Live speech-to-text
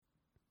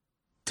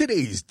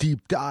Today's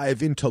deep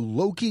dive into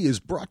Loki is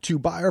brought to you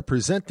by our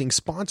presenting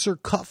sponsor,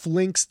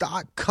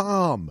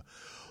 Cufflinks.com.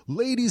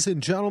 Ladies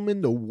and gentlemen,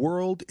 the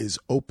world is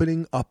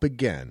opening up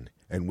again.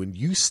 And when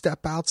you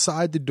step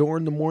outside the door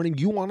in the morning,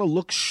 you want to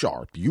look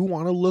sharp. You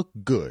want to look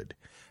good.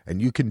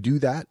 And you can do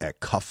that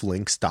at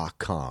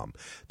Cufflinks.com.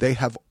 They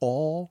have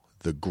all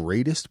the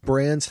greatest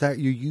brands that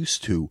you're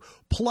used to,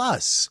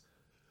 plus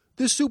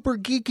the super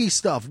geeky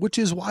stuff, which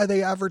is why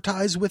they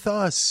advertise with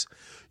us.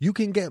 You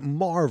can get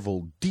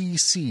Marvel,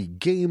 DC,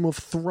 Game of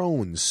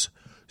Thrones,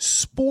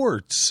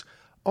 sports.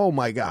 Oh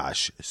my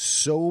gosh,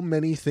 so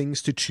many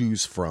things to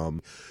choose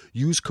from.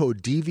 Use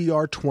code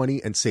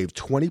DVR20 and save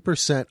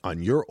 20%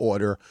 on your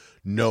order,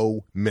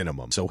 no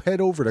minimum. So head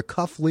over to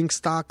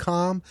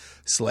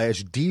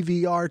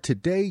cufflinks.com/DVR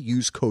today.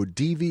 Use code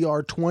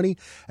DVR20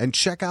 and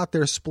check out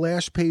their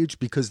splash page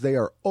because they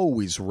are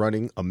always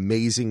running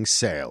amazing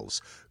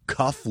sales.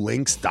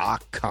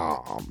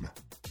 Cufflinks.com.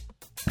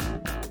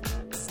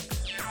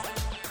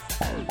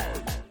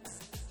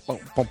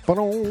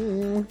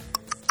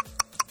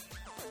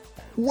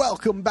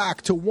 Welcome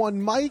back to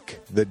One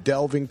Mic, the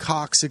Delvin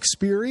Cox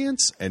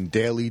Experience, and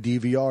Daily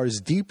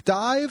DVR's deep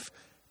dive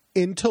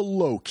into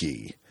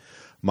Loki.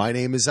 My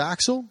name is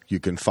Axel. You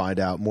can find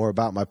out more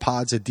about my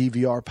pods at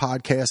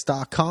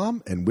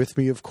dvrpodcast.com. And with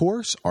me, of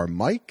course, are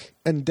Mike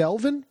and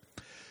Delvin.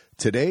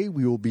 Today,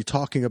 we will be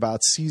talking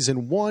about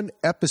Season 1,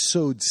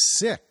 Episode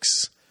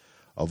 6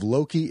 of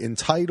Loki,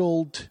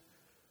 entitled...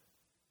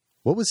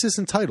 What was this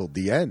entitled?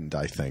 The End,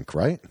 I think,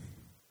 right?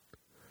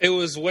 It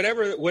was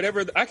whatever.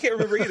 I can't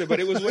remember either,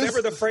 but it was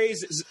whatever the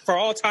phrase is, for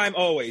all time,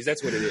 always.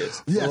 That's what it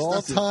is. Yes, for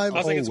all time, I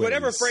was like, it's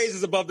whatever phrase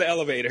is above the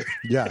elevator.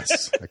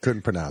 Yes, I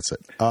couldn't pronounce it.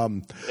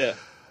 Yeah.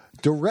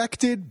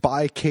 Directed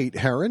by Kate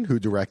Herron, who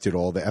directed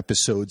all the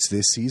episodes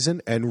this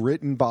season, and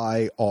written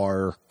by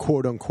our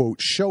quote-unquote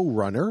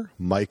showrunner,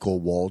 Michael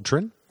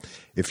Waldron.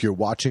 If you're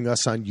watching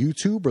us on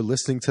YouTube or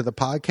listening to the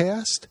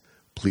podcast,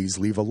 please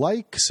leave a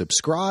like,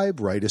 subscribe,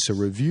 write us a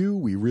review.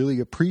 We really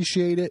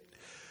appreciate it.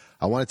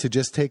 I wanted to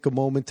just take a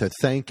moment to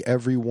thank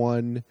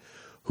everyone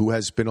who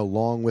has been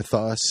along with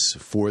us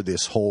for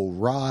this whole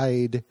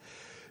ride,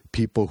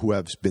 people who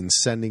have been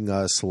sending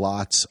us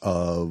lots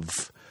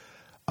of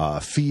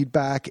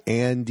feedback.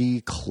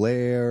 Andy,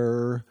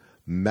 Claire,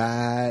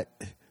 Matt,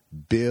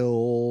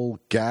 Bill,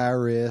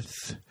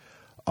 Gareth.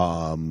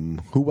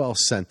 Who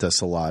else sent us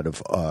a lot of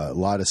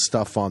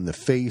stuff on the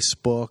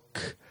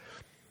Facebook?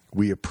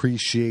 We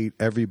appreciate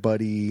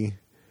everybody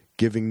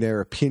giving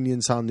their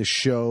opinions on the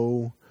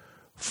show,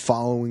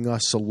 following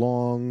us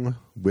along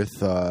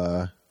with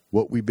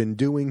what we've been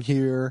doing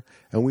here,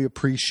 and we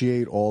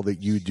appreciate all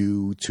that you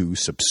do to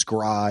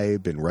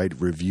subscribe and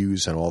write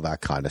reviews and all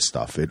that kind of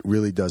stuff. It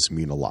really does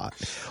mean a lot.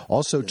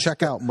 Also,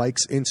 check out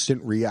Mike's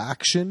instant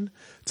reaction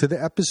to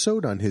the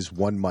episode on his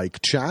One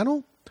Mic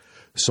channel.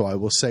 So I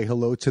will say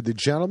hello to the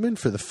gentleman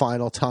for the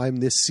final time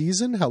this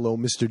season. Hello,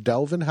 Mr.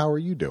 Delvin. How are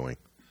you doing?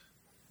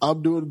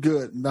 I'm doing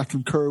good, and I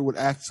concur with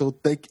Axel.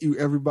 Thank you,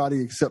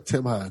 everybody, except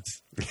Tim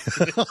Hines.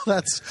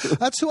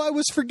 That's who I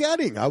was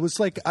forgetting. I was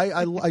like,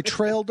 I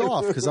trailed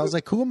off because I was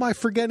like, who am I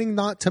forgetting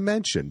not to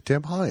mention?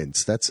 Tim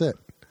Hines. That's it.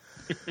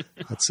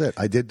 That's it.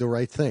 I did the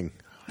right thing.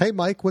 Hey,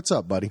 Mike, what's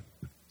up, buddy?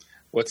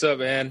 What's up,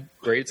 man?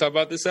 Ready to talk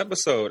about this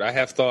episode? I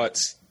have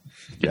thoughts.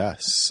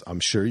 Yes, I'm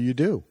sure you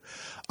do.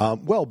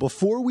 Well,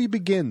 before we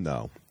begin,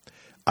 though,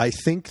 I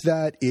think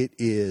that it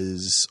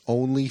is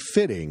only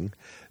fitting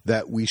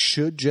that we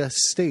should just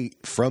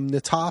state from the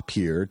top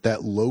here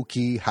that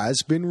Loki has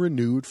been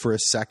renewed for a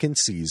second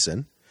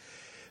season.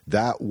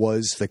 That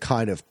was the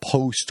kind of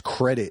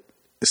post-credit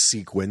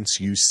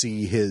sequence. You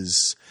see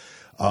his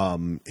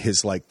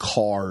like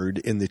card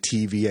in the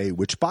TVA,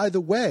 which, by the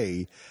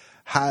way,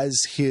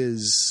 has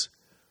his.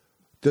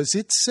 Does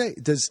it say?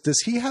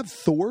 Does he have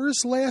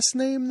Thor's last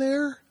name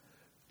there?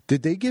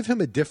 Did they give him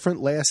a different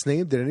last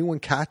name? Did anyone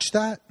catch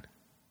that?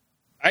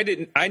 I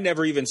didn't. I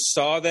never even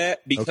saw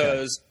that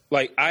because. Okay.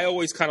 Like, I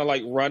always kind of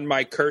like run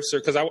my cursor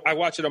because I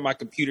watch it on my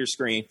computer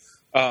screen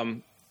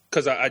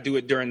because I do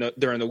it during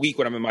the week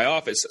when I'm in my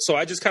office. So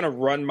I just kind of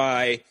run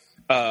my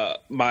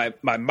my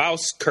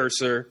mouse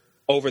cursor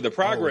over the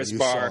progress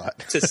bar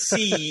to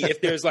see if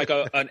there's like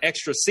an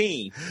extra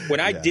scene. When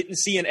I didn't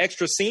see an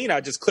extra scene,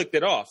 I just clicked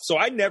it off. So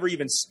I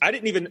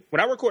didn't even when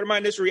I recorded my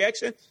initial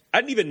reaction, I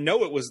didn't even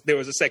know there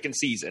was a second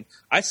season.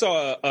 I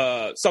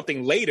saw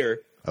something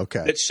later.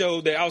 Okay. That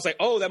showed that I was like,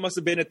 oh, that must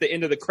have been at the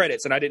end of the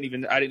credits, and I didn't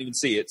even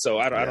see it. So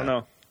I don't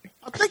know.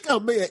 I think I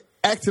may have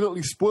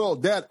accidentally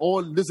spoiled that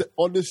on this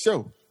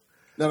show.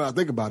 Now that I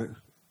think about it,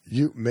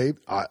 you may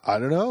I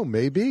don't know,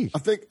 maybe. I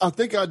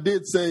think I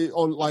did say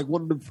on like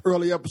one of the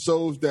early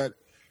episodes that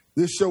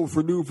this show was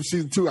renewed for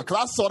season 2 because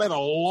I saw that a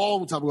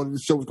long time ago.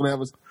 This show was going to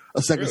have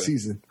a second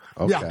season.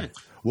 Okay. Yeah.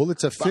 Well,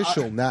 it's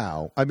official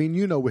now. I mean,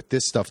 with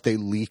this stuff, they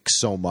leak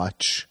so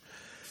much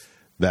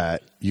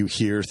that you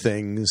hear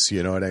things,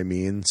 you know what I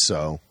mean?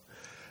 So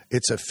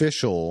it's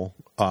official.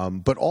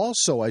 But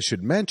also I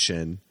should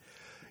mention,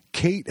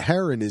 Kate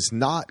Herron is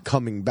not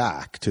coming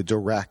back to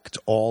direct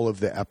all of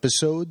the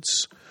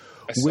episodes.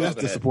 That's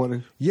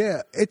disappointing.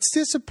 Yeah, it's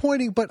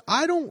disappointing, but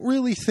I don't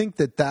really think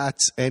that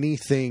that's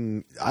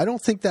anything. I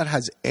don't think that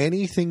has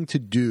anything to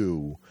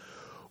do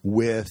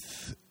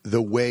with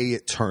the way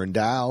it turned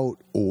out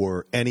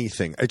or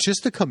anything. It's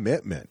just a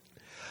commitment.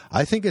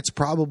 I think it's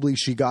probably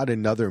she got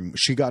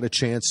a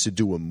chance to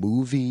do a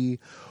movie,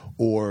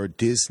 or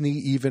Disney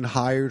even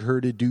hired her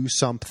to do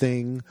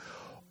something.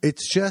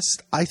 It's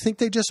just, I think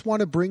they just want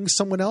to bring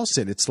someone else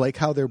in. It's like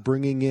how they're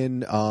bringing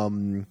in,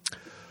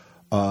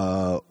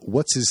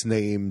 what's his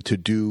name, to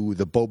do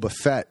the Boba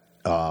Fett.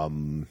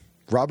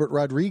 Robert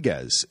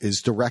Rodriguez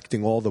is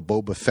directing all the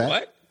Boba Fett.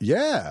 What?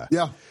 Yeah.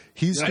 Yeah.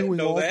 He's I doing didn't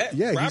know all that.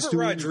 Yeah, Robert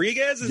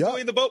Rodriguez is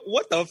doing the boat.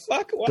 What the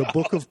fuck? Wow. The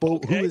Book of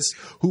Boba, Okay.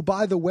 who,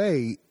 by the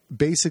way,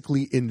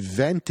 basically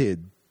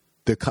invented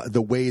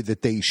the way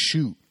that they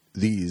shoot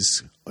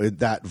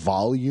that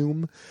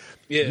volume.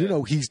 Yeah. You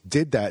know, he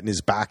did that in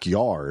his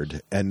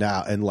backyard, and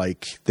now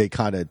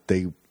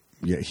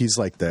he's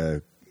like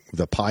the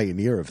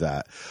pioneer of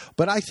that.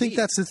 But I think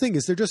that's the thing,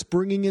 is they're just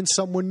bringing in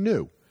someone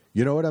new.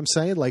 You know what I'm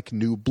saying? Like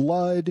new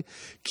blood,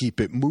 keep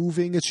it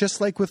moving. It's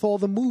just like with all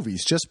the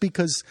movies. Just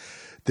because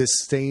this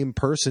same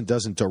person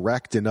doesn't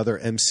direct another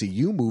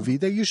MCU movie,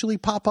 they usually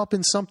pop up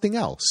in something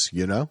else,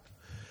 you know?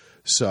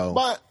 So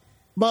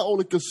my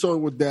only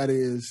concern with that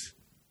is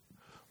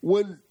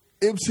when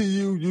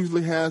MCU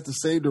usually has the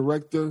same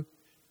director,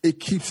 it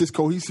keeps its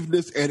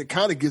cohesiveness, and it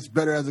kind of gets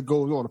better as it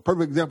goes on. A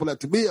perfect example of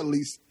that, to me at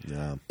least,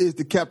 is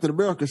the Captain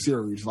America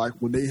series. Like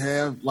when they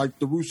have like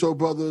the Russo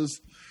brothers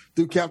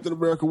do Captain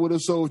America Winter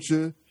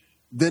Soldier,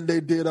 then they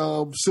did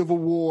Civil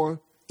War,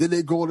 then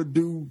they go on to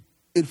do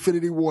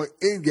Infinity War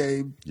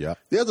Endgame. Yeah.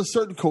 There's a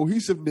certain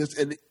cohesiveness,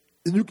 and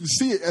you can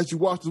see it as you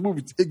watch the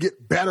movie. It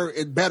get better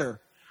and better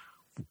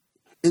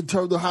in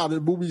terms of how the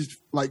movies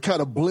like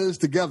kind of blends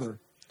together.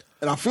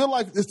 And I feel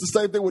like it's the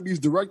same thing with these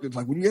directors.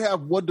 Like when you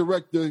have one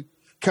director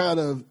kind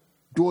of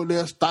doing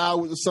their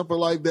style with something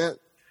like that,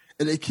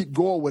 and they keep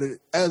going with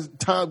it, as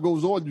time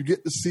goes on, you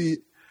get to see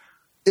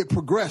it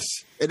progress.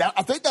 And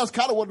I think that's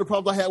kind of one of the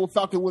problems I had with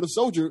Falcon Winter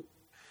Soldier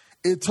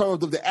in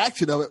terms of the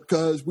action of it,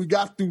 because we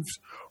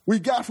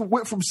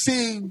went from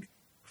seeing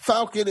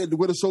Falcon and the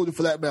Winter Soldier,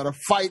 for that matter,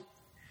 fight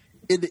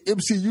in the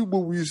MCU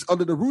movies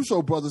under the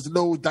Russo brothers, in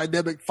those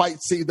dynamic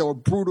fight scenes that were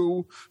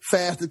brutal,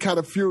 fast, and kind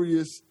of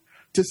furious,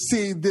 to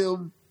seeing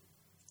them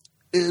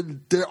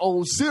in their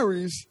own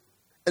series.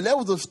 And there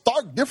was a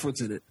stark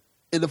difference in it,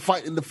 in the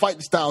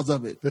fighting styles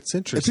of it. That's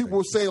interesting. And people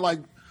were saying like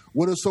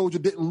Winter Soldier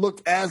didn't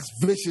look as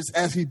vicious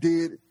as he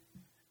did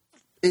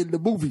in the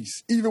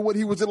movies, even when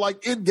he was in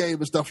like Endgame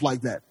and stuff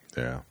like that.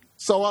 Yeah.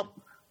 So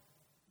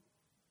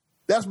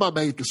that's my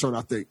main concern,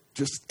 I think,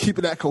 just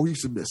keeping that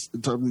cohesiveness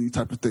in terms of these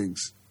type of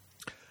things.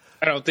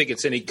 I don't think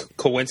it's any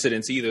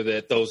coincidence either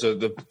that those are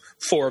the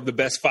 4 of the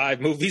best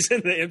 5 movies in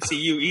the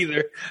MCU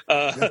either.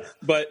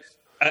 But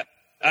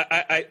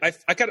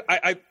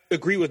I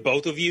agree with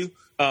both of you.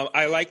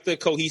 I like the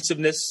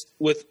cohesiveness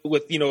with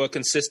a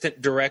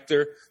consistent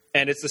director,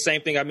 and it's the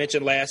same thing I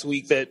mentioned last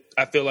week that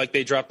I feel like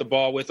they dropped the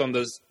ball with on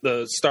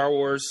the Star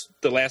Wars,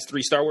 the last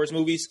 3 Star Wars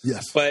movies.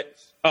 Yes, but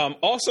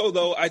also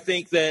though I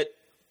think that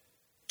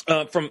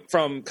from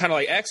kind of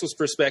like Axel's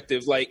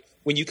perspective, like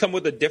when you come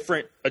with a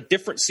different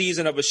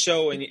season of a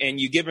show and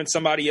you giving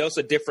somebody else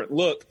a different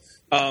look,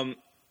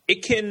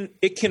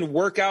 it can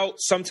work out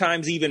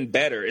sometimes even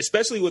better,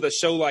 especially with a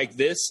show like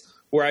this,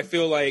 where I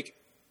feel like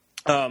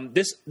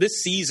this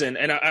season,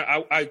 and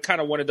I kind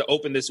of wanted to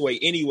open this way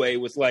anyway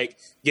with like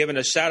giving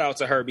a shout out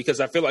to her,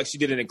 because I feel like she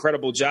did an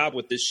incredible job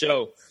with this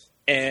show.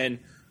 And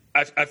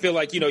I feel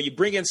like, you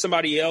bring in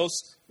somebody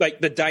else,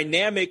 like the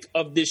dynamic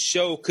of this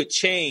show could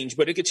change,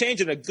 but it could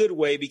change in a good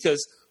way,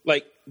 because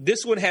like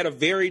this one had a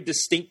very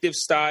distinctive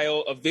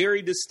style, a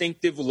very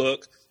distinctive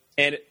look,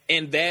 and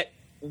that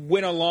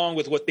went along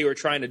with what they were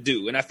trying to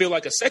do. And I feel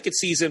like a second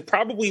season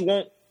probably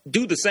won't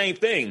do the same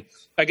thing.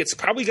 Like it's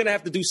probably going to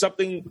have to do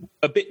something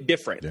a bit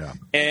different. Yeah.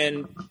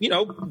 And,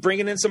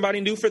 bringing in somebody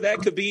new for that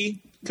could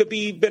be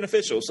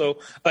beneficial. So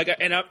like,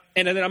 and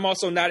then I'm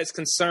also not as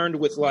concerned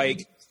with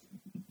like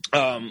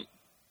the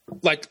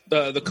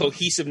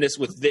cohesiveness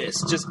with this.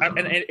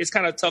 And it's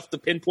kind of tough to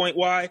pinpoint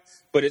why,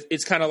 but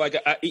it's kind of like,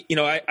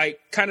 I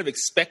kind of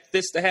expect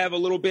this to have a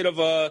little bit of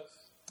a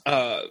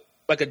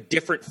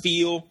different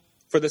feel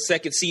for the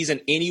second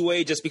season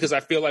anyway, just because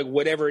I feel like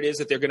whatever it is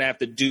that they're going to have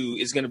to do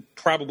is going to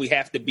probably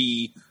have to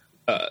be,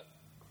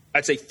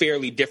 I'd say,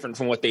 fairly different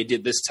from what they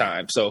did this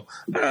time. So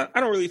I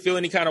don't really feel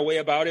any kind of way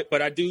about it,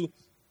 but I do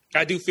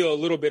feel a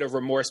little bit of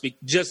remorse,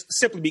 just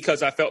simply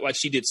because I felt like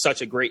she did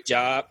such a great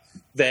job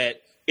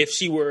that if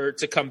she were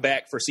to come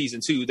back for season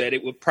 2, that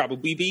it would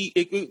probably be,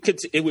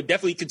 it would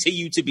definitely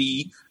continue to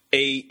be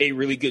a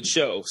really good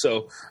show.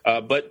 So,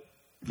 but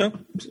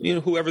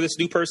whoever this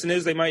new person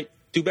is, they might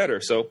do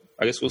better. So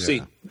I guess we'll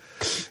see.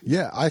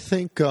 Yeah, I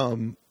think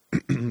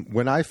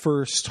when I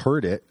first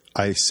heard it,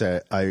 I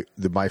said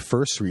my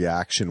first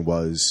reaction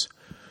was,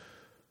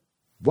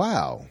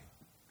 "Wow,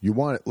 you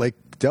want, like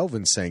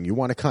Delvin's saying, you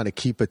want to kind of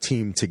keep a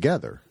team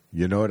together."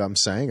 You know what I'm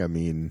saying? I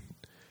mean,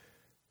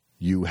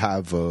 you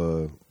have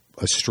a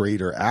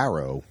straighter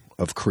arrow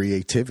of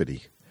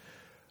creativity.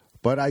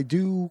 But I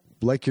do,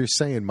 like you're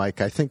saying,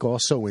 Mike, I think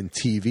also in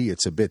TV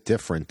it's a bit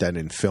different than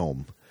in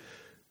film.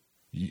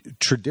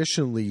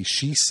 Traditionally,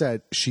 she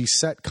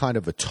set kind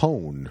of a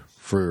tone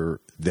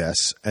for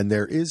this, and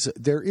there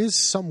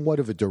is somewhat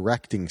of a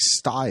directing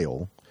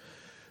style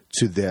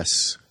to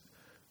this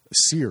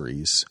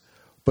series.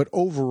 But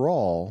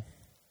overall,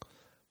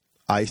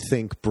 I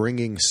think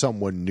bringing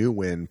someone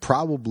new in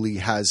probably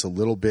has a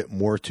little bit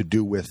more to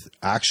do with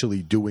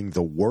actually doing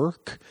the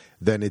work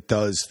than it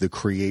does the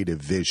creative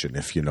vision,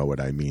 if you know what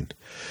I mean.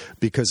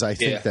 Because I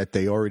think that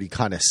they already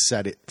kind of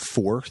set it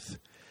forth.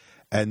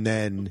 And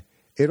then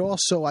it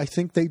also, I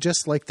think they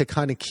just like to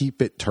kind of keep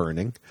it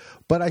turning.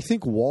 But I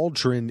think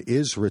Waldron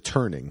is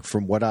returning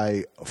from what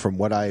I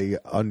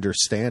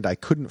understand. I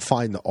couldn't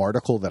find the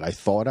article that I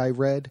thought I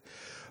read.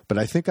 But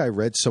I think I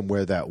read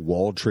somewhere that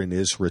Waldron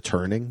is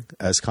returning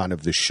as kind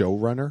of the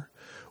showrunner,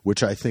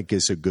 which I think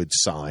is a good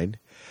sign.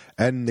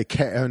 And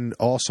and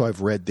also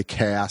I've read the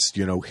cast.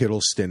 You know,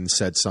 Hiddleston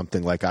said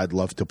something like, "I'd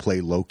love to play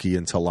Loki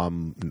until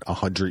I'm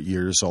 100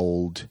 years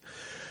old."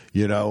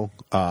 You know,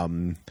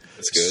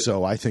 that's good.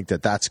 So I think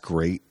that's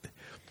great.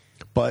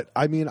 But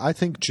I mean, I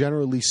think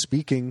generally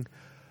speaking,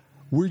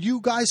 were you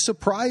guys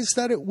surprised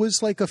that it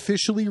was like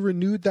officially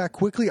renewed that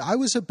quickly? I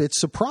was a bit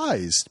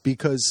surprised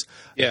because,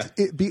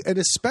 and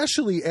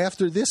especially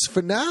after this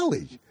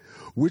finale,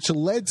 which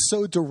led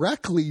so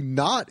directly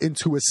not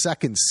into a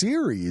second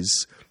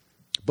series,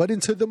 but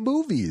into the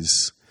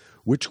movies,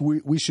 which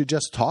we should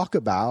just talk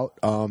about.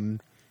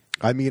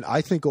 I mean,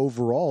 I think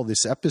overall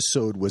this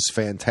episode was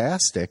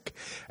fantastic,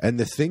 and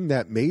the thing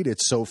that made it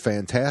so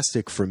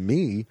fantastic for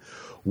me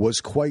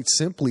was quite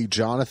simply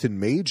Jonathan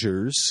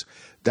Majors.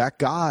 That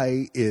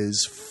guy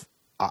is,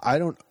 I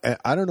don't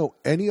know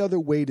any other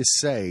way to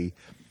say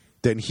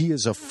than he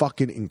is a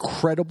fucking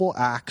incredible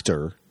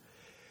actor,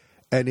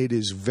 and it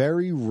is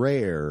very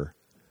rare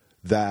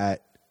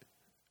that,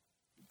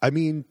 I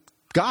mean,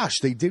 gosh,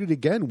 they did it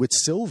again with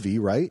Sylvie,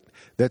 right?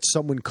 That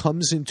someone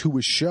comes into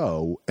a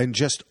show and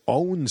just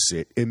owns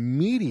it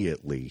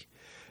immediately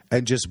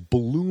and just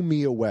blew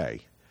me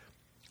away.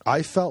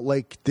 I felt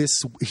like this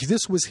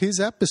was his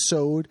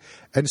episode,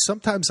 and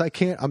sometimes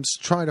I'm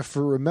trying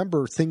to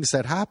remember things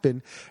that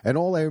happen, and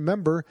all I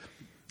remember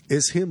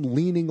is him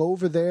leaning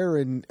over there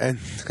and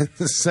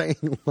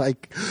saying,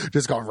 like,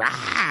 just going,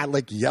 rah,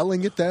 like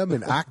yelling at them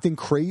and acting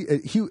crazy.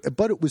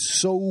 But it was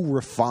so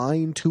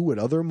refined too at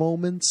other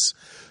moments.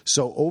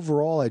 So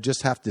overall, I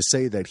just have to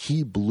say that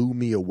he blew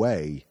me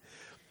away.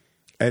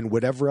 And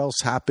whatever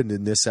else happened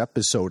in this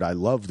episode, I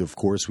loved, of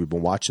course. We've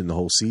been watching the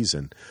whole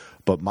season.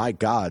 But my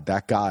God,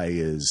 that guy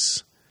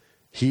is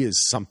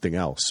something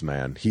else,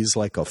 man. He's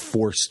like a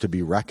force to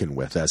be reckoned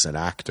with as an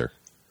actor.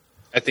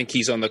 I think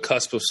he's on the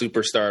cusp of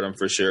superstardom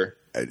for sure.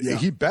 Yeah.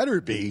 He better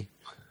be.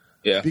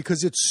 Yeah.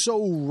 Because it's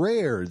so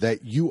rare that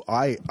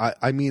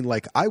I mean,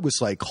 like, I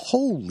was like,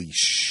 holy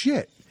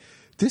shit.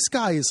 This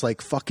guy is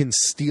like fucking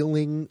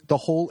stealing the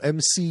whole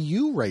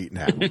MCU right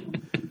now.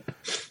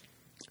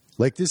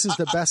 Like, this is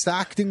the best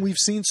acting we've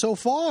seen so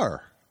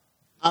far.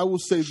 I will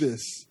say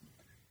this.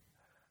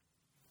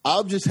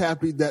 I'm just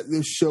happy that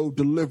this show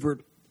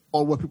delivered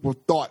on what people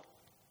thought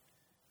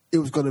it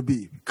was going to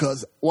be.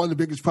 Because one of the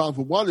biggest problems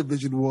with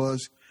WandaVision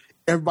was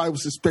everybody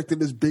was expecting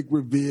this big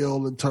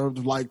reveal in terms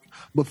of like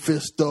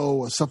Mephisto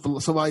or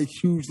somebody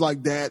huge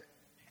like that.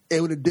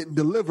 And when it didn't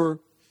deliver,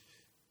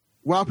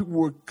 while people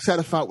were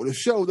satisfied with the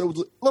show, there was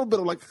a little bit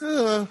of like,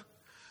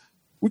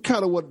 we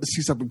kind of wanted to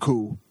see something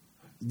cool.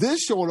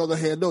 This show, on the other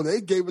hand, no, they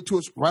gave it to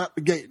us right out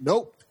the gate.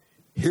 Nope.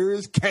 Here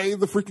is Kang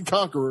the freaking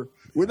Conqueror.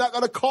 We're not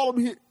going to call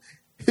him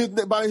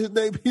by his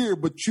name here,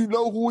 but you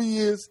know who he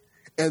is.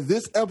 And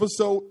this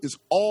episode is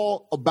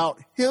all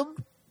about him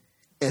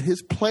and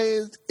his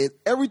plans and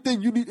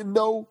everything you need to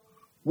know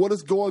what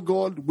is going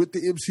on with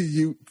the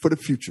MCU for the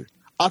future.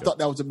 I thought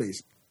that was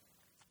amazing.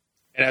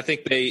 And I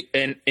think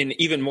and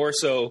even more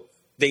so,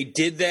 they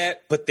did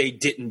that, but they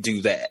didn't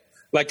do that.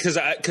 Like, because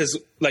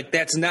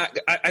that's not.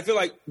 I feel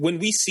like when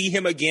we see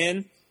him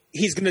again,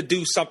 he's going to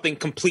do something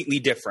completely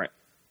different.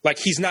 Like,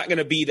 he's not going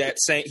to be that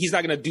same. He's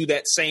not going to do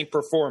that same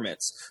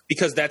performance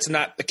because that's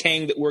not the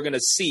Kang that we're going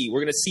to see. We're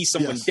going to see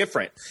someone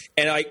different.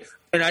 And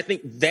I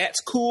think that's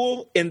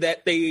cool in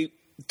that they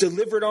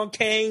delivered on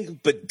Kang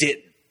but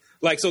didn't.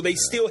 Like, so they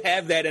still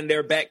have that in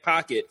their back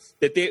pocket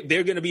that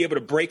they're going to be able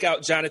to break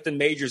out Jonathan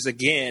Majors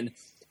again,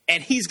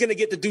 and he's going to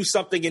get to do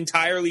something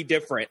entirely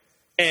different.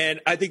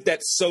 And I think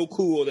that's so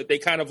cool that they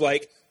kind of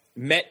like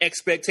met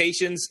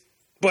expectations,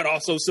 but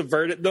also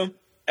subverted them.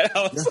 And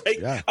I was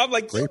I'm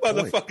like, you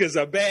motherfuckers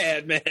are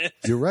bad, man.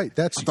 You're right.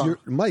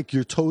 Mike,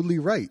 you're totally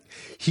right.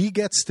 He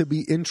gets to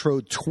be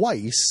introed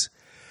twice,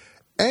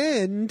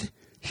 and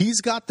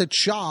he's got the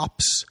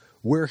chops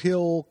where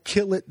he'll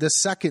kill it the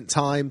second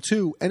time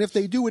too. And if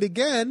they do it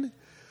again,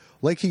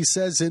 like he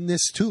says in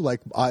this too,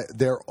 like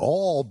they're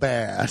all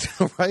bad,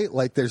 right?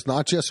 Like there's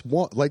not just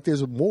one, like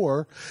there's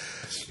more.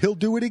 He'll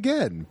do it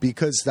again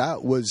because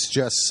that was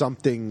just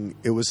something.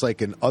 It was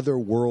like an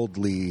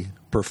otherworldly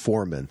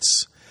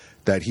performance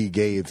that he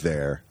gave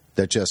there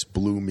that just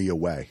blew me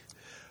away.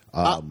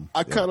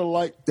 I kind of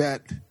like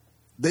that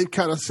they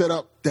kind of set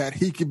up that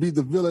he could be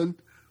the villain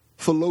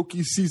for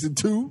Loki season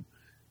 2,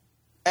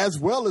 as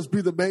well as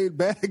be the main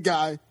bad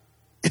guy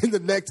in the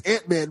next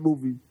Ant-Man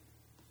movie,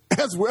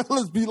 as well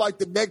as be like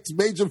the next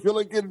major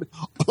villain in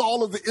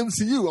all of the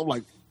MCU. I'm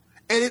like,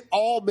 and it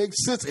all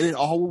makes sense and it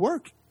all will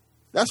work.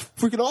 That's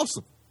freaking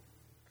awesome.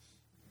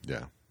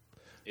 Yeah.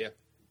 Yeah.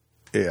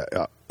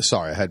 Yeah.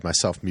 Sorry, I had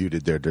myself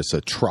muted there. There's a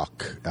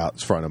truck out in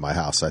front of my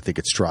house. I think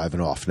it's driving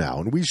off now,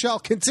 and we shall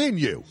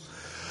continue.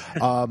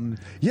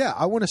 Yeah,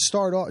 I want to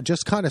start off,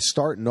 just kind of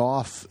starting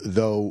off,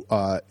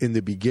 though, in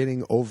the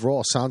beginning.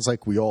 Overall, sounds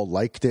like we all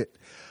liked it.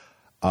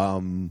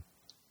 I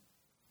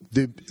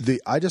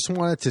just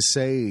wanted to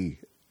say,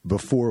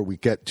 before we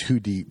get too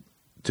deep,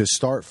 to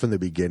start from the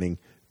beginning,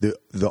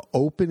 the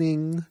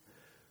opening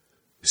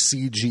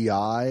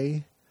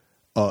CGI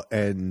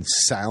and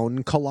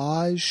sound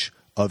collage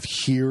of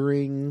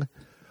hearing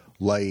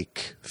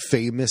like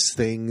famous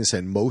things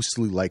and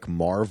mostly like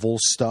Marvel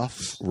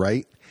stuff,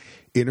 right?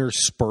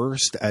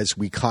 Interspersed as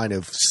we kind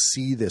of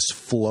see this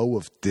flow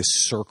of this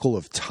circle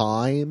of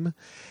time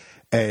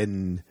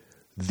and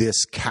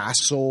this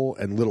castle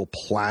and little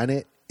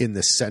planet in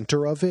the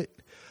center of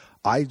it,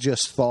 I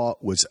just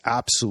thought was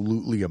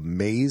absolutely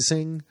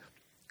amazing.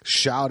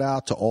 Shout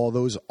out to all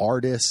those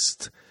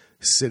artists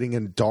sitting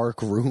in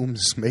dark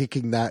rooms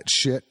making that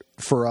shit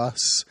for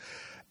us.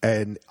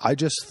 And I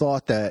just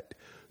thought that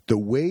the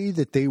way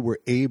that they were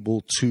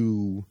able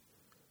to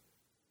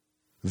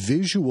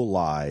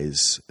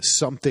visualize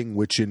something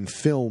which in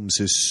films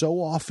is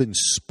so often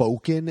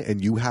spoken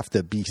and you have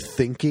to be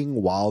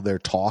thinking while they're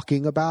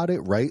talking about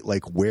it, right?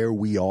 Like where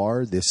we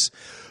are, this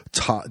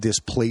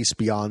place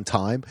beyond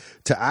time,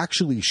 to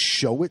actually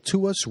show it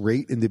to us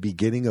right in the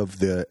beginning of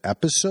the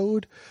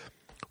episode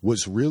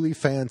was really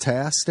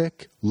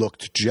fantastic.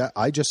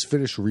 I just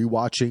finished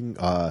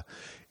rewatching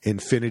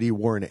Infinity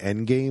War and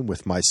Endgame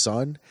with my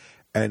son,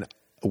 and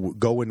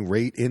going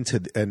right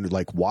into and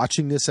like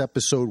watching this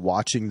episode,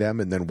 watching them,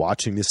 and then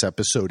watching this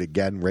episode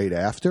again right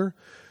after.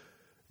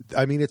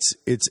 I mean,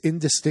 it's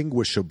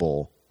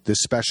indistinguishable, the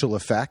special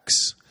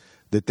effects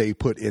that they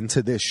put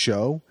into this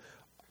show.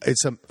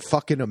 It's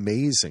fucking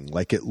amazing.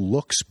 Like, it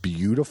looks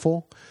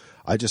beautiful.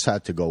 I just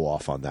had to go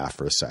off on that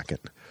for a second.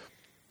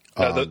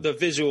 The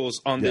visuals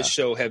on this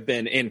show have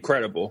been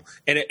incredible.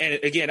 And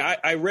again,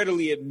 I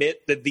readily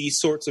admit that these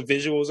sorts of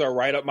visuals are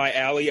right up my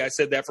alley. I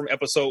said that from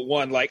episode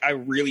 1. Like, I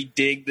really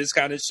dig this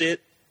kind of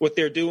shit, what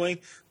they're doing.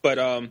 But,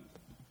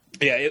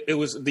 it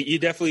was you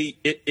definitely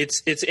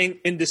it's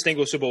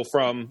indistinguishable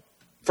from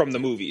the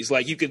movies.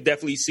 Like, you could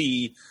definitely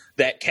see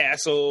that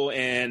castle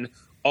and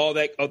all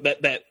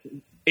that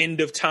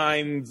end of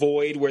time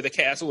void where the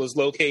castle is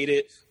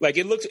located. Like,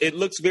 it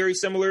looks very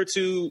similar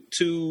to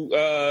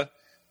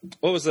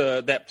what was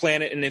that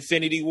planet in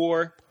Infinity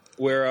War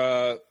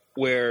where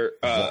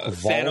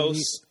Thanos?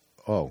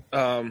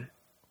 Vormir.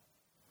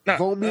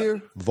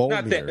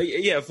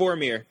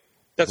 Vormir.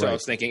 That's what I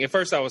was thinking. At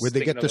first, I was where they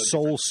thinking get the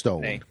Soul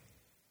Stone. Name.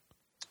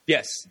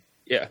 Yes.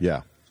 Yeah.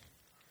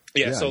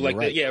 Yeah. So like,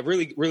 right.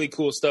 Really, really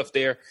cool stuff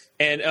there.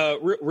 And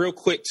real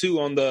quick too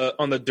on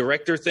the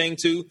director thing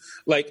too,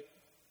 like.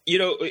 You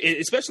know,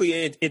 especially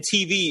in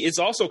TV, it's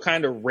also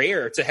kind of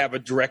rare to have a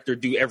director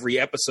do every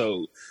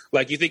episode.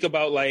 Like, you think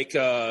about, like,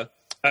 I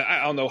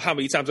don't know how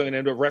many times I'm going to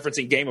end up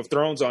referencing Game of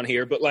Thrones on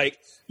here, but, like,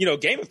 you know,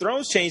 Game of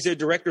Thrones changed their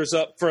directors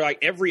up for, like,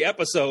 every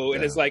episode.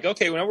 And it's like,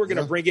 okay, well, now we're going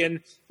to bring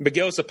in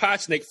Miguel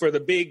Sapochnik for the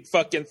big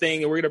fucking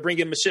thing, and we're going to bring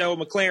in Michelle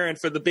McLaren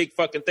for the big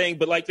fucking thing.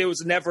 But, like, there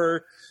was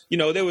never a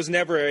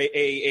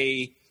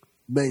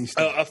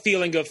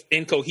feeling of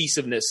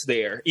incohesiveness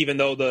there, even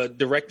though the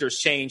directors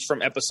changed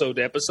from episode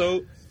to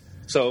episode.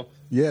 So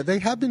yeah, they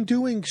have been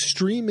doing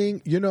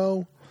streaming. You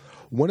know,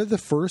 one of the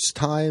first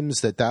times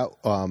that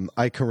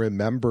I can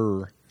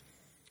remember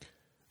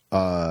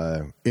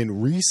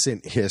in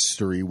recent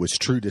history was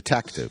True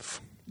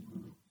Detective,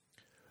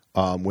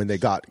 when they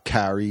got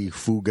Cary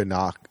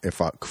Fukunaga,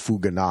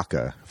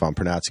 if I'm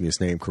pronouncing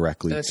his name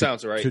correctly, that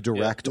sounds right, to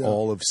direct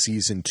all of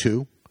season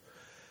 2,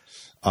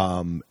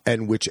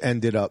 and which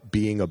ended up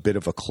being a bit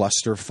of a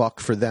clusterfuck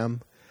for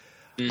them.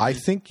 Mm-hmm. I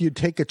think you'd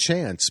take a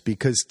chance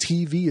because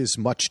TV is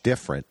much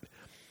different.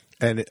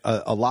 And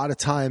a lot of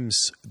times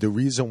the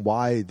reason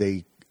why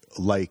they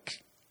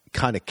like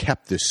kind of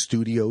kept the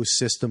studio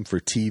system for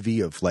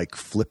TV of like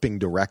flipping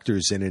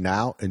directors in and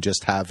out and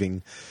just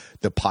having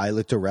the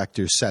pilot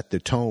director set the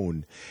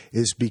tone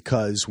is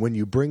because when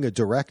you bring a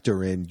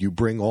director in, you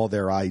bring all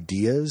their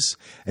ideas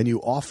and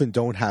you often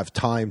don't have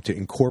time to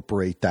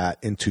incorporate that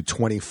into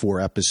 24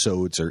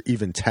 episodes or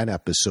even 10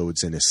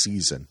 episodes in a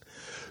season.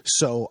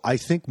 So I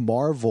think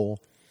Marvel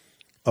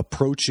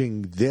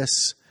approaching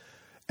this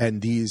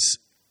and these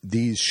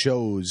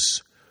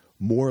shows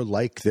more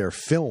like their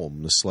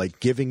films, like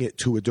giving it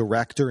to a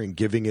director and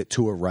giving it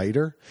to a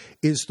writer,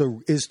 is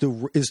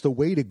the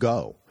way to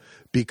go.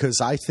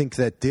 Because I think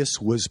that this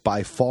was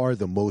by far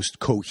the most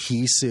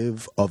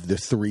cohesive of the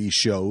 3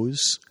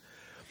 shows.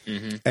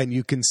 And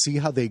you can see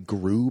how they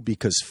grew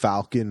because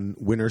Falcon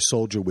Winter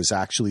Soldier was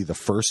actually the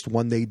first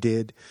one they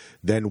did,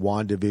 then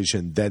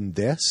WandaVision, then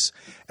this,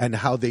 and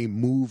how they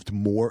moved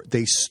more.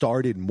 They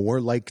started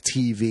more like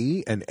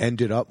TV and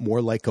ended up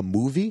more like a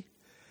movie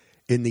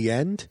in the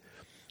end,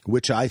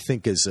 which I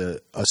think is a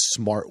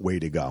smart way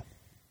to go.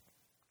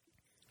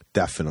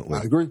 Definitely.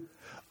 I agree.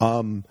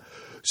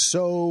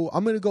 So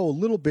I'm going to go a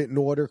little bit in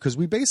order because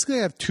we basically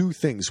have two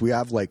things. We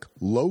have like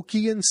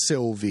Loki and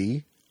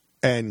Sylvie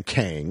and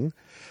Kang,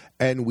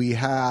 and we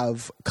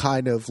have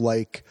kind of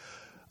like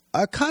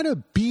a kind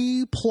of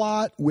B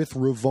plot with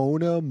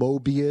Ravonna,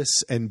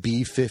 Mobius, and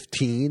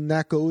B-15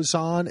 that goes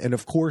on. And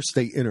of course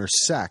they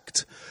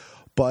intersect.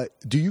 But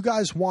do you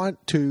guys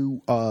want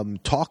to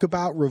talk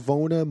about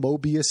Ravonna,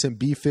 Mobius, and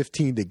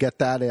B-15 to get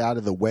that out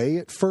of the way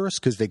at first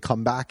because they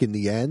come back in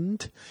the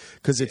end?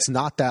 Because it's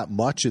not that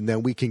much, and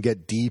then we can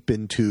get deep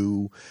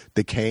into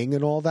the Kang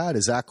and all that.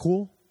 Is that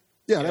cool?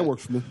 Yeah, that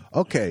works for me.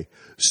 Okay,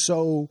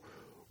 so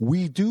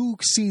we do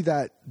see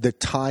that the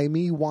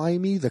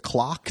timey-wimey, the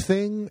clock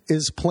thing,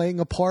 is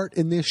playing a part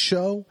in this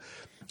show.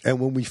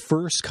 And when we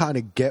first kind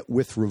of get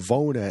with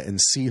Ravonna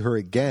and see her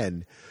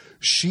again,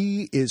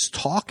 she is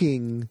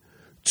talking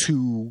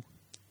to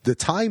the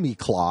timey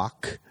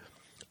clock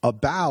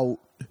about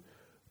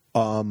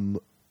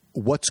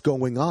what's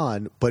going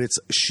on, but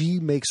she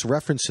makes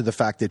reference to the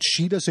fact that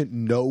she doesn't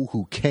know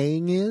who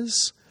Kang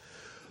is.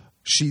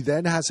 She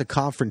then has a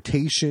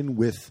confrontation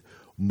with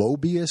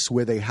Mobius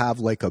where they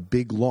have like a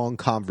big long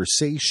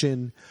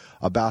conversation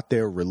about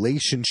their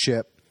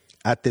relationship.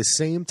 At the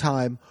same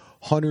time,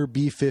 Hunter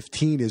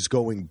B-15 is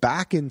going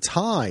back in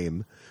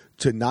time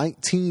to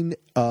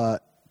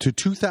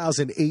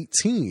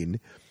 2018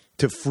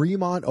 to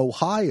Fremont,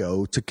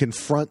 Ohio, to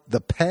confront the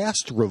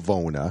past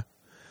Ravonna,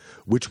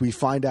 which we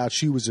find out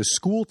she was a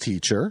school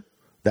teacher.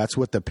 That's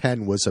what the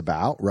pen was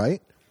about,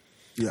 right?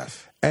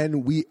 Yes.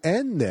 And we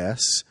end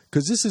this,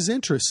 because this is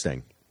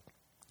interesting.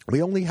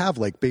 We only have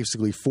like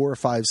basically 4 or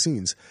 5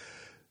 scenes.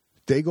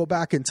 They go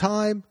back in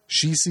time.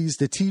 She sees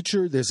the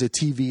teacher. There's a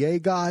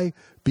TVA guy.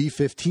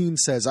 B-15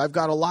 says, I've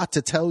got a lot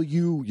to tell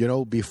you,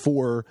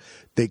 before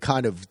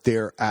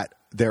they're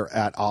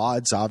at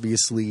odds.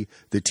 Obviously,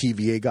 the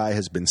TVA guy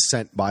has been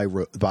sent by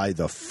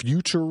the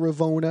future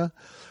Ravonna.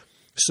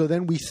 So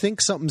then we think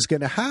something's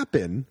going to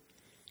happen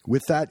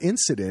with that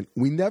incident.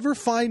 We never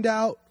find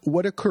out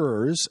what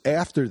occurs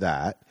after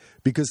that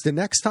because the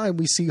next time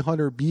we see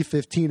Hunter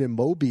B-15 and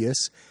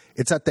Mobius,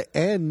 it's at the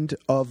end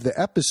of the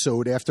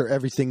episode after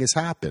everything has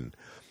happened.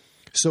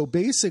 So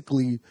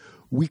basically,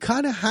 we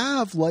kind of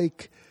have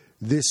like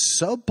this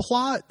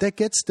subplot that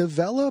gets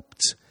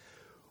developed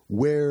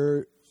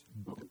where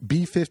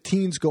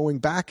B-15's going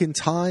back in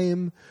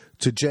time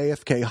to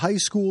JFK High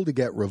School to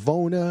get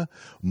Ravonna.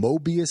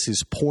 Mobius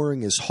is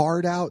pouring his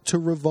heart out to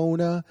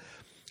Ravonna.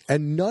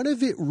 And none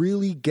of it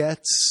really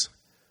gets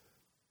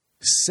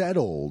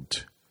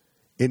settled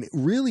in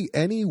really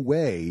any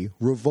way.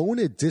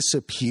 Ravonna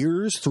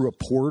disappears through a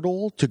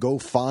portal to go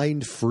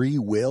find free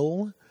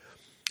will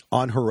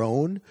on her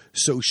own.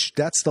 So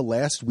that's the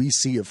last we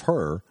see of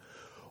her.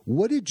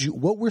 What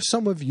were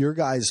some of your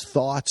guys'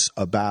 thoughts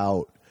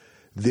about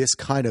this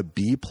kind of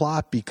B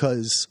plot?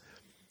 Because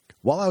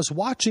while I was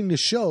watching the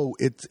show,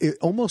 it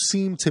almost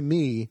seemed to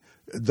me,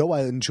 though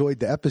I enjoyed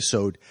the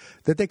episode,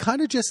 that they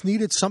kind of just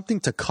needed something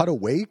to cut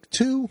away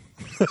to.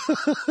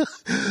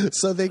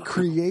 So they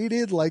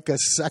created like a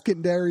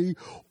secondary,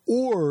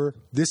 or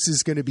this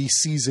is going to be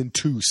season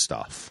 2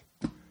 stuff.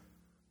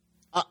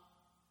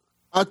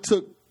 I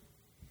took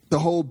the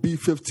whole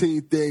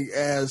B-15 thing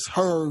as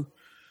her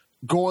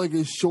going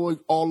and showing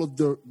all of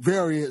the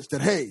variants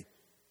that, hey,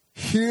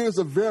 here's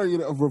a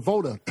variant of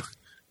Ravonna.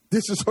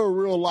 This is her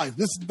real life.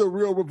 This is the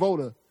real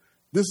Ravonna.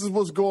 This is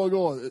what's going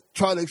on.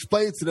 Trying to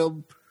explain to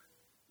them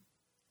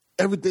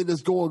everything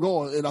that's going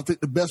on. And I think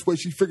the best way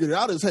she figured it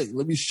out is, hey,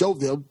 let me show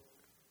them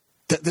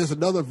that there's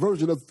another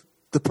version of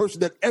the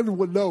person that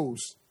everyone knows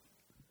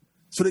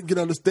so they can get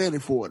understanding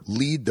for it.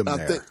 Lead them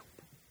there.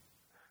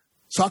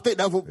 I think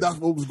that's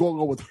what was going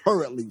on with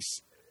her, at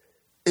least.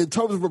 In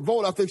terms of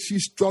Ravonna, I think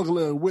she's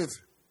struggling with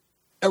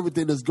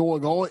everything that's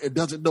going on and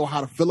doesn't know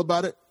how to feel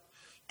about it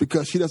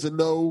because she doesn't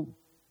know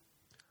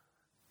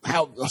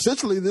how,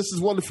 essentially, this is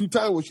one of the few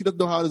times where she doesn't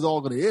know how this is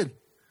all going to end.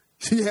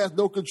 She has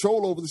no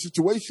control over the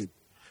situation.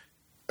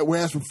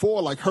 Whereas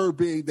before, like her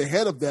being the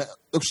head of that,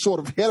 the sort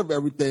of head of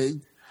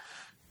everything,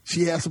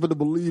 she has something to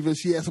believe in,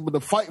 she has something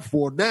to fight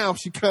for. Now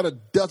she kind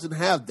of doesn't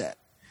have that.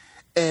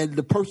 And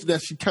the person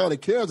that she kind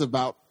of cares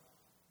about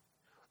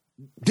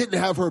didn't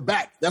have her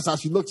back. That's how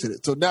she looks at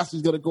it. So now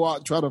she's going to go out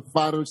and try to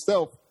find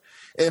herself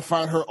and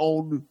find her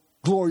own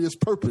glorious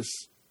purpose,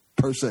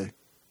 per se.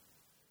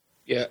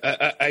 Yeah,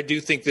 I do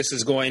think this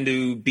is going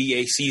to be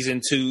a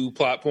season 2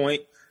 plot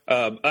point.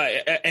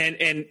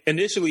 And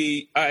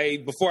initially,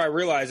 before I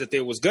realized that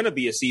there was going to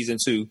be a season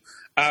 2,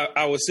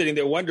 I was sitting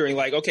there wondering,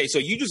 like, okay, so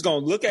you just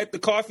going to look at the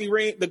coffee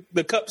ring,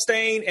 the cup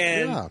stain,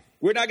 and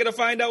we're not going to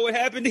find out what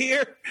happened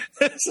here?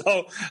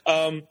 So,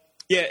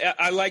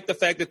 I like the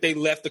fact that they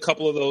left a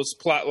couple of those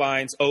plot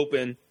lines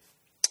open.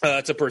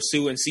 to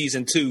pursue in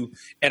season 2,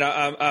 and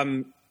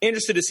I'm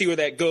interested to see where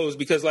that goes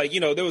because, like,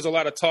 there was a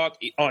lot of talk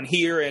on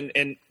here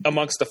and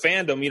amongst the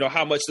fandom.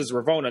 How much does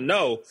Ravonna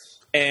know?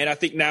 And I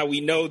think now we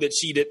know that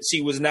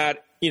she was not,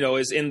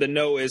 as in the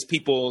know as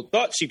people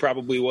thought she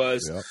probably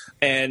was. Yep.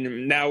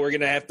 And now we're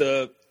gonna have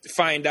to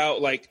find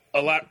out like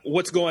a lot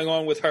what's going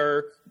on with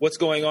her, what's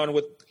going on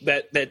with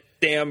that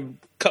damn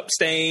cup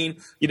stain,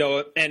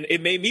 and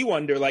it made me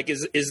wonder, like,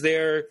 is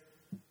there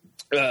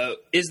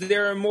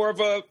more of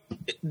a,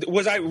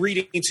 was I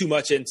reading too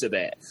much into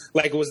that?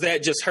 Like, was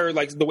that just her,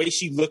 like the way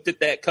she looked at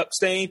that cup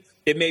stain?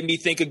 It made me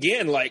think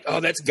again, like,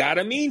 oh, that's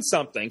gotta mean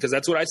something. Cause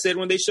that's what I said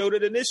when they showed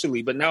it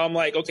initially. But now I'm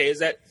like, okay, is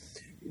that,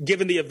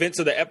 given the events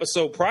of the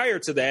episode prior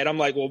to that, I'm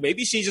like, well,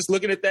 maybe she's just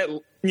looking at that,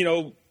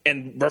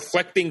 and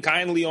reflecting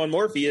kindly on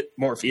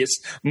Mobius.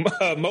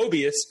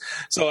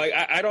 So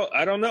I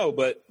don't know,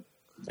 but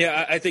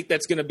yeah, I think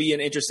that's going to be an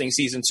interesting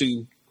season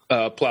 2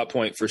 plot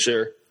point for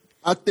sure.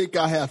 I think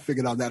I have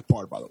figured out that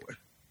part, by the way.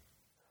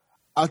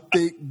 I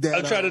think that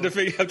I'm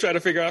trying to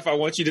figure out if I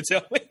want you to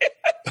tell me.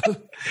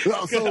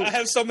 So, I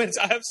have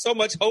so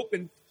much hope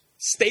and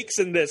stakes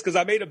in this because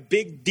I made a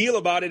big deal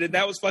about it, and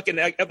that was fucking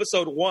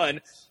episode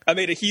 1. I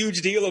made a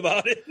huge deal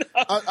about it.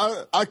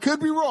 I could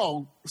be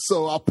wrong,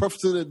 so I'll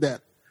preface it at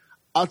that.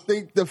 I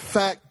think the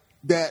fact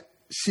that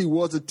she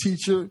was a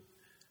teacher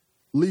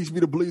leads me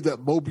to believe that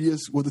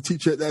Mobius was a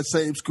teacher at that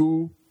same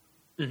school.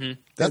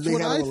 Mm-hmm. That's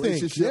what I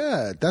think.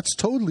 Yeah, that's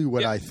totally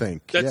what I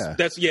think.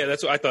 That's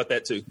what I thought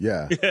that too.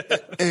 Yeah.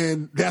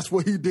 And that's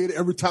what he did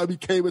every time he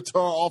came into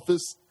our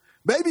office.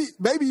 Maybe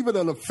even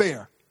an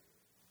affair.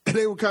 And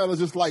they were kind of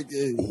just like,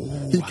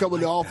 he'd come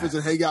in the office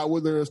and hang out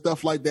with her and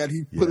stuff like that.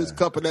 He put his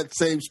cup in that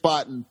same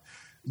spot, and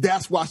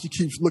that's why she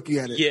keeps looking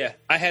at it. Yeah,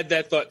 I had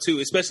that thought too,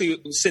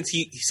 especially since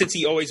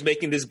he always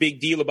making this big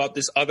deal about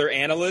this other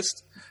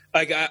analyst.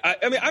 Like,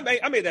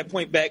 I made that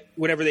point back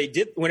whenever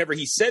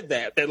he said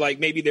that like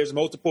maybe there's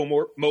multiple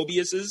more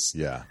Mobiuses.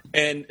 Yeah.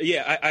 And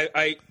yeah,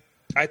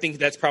 I think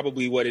that's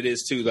probably what it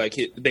is too. Like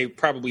they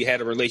probably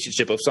had a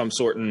relationship of some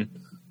sort in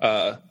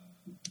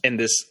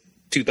this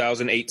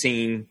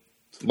 2018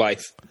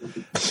 life.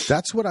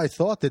 That's what I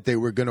thought, that they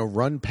were going to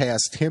run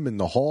past him in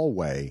the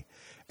hallway.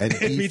 And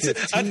Me too.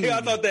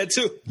 I thought that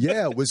too.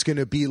 Yeah, it was going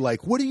to be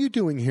like, what are you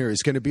doing here?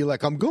 It's going to be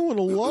like, I'm going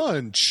to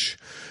lunch.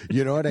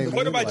 You know what I mean?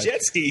 What about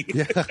jet ski?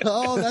 Yeah.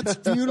 Oh, that's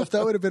beautiful.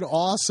 That would have been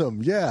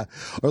awesome. Yeah.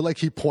 Or like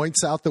he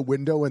points out the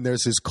window and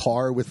there's his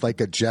car with like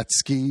a jet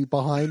ski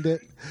behind it.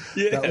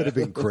 Yeah. That would have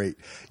been great.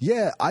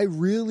 Yeah, I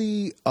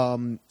really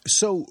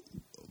so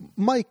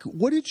Mike,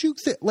 what did you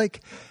think?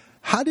 Like,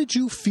 how did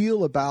you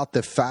feel about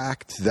the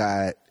fact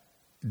that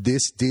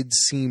this did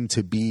seem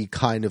to be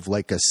kind of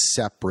like a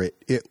separate,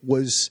 it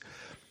was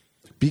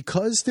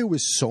because there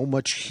was so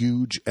much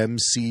huge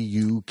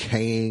MCU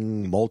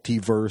Kang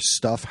multiverse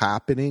stuff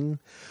happening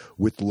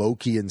with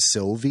Loki and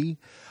Sylvie.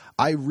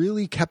 I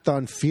really kept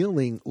on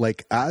feeling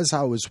like as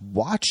I was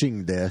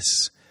watching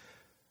this,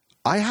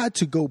 I had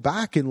to go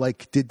back and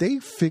like, did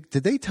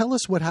they tell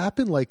us what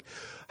happened? Like,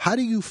 how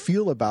do you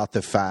feel about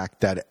the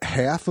fact that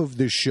half of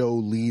the show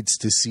leads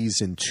to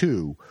season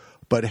 2,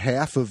 but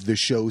half of the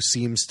show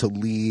seems to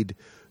lead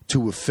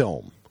to a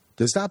film?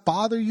 Does that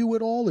bother you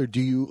at all? Or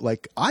do you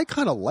like, I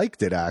kind of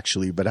liked it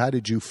actually, but how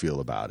did you feel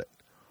about it?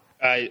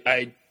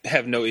 I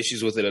have no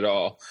issues with it at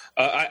all.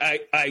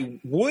 I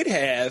would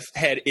have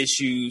had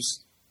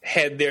issues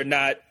had there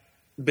not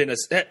been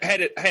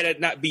had it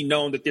not be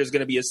known that there's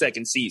going to be a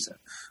second season.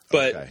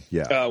 But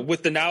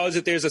with the knowledge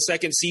that there's a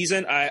second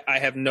season, I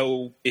have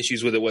no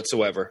issues with it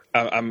whatsoever.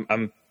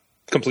 I'm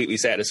completely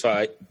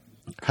satisfied.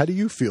 How do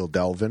you feel,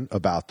 Delvin,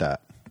 about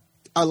that?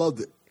 I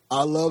loved it.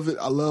 I love it.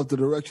 I love the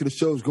direction the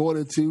show's going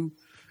into.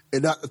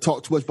 And not to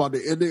talk too much about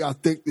the ending, I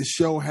think the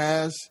show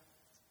has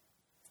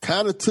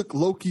kind of took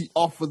Loki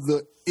off of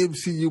the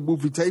MCU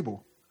movie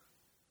table.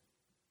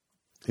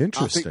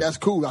 Interesting. I think that's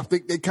cool. I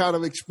think they kind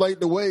of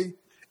explained away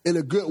in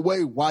a good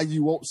way why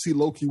you won't see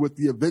Loki with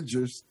the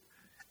Avengers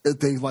and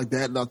things like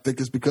that. And I think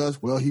it's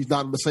because, well, he's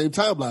not in the same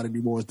timeline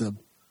anymore as them.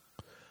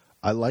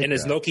 I like And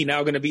is Loki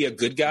now going to be a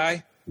good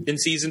guy in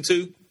season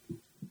 2?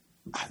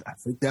 I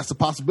think that's a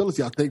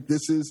possibility. I think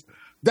this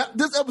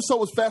episode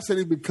was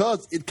fascinating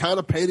because it kind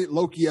of painted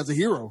Loki as a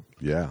hero.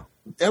 Yeah.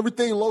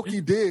 Everything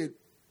Loki did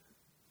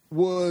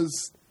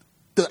was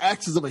the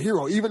actions of a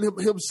hero. Even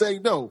him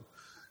saying no.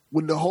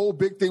 When the whole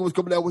big thing was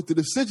coming out with the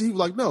decision, he was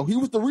like, no, he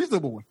was the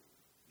reasonable one.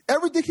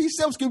 Everything he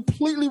said was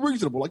completely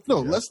reasonable. Like, no,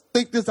 let's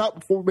think this out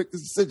before we make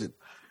this decision.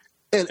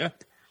 And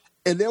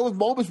there was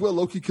moments where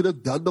Loki could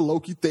have done the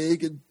Loki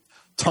thing and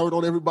turned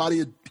on everybody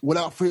and went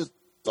out for his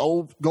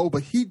own goal,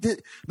 but he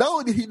did. Not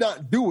only did he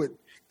not do it,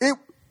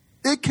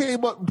 it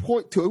came up and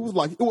point to it. It was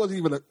like it wasn't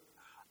even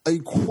a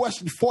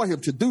question for him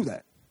to do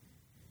that.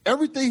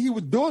 Everything he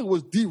was doing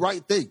was the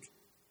right thing.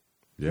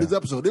 Yeah. This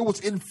episode, it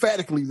was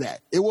emphatically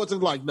that. It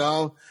wasn't like,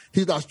 no,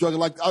 he's not struggling.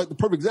 Like the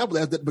perfect example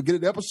is at the beginning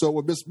of the episode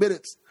where Miss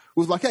Minutes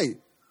was like, hey,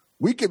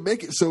 we can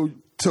make it so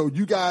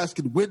you guys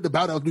can win the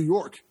Battle of New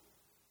York,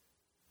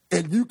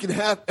 and you can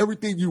have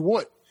everything you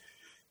want.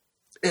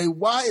 And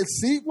why it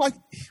seemed like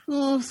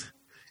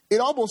it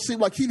almost seemed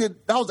like that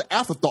was an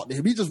afterthought to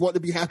him. He just wanted to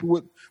be happy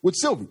with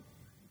Sylvie.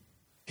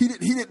 He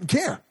didn't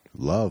care.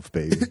 Love,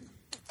 baby.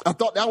 I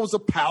thought that was a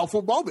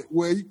powerful moment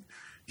where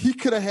he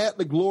could have had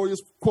the glorious,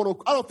 quote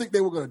unquote, I don't think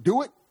they were going to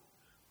do it,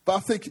 but I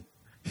think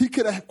he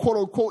could have, quote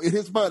unquote, in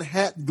his mind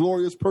had the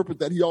glorious purpose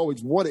that he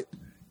always wanted.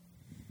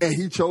 And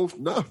he chose,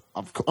 no,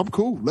 I'm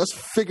cool. Let's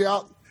figure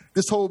out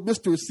this whole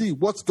mystery and see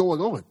what's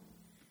going on.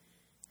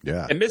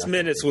 Yeah. And Miss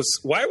Minutes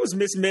why was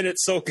Miss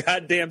Minutes so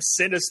goddamn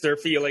sinister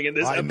feeling in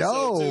this episode? I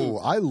know. Too?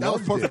 I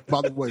loved perfect,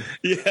 by the way.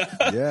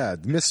 Yeah.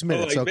 Miss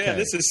Minutes. Like, okay. Man,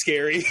 this is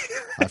scary.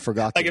 I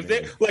forgot. Like if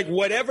they like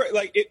whatever,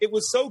 like it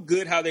was so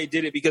good how they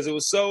did it because it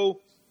was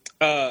so.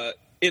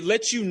 It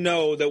lets you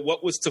know that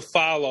what was to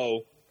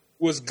follow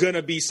was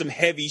gonna be some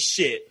heavy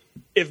shit.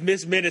 If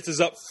Miss Minutes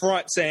is up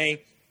front saying,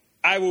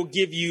 "I will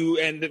give you,"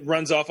 and it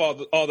runs off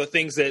all the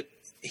things that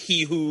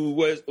he who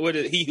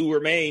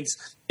remains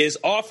is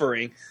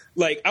offering.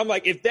 Like, I'm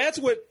like, if that's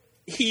what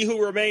He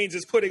Who Remains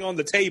is putting on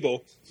the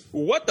table,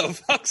 what the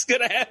fuck's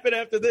gonna happen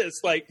after this?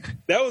 Like,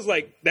 that was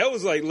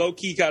like low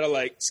key kind of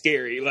like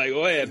scary. Like,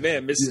 oh yeah,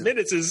 man, Miss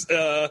Minutes is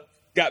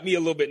got me a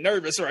little bit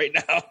nervous right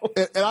now.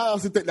 And I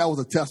honestly think that was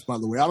a test, by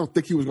the way. I don't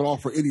think he was going to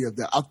offer any of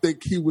that. I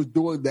think he was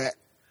doing that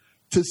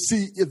to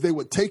see if they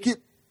would take it,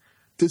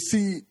 to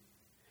see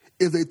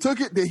if they took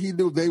it, then he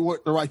knew they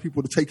weren't the right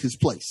people to take his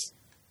place.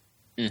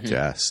 Mm-hmm.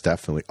 Yes,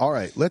 definitely. All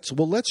right,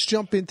 let's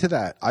jump into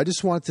that. I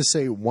just wanted to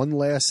say one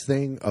last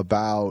thing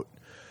about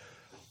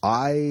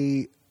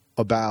the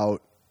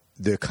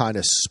kind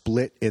of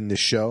split in the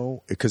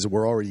show, because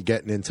we're already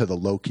getting into the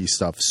Loki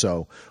stuff.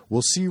 So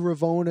we'll see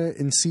Ravonna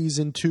in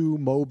season 2,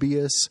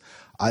 Mobius.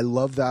 I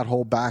love that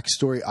whole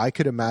backstory. I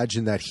could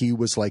imagine that he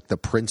was like the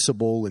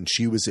principal and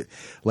she was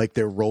like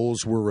their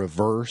roles were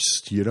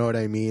reversed. You know what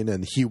I mean?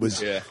 And she was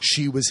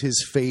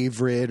his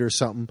favorite or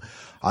something.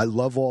 I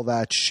love all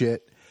that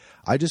shit.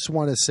 I just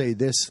want to say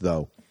this,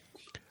 though.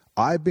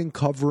 I've been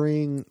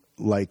covering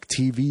like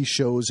TV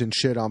shows and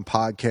shit on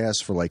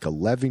podcasts for like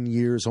 11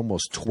 years,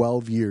 almost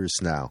 12 years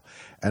now.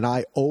 And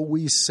I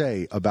always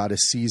say about a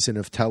season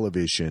of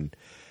television,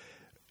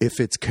 if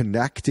it's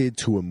connected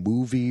to a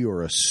movie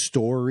or a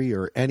story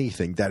or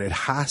anything, that it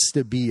has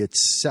to be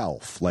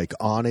itself, like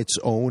on its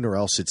own, or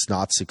else it's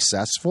not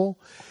successful.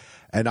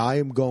 And I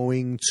am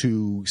going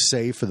to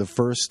say for the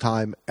first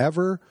time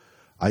ever,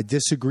 I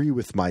disagree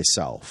with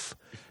myself.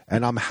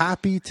 And I'm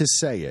happy to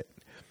say it,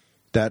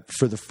 that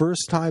for the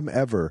first time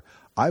ever,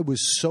 I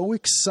was so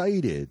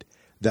excited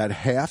that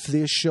half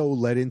this show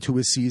led into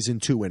a season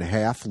 2 and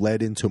half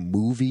led into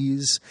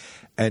movies.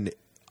 And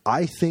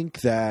I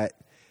think that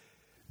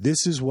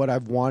this is what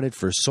I've wanted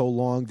for so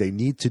long. They're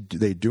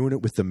doing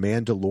it with The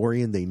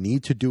Mandalorian. They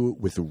need to do it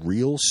with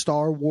real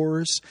Star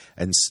Wars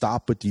and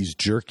stop with these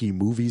jerky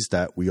movies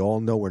that we all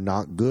know are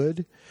not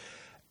good.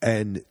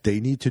 And they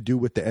need to do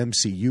what the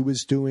MCU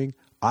is doing.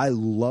 I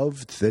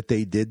loved that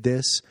they did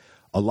this.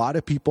 A lot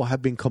of people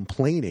have been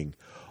complaining,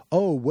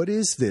 oh, what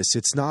is this?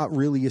 It's not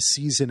really a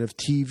season of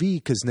TV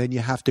because then you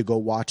have to go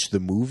watch the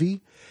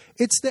movie.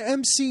 It's the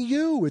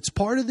MCU. It's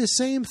part of the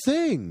same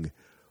thing.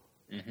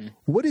 Mm-hmm.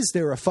 What is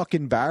there, a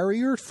fucking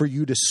barrier for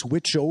you to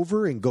switch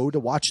over and go to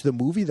watch the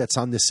movie that's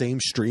on the same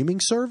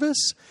streaming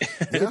service?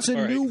 It's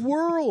a new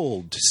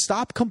world.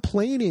 Stop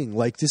complaining.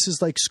 Like, this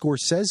is like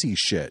Scorsese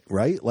shit,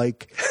 right?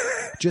 Like,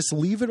 just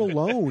leave it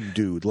alone,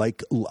 dude.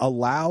 Like,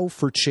 allow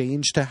for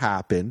change to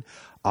happen.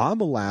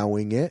 I'm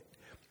allowing it.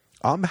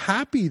 I'm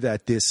happy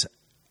that this.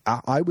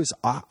 I was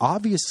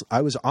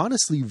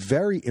honestly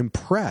very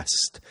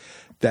impressed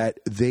that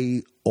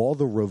all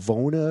the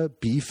Ravonna,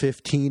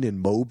 B-15,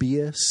 and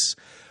Mobius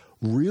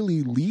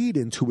really lead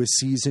into a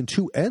season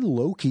 2, and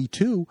Loki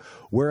too,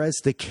 whereas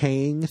the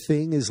Kang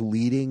thing is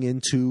leading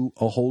into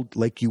a whole,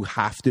 like, you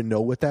have to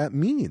know what that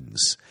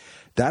means.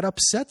 That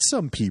upsets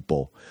some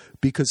people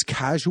because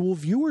casual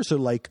viewers are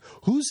like,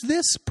 who's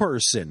this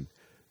person?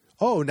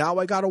 Oh, now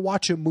I got to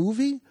watch a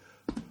movie?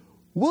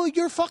 Well,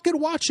 you're fucking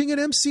watching an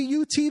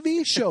MCU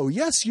TV show.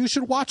 Yes, you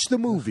should watch the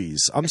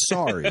movies. I'm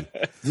sorry.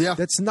 Yeah.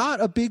 That's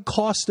not a big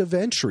cost of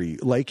entry.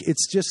 Like,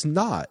 it's just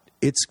not.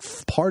 It's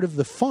part of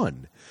the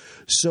fun.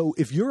 So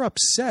if you're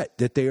upset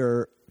that they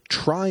are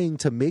trying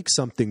to make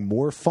something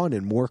more fun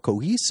and more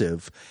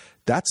cohesive,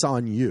 that's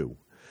on you.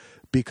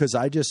 Because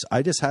I just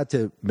had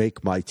to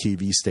make my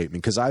TV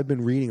statement, because I've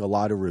been reading a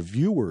lot of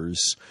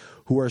reviewers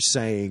who are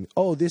saying,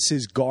 oh, this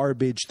is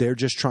garbage. They're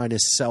just trying to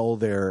sell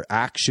their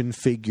action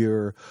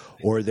figure,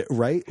 or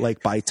right?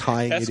 Like, by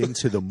tying it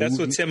into the movie. That's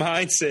what Tim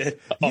Hines said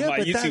on my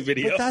YouTube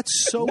video. But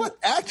that's so. What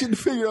action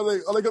figure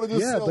are they going to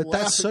just sell? Yeah, but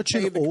that's such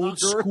an old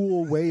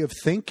school way of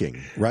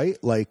thinking, right?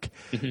 Like,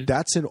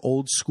 that's an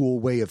old school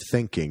way of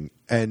thinking.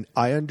 And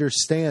I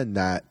understand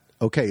that.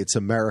 Okay, it's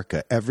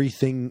America.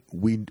 Everything,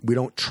 we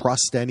don't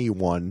trust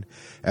anyone.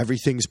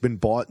 Everything's been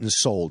bought and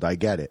sold. I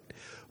get it.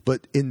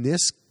 But in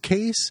this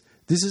case,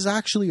 this is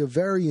actually a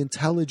very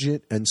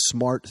intelligent and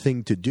smart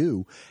thing to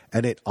do,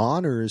 and it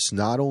honors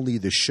not only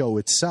the show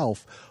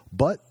itself,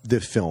 but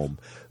the film.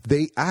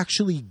 They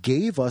actually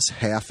gave us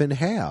half and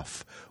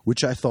half,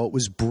 which I thought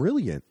was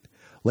brilliant.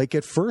 Like,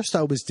 at first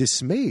I was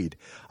dismayed.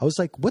 I was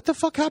like, what the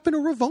fuck happened to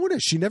Ravonna?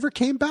 She never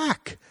came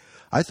back.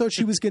 I thought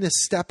she was going to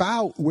step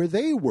out where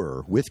they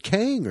were with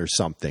Kang or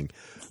something,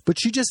 but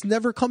she just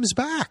never comes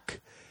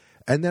back.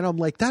 And then I'm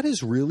like, that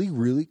is really,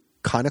 really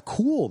kind of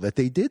cool that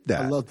they did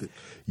that. I loved it.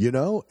 You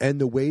know, and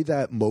the way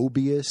that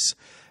Mobius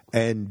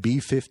and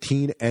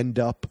B-15 end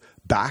up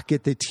back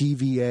at the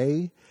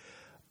TVA,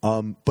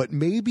 but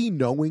maybe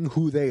knowing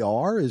who they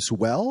are as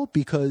well,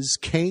 because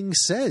Kang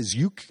says,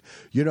 you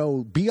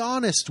know, be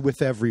honest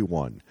with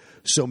everyone.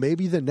 So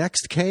maybe the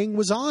next Kang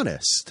was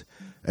honest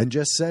and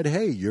just said,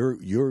 hey,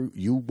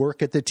 you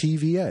work at the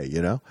TVA,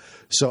 you know?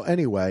 So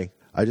anyway,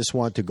 I just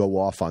wanted to go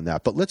off on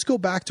that. But let's go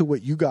back to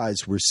what you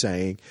guys were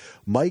saying.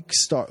 Mike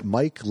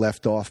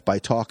left off by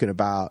talking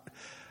about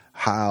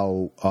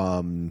how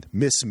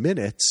Miss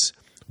Minutes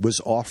was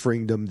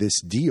offering them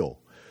this deal.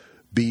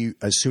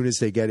 As soon as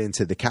they get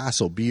into the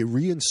castle, be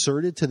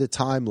reinserted to the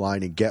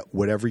timeline and get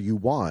whatever you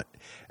want.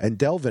 And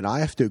Delvin, I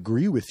have to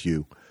agree with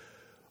you.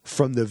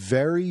 From the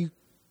very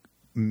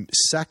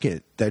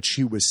second that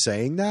she was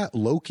saying that,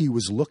 Loki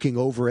was looking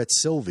over at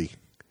Sylvie.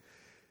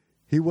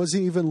 He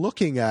wasn't even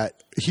looking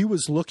at, he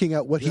was looking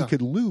at what he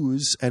could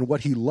lose and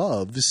what he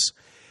loves,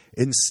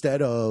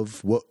 instead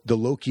of what the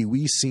Loki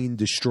we seen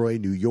destroy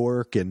New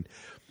York. And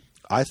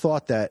I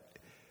thought that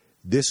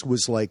this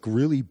was like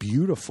really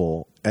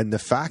beautiful. And the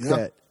fact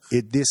that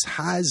this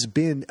has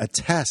been a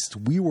test,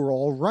 we were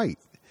all right.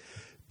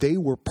 They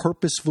were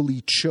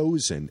purposefully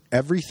chosen.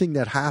 Everything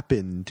that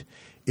happened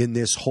in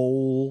this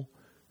whole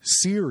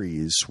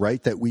series,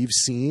 right, that we've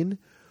seen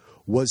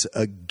was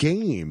a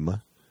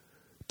game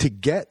to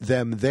get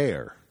them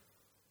there.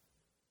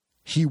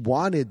 He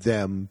wanted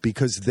them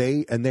because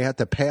they had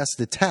to pass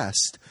the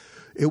test.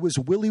 It was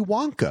Willy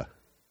Wonka.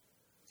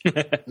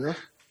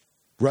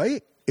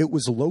 Right? It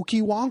was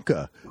Loki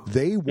Wonka.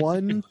 They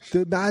won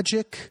the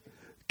magic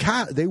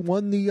cat. They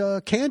won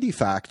the candy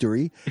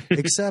factory,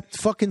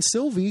 except fucking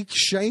Sylvie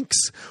shanks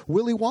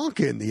Willy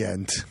Wonka in the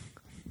end.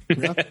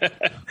 Yeah.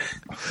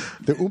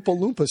 The Oompa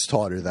Loompas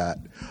taught her that.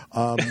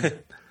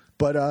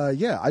 But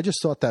I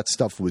just thought that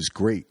stuff was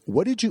great.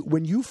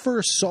 When you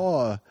first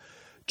saw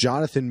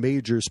Jonathan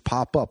Majors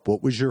pop up,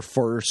 what was your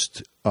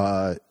first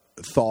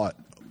thought,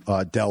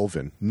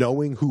 Delvin?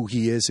 Knowing who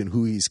he is and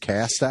who he's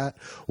cast at,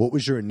 what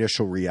was your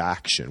initial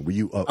reaction? Were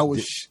you? I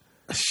was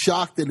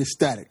shocked and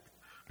ecstatic.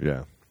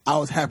 Yeah, I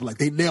was happy. Like,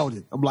 they nailed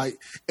it. I'm like,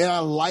 and I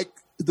liked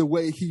the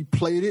way he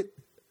played it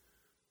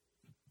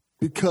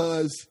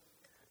because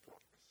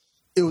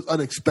it was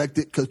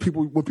unexpected. Because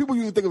when people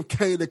usually think of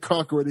Kang the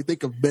Conqueror, they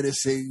think of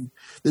menacing,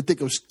 they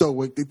think of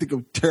stoic, they think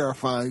of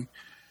terrifying.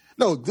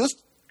 No, this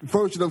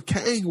version of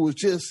Kang was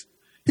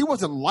he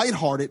wasn't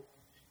lighthearted.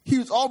 He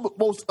was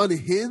almost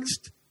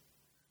unhinged,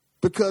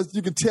 because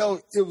you could tell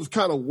it was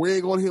kind of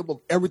weighing on him of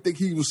everything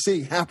he was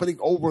seeing happening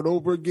over and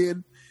over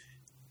again.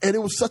 And it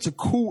was such a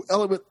cool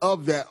element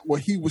of that, where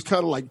he was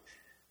kind of like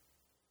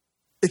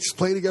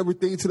explaining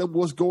everything to them,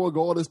 what's going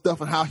on and stuff,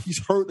 and how he's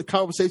heard the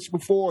conversation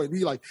before. And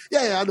he's like,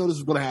 yeah, I know this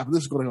is going to happen.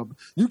 This is going to happen.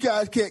 You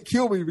guys can't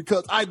kill me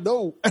because I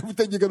know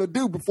everything you're going to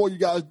do before you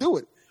guys do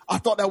it. I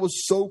thought that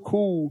was so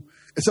cool.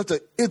 It's such an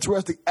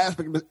interesting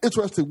aspect, an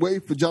interesting way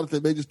for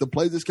Jonathan Majors to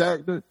play this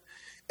character.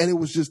 And it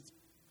was just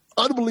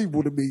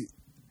unbelievable to me.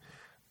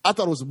 I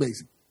thought it was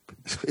amazing,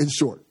 in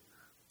short.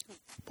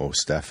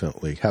 Most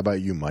definitely. How about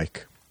you,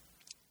 Mike?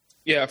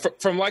 Yeah,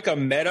 from like a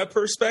meta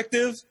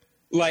perspective,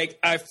 like,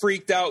 I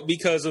freaked out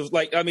because of,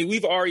 like, I mean,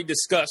 we've already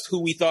discussed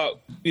who we thought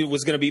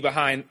was going to be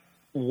behind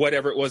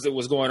whatever it was that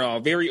was going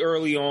on. Very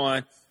early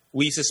on,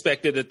 we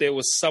suspected that there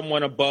was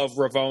someone above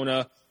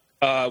Ravonna.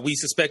 We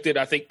suspected,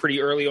 I think,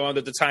 pretty early on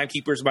that the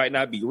Timekeepers might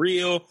not be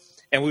real.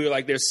 And we were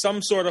like, there's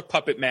some sort of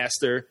puppet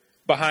master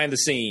behind the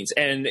scenes.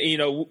 And, you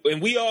know,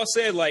 and we all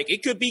said, like,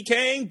 it could be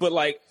Kang, but,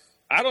 like,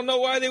 I don't know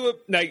why they were,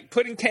 like,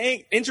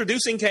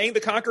 introducing Kang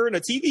the Conqueror in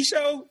a TV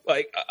show.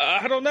 Like,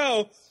 I don't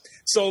know.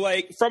 So,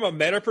 like, from a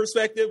meta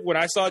perspective, when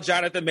I saw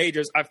Jonathan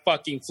Majors, I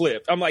fucking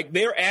flipped. I'm like,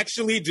 they're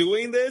actually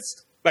doing this?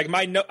 Like,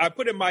 I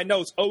put in my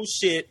notes, oh,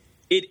 shit,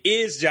 it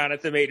is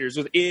Jonathan Majors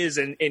with "is"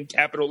 in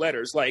capital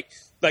letters. Like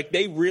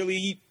they're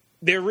really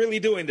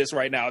doing this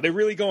right now. They're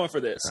really going for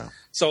this. Yeah.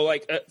 So,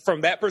 like,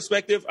 from that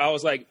perspective, I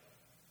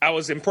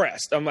was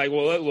impressed. I'm like,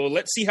 well,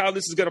 let's see how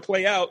this is going to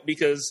play out,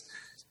 because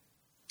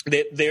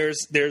this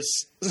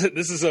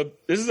is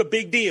a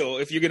big deal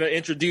if you're going to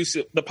introduce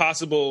the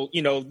possible,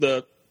 you know,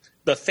 the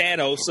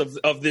Thanos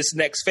of this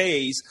next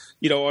phase,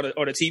 you know, on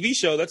a TV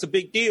show. That's a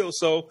big deal.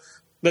 So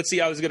let's see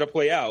how this is going to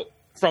play out.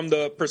 From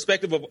the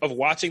perspective of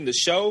watching the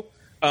show,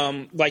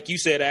 like you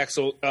said,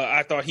 Axel,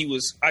 I thought he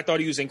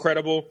was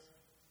incredible.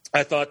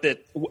 I thought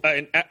that,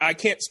 and I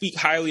can't speak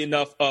highly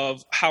enough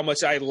of how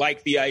much I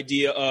like the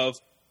idea of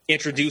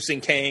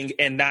introducing Kang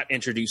and not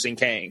introducing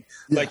Kang.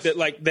 Yes.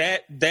 Like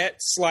that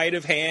sleight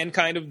of hand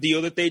kind of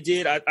deal that they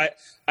did.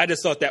 I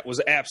just thought that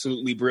was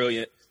absolutely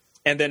brilliant.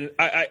 And then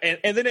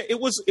and then it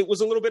was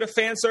a little bit of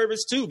fan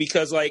service too,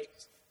 because, like,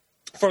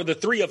 for the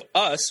three of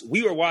us,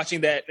 we were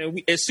watching that,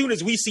 and as soon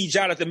as we see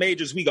Jonathan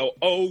Majors, we go,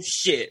 oh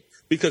shit,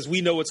 because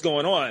we know what's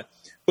going on.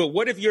 But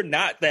what if you're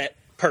not that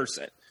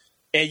person.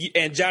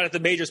 And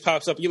Jonathan Majors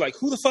pops up, and you're like,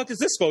 who the fuck is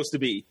this supposed to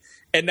be?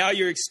 And now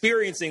you're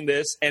experiencing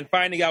this and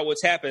finding out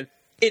what's happened.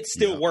 It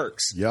still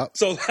works. Yep.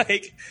 So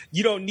like,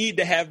 you don't need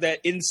to have that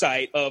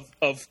insight of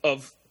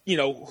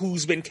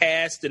who's been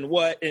cast and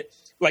what.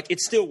 Like, it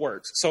still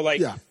works. So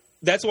like,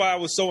 that's why I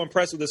was so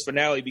impressed with this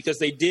finale, because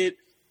they did,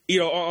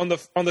 on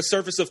the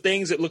surface of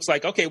things, it looks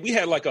like, okay, we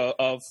had like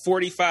a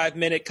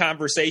 45-minute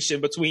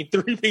conversation between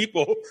three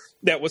people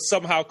that was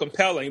somehow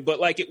compelling, but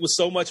like, it was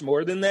so much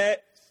more than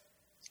that.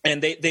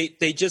 And they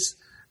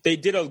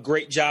did a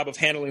great job of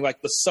handling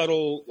like the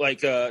subtle,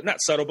 like not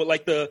subtle, but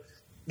like the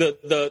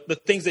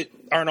things that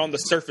aren't on the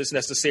surface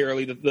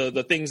necessarily,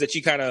 the things that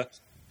you kind of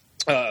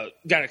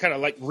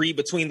like read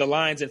between the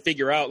lines and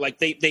figure out. Like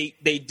they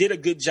did a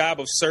good job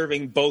of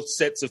serving both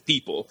sets of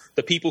people,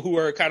 the people who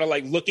are kind of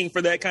like looking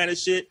for that kind of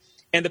shit,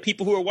 and the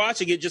people who are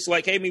watching it just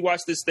like, hey, me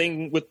watch this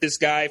thing with this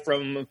guy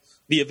from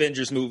the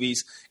Avengers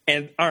movies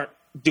and aren't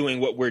doing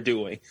what we're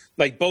doing.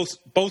 Like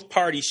both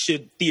parties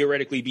should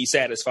theoretically be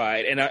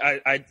satisfied. And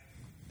I'm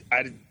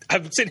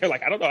sitting here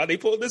like, I don't know how they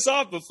pulled this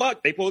off, but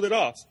fuck, they pulled it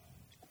off.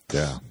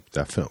 Yeah,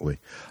 definitely.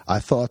 I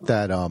thought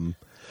that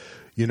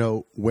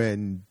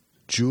when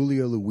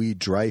Julia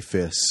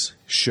Louis-Dreyfus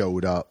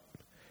showed up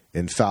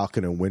in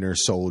Falcon and Winter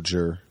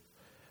Soldier,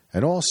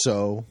 and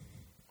also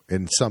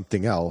in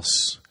something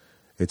else,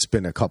 it's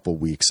been a couple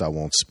weeks, I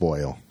won't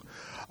spoil.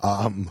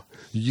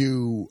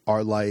 You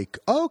are like,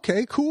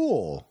 okay,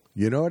 cool.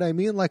 You know what I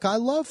mean? Like, I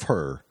love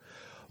her.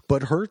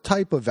 But her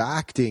type of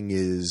acting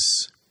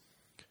is,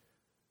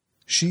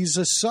 she's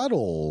a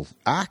subtle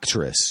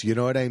actress. You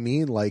know what I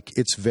mean? Like,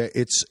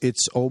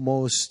 it's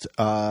almost,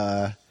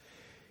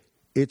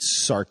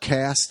 it's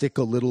sarcastic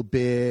a little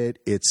bit.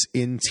 It's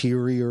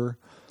interior.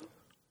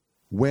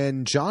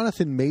 When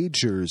Jonathan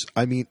Majors,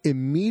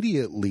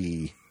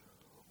 immediately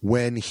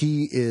when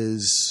he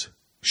is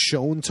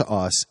shown to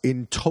us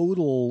in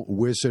total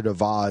Wizard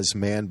of Oz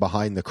man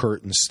behind the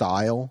curtain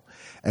style,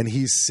 and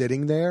he's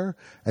sitting there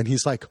and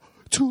he's like,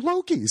 two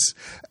Lokis.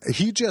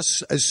 He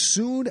just, as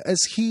soon as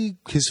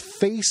his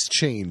face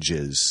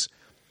changes,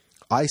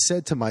 I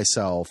said to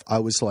myself, I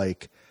was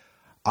like,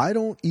 I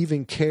don't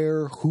even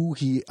care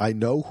I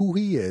know who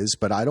he is,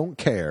 but I don't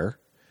care.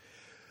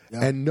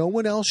 Yeah. And no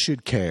one else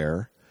should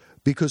care,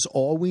 because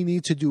all we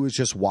need to do is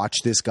just watch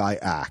this guy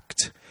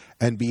act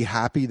and be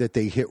happy that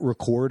they hit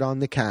record on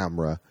the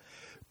camera.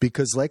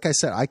 Because like I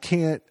said, I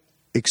can't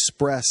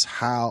express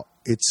how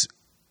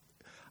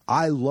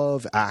I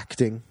love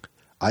acting.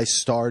 I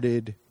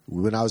started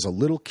when I was a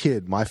little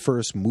kid. My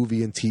first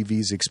movie and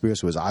TV's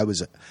experience was I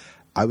was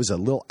a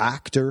little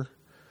actor,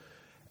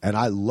 and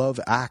I love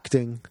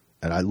acting,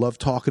 and I love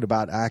talking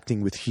about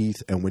acting with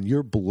Heath. And when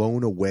you're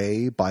blown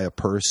away by a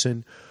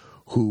person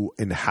who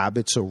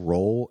inhabits a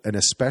role, and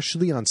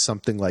especially on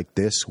something like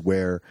this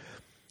where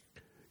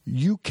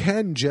you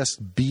can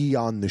just be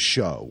on the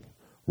show,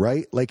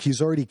 right? Like,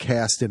 he's already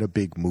cast in a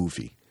big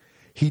movie.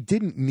 He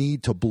didn't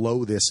need to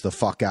blow this the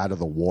fuck out of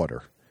the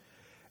water.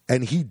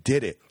 And he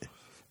did it.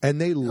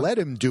 And they let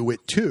him do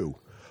it too.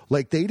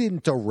 Like, they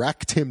didn't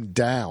direct him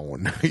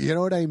down. You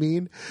know what I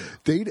mean?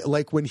 They,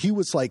 like, when he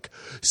was like,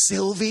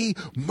 Sylvie,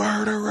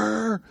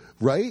 murderer,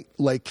 right?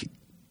 Like,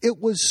 it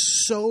was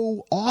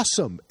so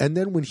awesome. And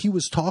then when he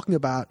was talking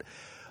about,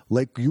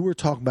 like you were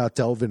talking about,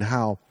 Delvin,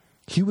 how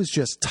he was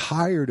just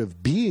tired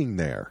of being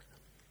there.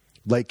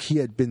 Like, he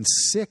had been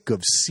sick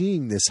of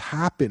seeing this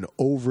happen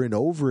over and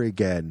over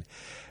again.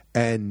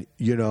 And,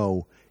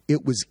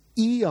 it was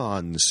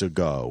eons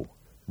ago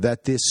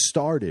that this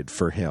started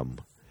for him.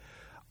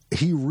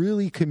 He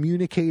really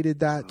communicated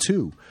that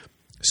too.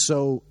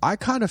 So I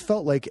kind of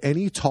felt like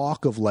any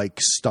talk of like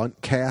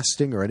stunt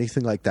casting or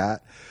anything like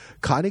that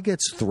kind of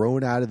gets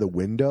thrown out of the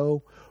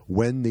window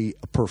when the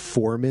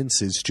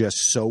performance is just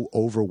so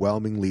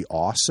overwhelmingly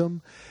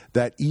awesome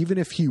that even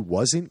if he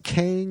wasn't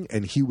Kang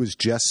and he was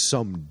just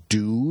some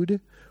dude,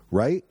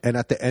 right? And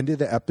at the end of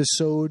the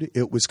episode,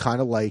 it was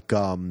kind of like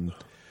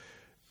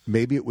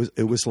maybe it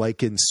was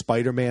like in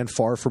Spider-Man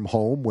Far From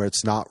Home, where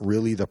it's not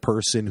really the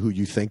person who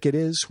you think it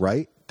is,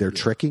 right? They're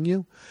tricking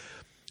you.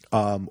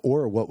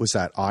 Or what was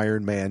that,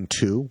 Iron Man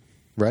 2,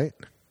 right?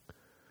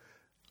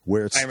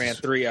 Where it's Iron Man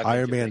 3.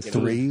 Iron Man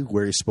 3,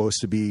 where he's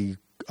supposed to be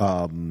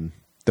the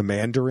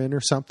Mandarin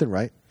or something,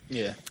 right?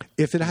 Yeah.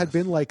 If it had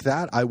been like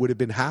that, I would have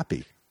been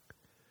happy.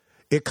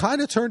 It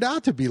kind of turned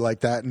out to be like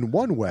that in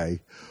one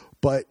way,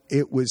 but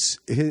it was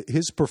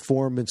his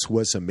performance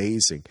was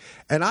amazing.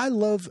 And I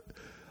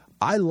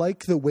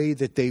like the way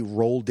that they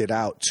rolled it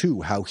out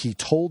too, how he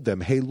told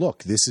them, hey,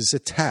 look, this is a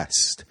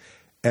test.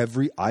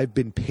 I've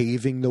been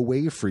paving the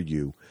way for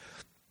you.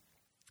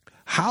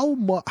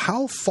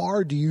 How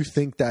far do you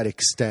think that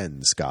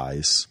extends,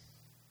 guys?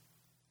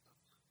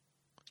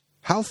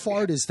 How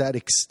far does that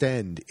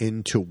extend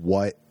into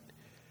what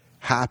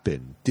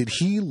happened? Did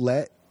he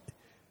let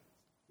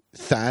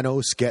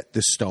Thanos get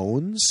the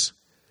stones?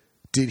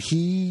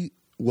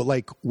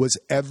 Was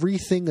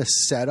everything a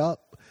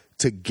setup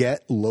to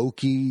get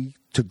Loki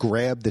to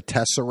grab the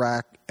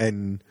Tesseract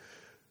and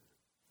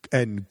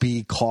and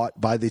be caught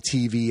by the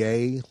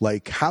TVA?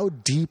 Like, how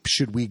deep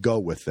should we go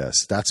with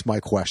this? That's my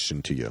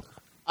question to you.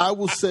 I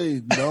will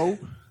say no.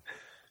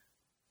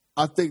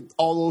 I think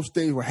all those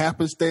things were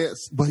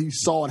happenstance, but he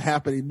saw it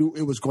happen. He knew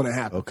it was going to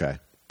happen. Okay.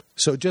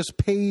 So just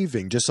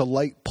paving, just a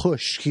light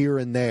push here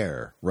and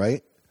there,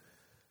 right?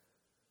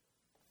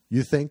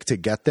 You think, to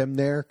get them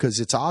there? Because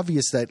it's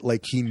obvious that,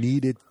 like,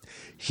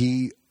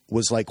 he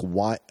was like,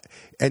 why?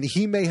 And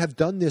he may have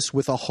done this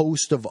with a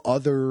host of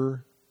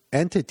other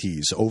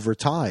entities over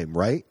time,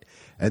 right?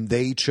 And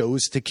they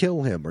chose to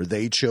kill him, or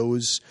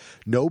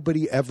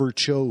nobody ever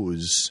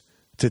chose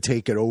to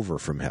take it over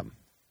from him.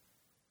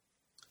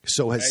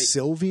 So has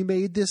Sylvie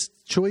made this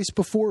choice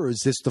before, or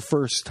is this the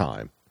first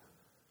time?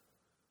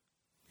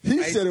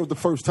 He said it was the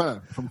first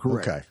time, if I'm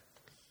correct. Okay.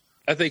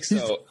 I think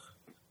so.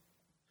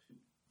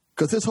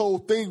 Because his whole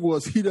thing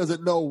was he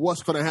doesn't know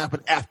what's going to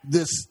happen at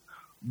this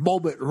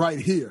moment right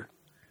here.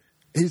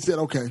 He said,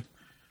 okay,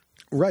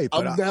 right,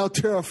 I'm now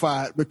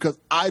terrified because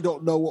I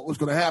don't know what was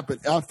going to happen.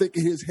 And I think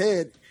in his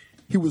head,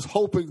 he was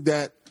hoping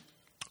that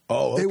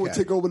they would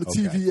take over the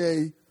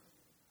TVA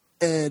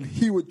and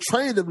he would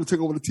train them to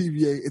take over the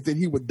TVA and then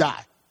he would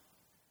die.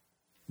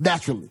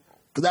 Naturally.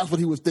 Because that's what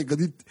he was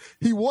thinking.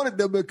 He wanted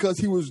them because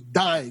he was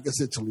dying,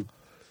 essentially.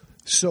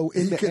 So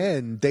in the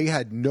end, they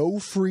had no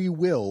free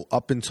will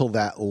up until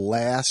that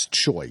last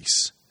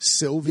choice.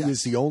 Sylvie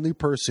is the only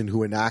person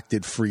who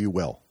enacted free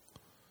will.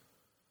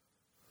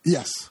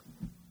 Yes.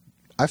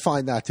 I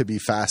find that to be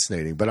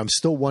fascinating, but I'm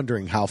still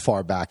wondering how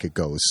far back it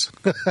goes.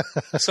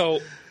 So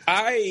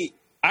I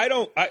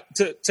don't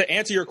to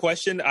answer your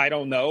question, I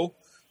don't know.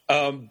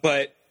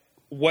 But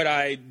what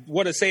I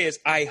want to say is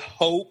I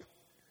hope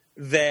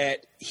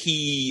that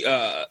he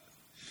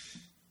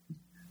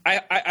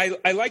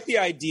I like the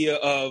idea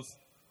of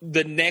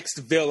the next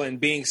villain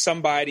being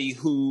somebody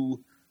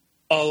who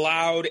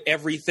allowed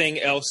everything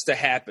else to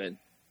happen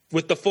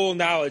with the full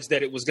knowledge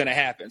that it was going to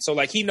happen. So,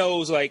 like, he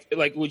knows, like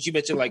what you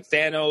mentioned, like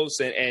Thanos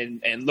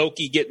and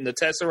Loki getting the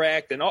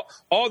Tesseract and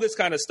all this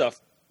kind of stuff.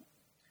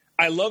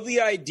 I love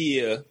the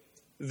idea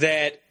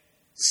that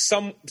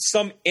some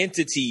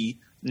entity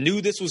knew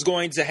this was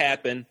going to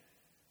happen,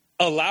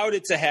 allowed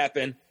it to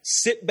happen,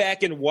 sit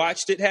back and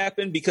watched it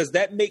happen, because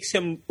that makes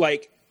him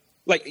like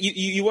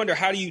you wonder,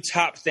 how do you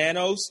top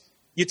Thanos?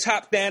 You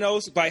top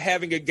Thanos by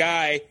having a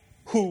guy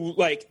who,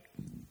 like,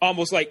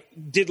 almost like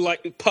did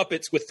like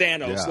puppets with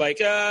Thanos. Yeah.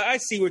 Like, I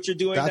see what you're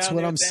doing. That's down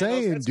what there, I'm Thanos.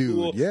 saying, That's dude.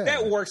 Cool. Yeah,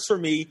 that works for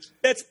me.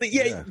 That's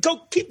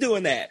go keep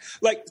doing that.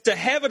 Like, to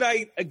have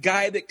a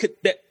guy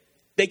that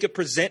they could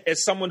present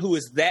as someone who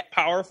is that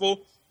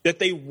powerful that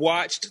they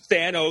watched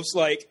Thanos,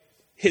 like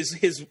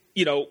his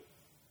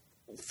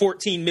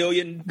 14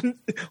 million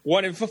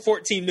 1 in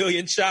 14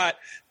 million shot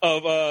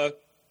of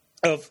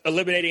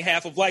eliminating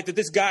half of life, that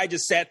this guy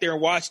just sat there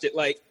and watched it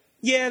like,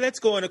 yeah, that's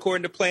going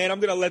according to plan.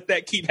 I'm going to let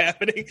that keep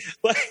happening.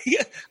 Like,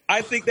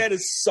 I think that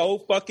is so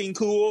fucking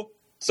cool.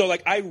 So,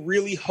 like, I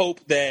really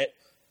hope that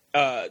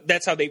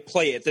that's how they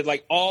play it. That,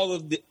 like, all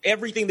of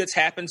everything that's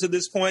happened to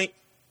this point,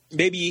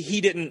 maybe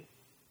he didn't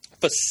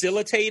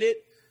facilitate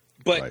it,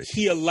 but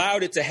he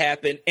allowed it to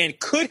happen and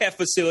could have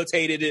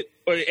facilitated it,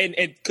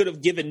 and could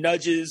have given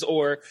nudges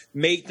or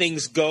made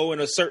things go in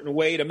a certain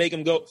way to make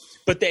him go.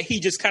 But that he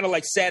just kind of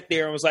like sat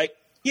there and was like,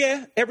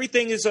 yeah,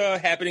 everything is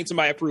happening to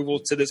my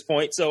approval to this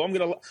point, so I'm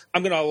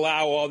gonna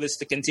allow all this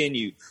to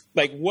continue.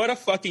 Like, what a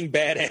fucking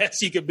badass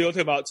you could build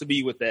him out to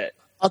be with that.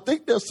 I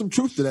think there's some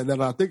truth to that now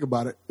that I think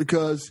about it,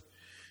 because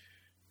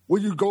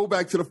when you go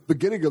back to the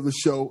beginning of the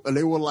show and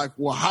they were like,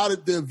 well, how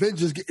did the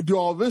Avengers do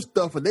all this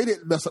stuff and they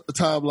didn't mess up the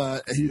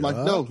timeline? And he's like,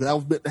 no, that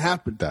was meant to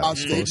happen. That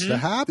was supposed to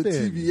happen. The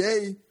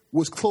TVA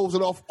was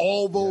closing off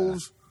all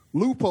those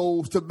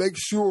loopholes to make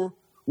sure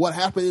what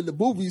happened in the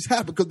movies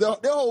happened, because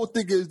their whole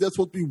thing is there's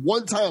supposed to be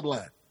one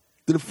timeline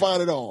to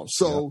define it all.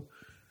 So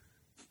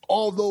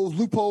all those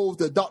loopholes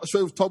that Dr.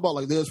 Strange was talking about,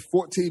 like there's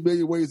 14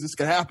 million ways this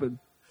could happen,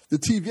 the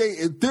TVA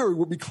in theory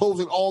would be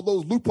closing all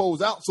those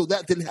loopholes out, so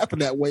that didn't happen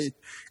that way.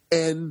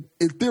 And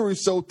in theory,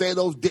 so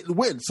Thanos didn't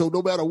win. So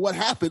no matter what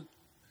happened,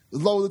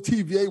 as long as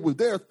the TVA was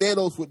there,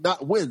 Thanos would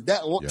not win.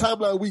 That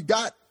timeline we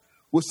got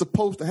was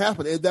supposed to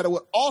happen, and that it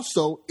would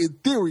also, in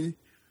theory,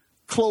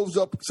 close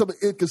up some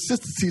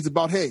inconsistencies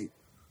about, hey,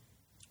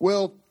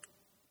 well,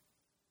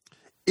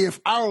 if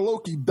our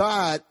Loki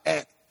died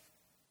at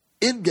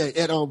Endgame,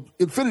 at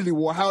Infinity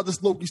War, how is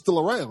this Loki still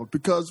around?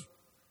 Because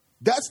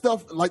that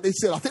stuff, like they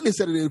said, I think they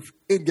said it in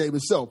Endgame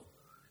itself,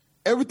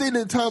 everything in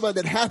the timeline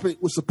that happened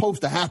was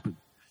supposed to happen.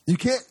 You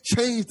can't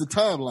change the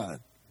timeline.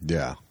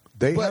 Yeah.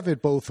 They have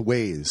it both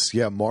ways.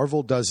 Yeah,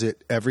 Marvel does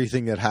it.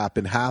 Everything that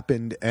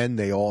happened, and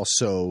they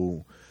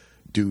also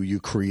you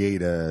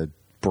create a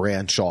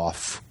branch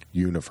off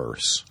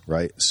universe,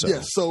 right? So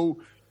yeah, so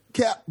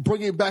Cap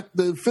bringing back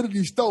the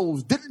Infinity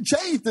Stones didn't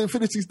change the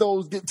Infinity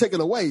Stones getting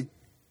taken away.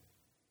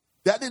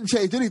 That didn't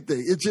change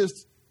anything. It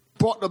just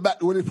brought them back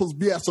to where they're supposed to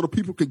be at so the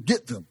people could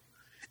get them.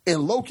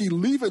 And Loki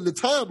leaving the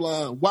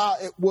timeline, while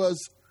it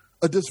was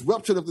a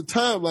disruption of the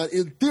timeline,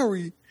 in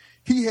theory,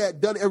 he had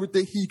done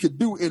everything he could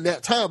do in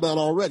that timeline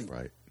already.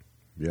 Right.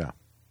 Yeah.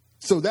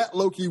 So that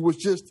Loki was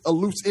just a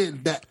loose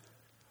end that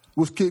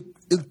could,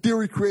 in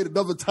theory, create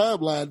another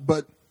timeline,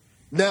 but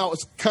now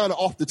it's kind of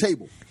off the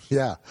table.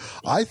 Yeah,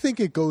 I think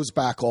it goes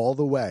back all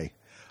the way.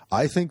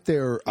 I think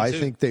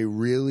they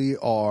really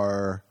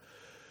are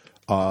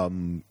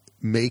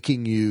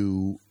making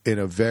you in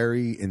a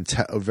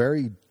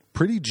very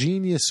pretty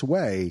genius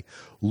way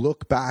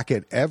look back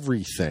at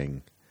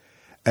everything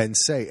and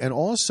say, and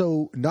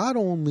also not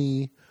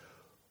only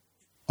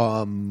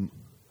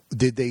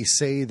did they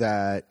say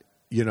that,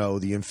 you know,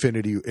 the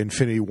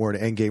Infinity War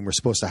and Endgame were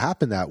supposed to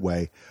happen that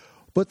way,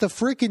 but the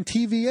freaking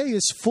TVA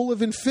is full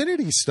of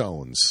Infinity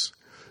Stones.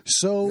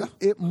 So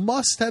it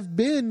must have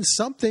been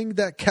something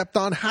that kept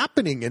on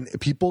happening, and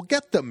people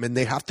get them and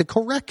they have to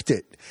correct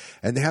it.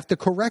 And they have to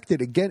correct it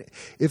again.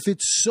 If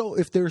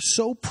they're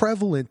so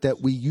prevalent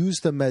that we use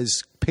them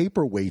as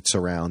paperweights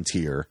around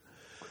here,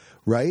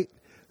 right?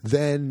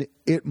 Then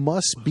it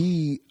must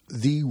be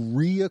the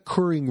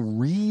reoccurring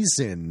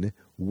reason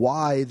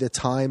why the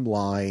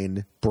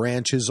timeline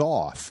branches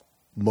off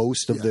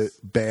most of the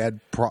bad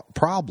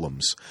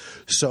problems.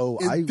 So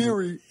in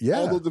theory,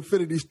 all those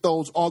Infinity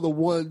Stones are the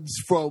ones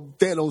from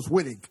Thanos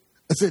winning,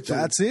 essentially.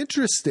 That's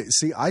interesting.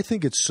 See, I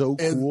think it's so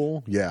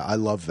cool. Yeah, I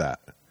love that.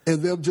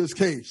 And them just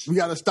case. We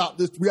got to stop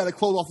this. We got to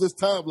close off this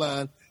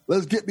timeline.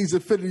 Let's get these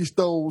Infinity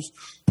Stones,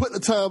 put the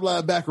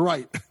timeline back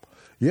right.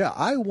 Yeah,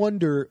 I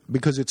wonder,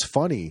 because it's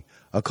funny.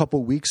 A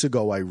couple weeks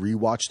ago, I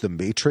rewatched the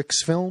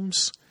Matrix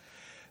films,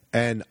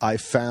 and I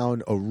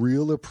found a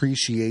real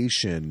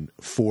appreciation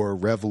for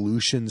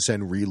Revolutions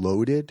and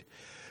Reloaded,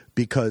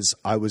 because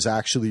I was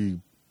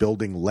actually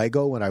building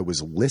Lego and I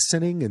was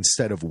listening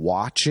instead of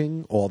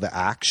watching all the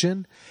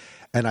action.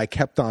 And I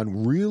kept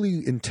on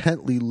really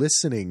intently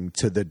listening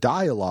to the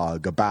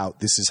dialogue about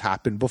this has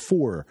happened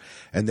before.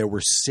 And there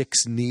were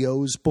 6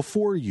 Neos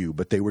before you,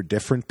 but they were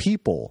different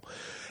people.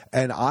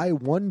 And I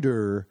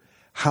wonder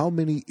how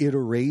many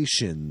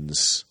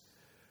iterations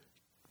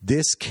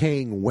this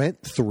king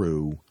went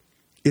through.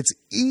 It's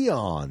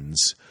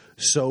eons.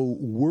 So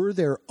were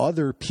there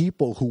other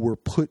people who were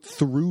put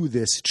through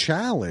this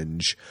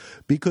challenge?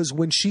 Because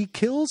when she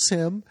kills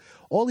him,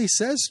 all he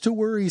says to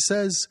her, he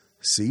says,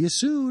 "See you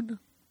soon."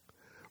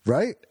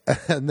 Right?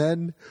 And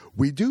then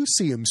we do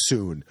see him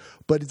soon.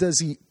 But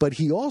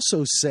he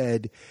also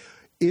said,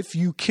 if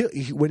you kill,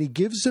 when he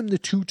gives him the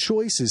 2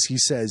 choices, he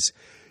says,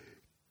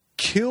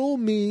 kill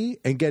me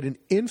and get an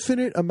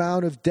infinite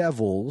amount of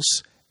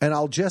devils, and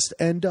I'll just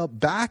end up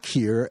back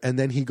here. And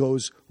then he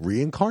goes,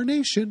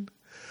 reincarnation.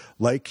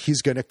 Like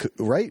he's going to,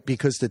 right?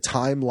 Because the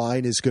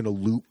timeline is going to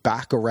loop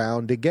back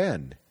around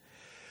again.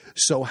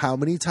 So how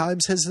many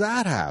times has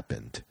that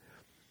happened?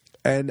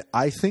 And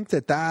I think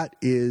that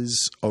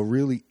is a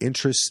really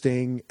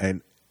interesting,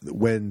 and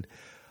when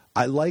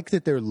I like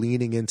that they're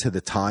leaning into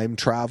the time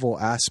travel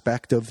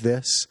aspect of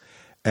this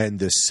and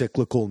the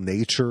cyclical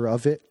nature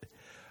of it.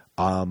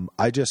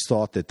 I just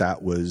thought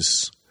that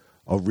was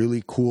a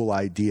really cool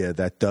idea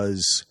that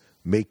does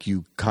make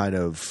you kind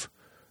of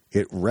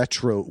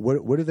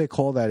what do they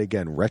call that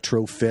again?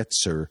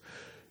 Retrofits, or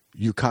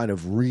you kind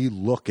of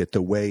re-look at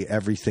the way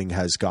everything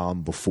has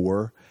gone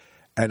before.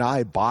 And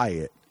I buy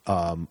it.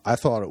 I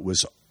thought it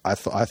was.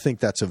 I think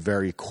that's a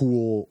very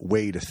cool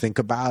way to think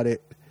about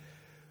it.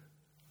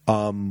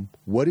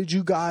 What did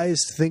you guys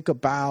think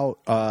about?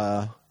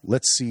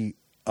 Let's see.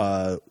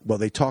 Well,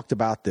 they talked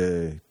about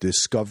the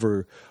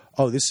Discover.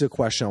 Oh, this is a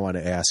question I want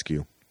to ask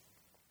you.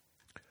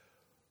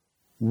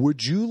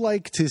 Would you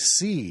like to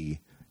see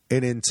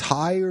an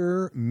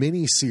entire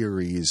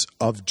miniseries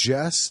of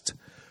just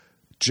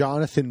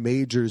Jonathan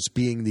Majors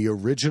being the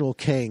original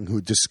king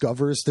who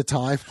discovers the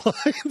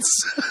timelines?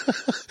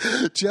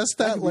 Just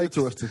that, like,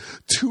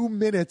 2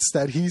 minutes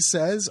that he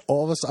says,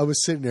 all of us, I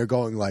was sitting there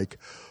going like,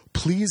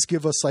 please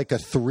give us like a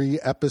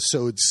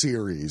 3-episode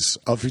series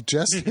of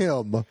just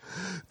him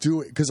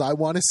do it, because I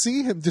want to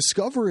see him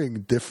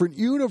discovering different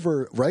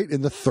universe, right?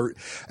 In the third,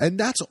 and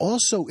that's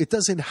also, it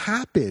doesn't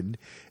happen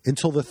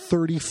until the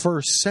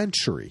 31st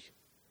century.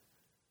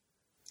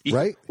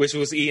 Right? Which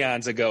was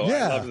eons ago.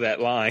 Yeah. I loved that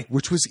line.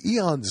 Which was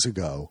eons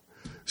ago.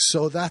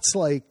 So that's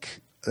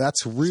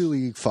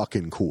really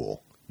fucking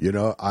cool. You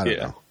know, I don't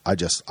know.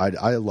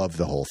 I love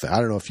the whole thing. I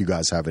don't know if you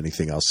guys have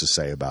anything else to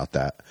say about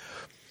that.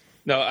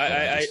 No,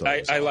 I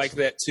awesome. Like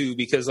that too,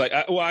 because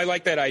I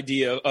like that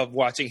idea of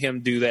watching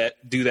him do that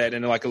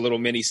in like a little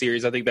mini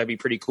series. I think that'd be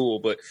pretty cool.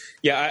 But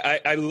yeah,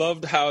 I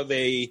loved how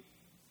they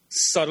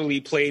subtly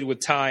played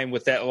with time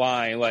with that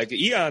line, like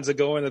eons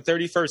ago in the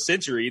 31st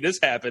century, this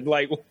happened.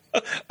 Like,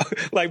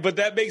 but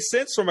that makes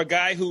sense from a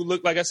guy who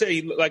looked, like I said,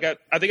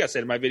 I think I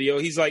said in my video,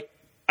 he's like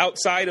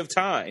outside of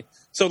time.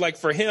 So like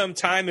for him,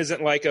 time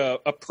isn't like a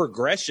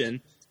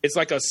progression. It's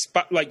like a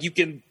spot, like you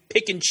can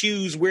pick and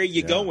choose where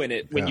you go in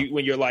it when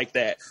you're like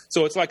that.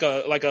 So it's like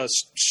a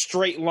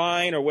straight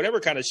line or whatever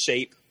kind of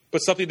shape, but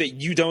something that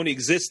you don't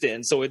exist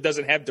in. So it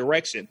doesn't have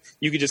direction.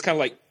 You can just kind of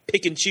like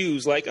pick and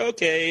choose, like,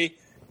 okay,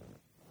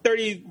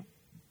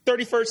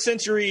 31st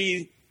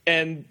century,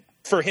 and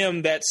for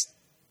him that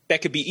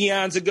could be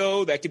eons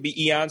ago, that could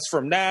be eons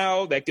from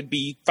now, that could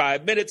be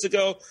 5 minutes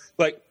ago.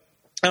 Like,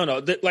 I don't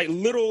know, like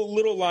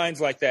little lines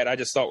like that I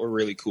just thought were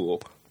really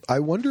cool. I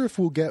wonder if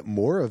we'll get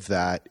more of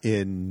that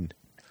in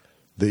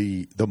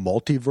the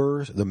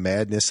multiverse, the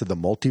madness of the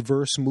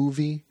multiverse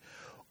movie,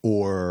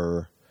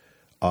 or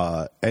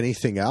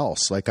anything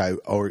else,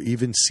 or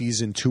even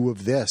season 2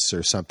 of this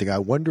or something. I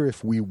wonder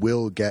if we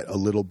will get a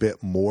little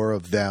bit more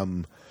of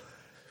them,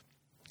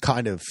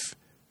 kind of,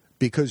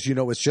 because,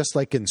 it's just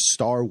like in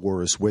Star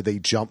Wars where they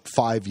jump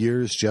 5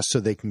 years just so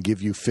they can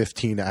give you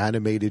 15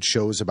 animated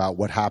shows about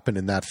what happened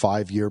in that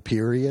 5-year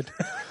period.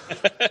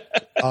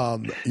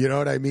 You know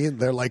what I mean?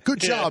 They're like, good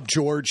job,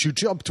 George. You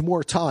jumped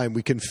more time.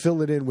 We can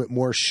fill it in with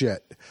more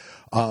shit.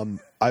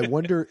 I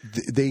wonder,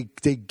 they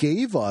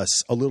gave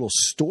us a little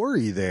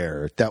story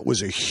there that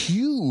was a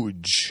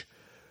huge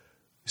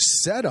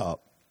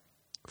setup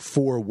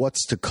for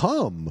what's to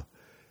come.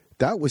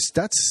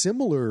 That's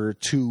similar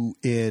to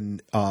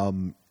in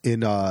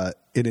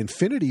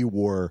Infinity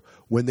War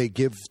when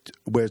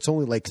where it's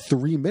only like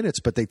 3 minutes,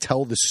 but they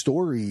tell the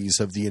stories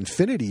of the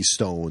Infinity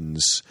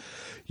Stones.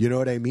 You know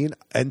what I mean?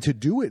 And to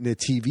do it in a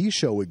TV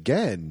show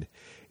again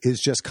is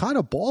just kind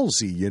of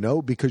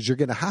ballsy, because you're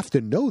going to have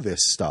to know this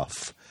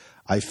stuff.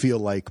 I feel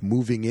like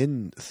moving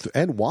in,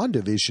 and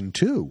WandaVision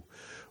too,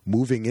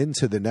 moving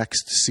into the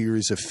next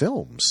series of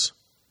films.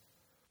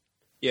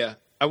 Yeah,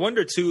 I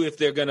wonder too if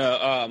they're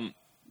gonna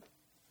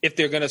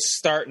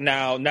start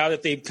now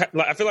that they've.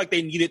 I feel like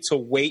they needed to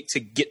wait to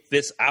get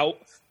this out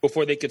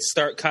before they could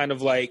start kind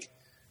of like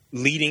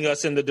leading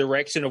us in the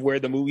direction of where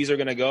the movies are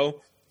going to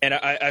go. And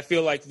I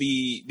feel like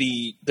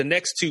the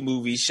next 2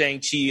 movies,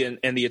 Shang-Chi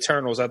and the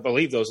Eternals, I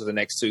believe those are the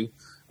next 2.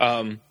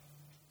 I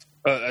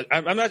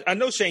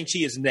know Shang-Chi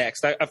is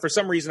next. For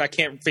some reason, I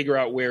can't figure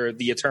out where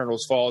the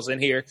Eternals falls in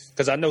here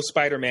because I know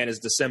Spider-Man is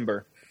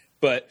December.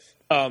 But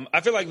I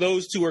feel like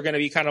those 2 are going to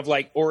be kind of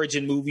like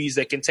origin movies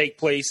that can take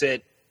place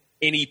at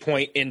any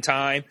point in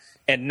time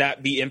and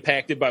not be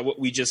impacted by what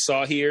we just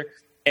saw here.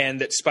 And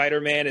that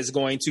Spider-Man is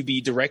going to be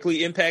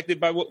directly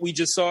impacted by what we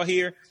just saw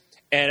here.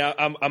 And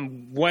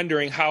I'm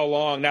wondering how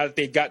long, now that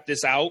they've got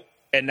this out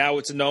and now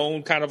it's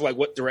known kind of like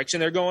what direction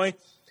they're going,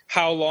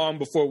 how long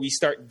before we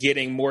start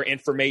getting more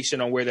information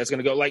on where that's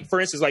going to go. Like,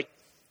 for instance, like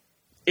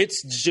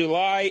it's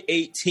July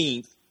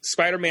 18th.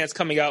 Spider-Man's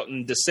coming out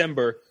in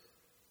December.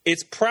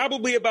 It's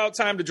probably about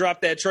time to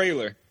drop that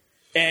trailer.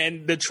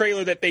 And the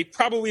trailer that they've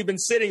probably been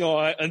sitting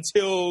on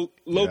until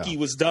Loki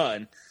was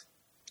done.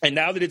 And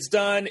now that it's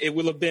done, it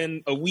will have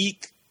been a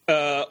week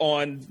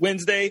on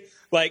Wednesday.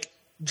 Like,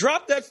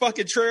 drop that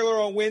fucking trailer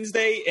on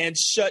Wednesday and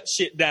shut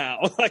shit down.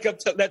 Like,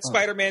 that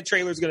Spider-Man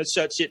trailer is going to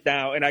shut shit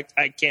down, and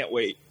I can't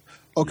wait.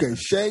 Okay,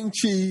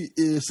 Shang-Chi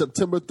is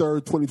September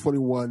 3rd,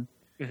 2021,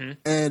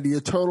 and The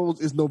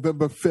Eternals is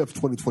November 5th,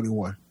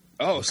 2021.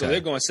 Oh, okay. So they're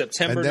going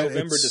September,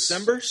 November,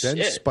 December? Then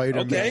shit.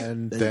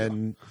 Spider-Man,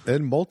 then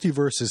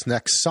Multiverse is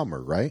next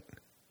summer, right?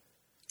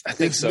 I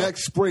think it's so.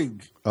 Next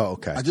spring. Oh,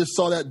 okay. I just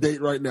saw that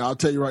date right now. I'll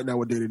tell you right now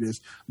what date it is.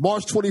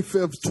 March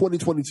 25th,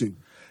 2022.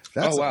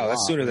 That's wow,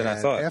 that's sooner than I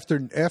thought.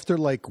 After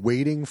like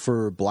waiting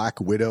for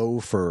Black Widow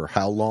for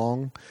how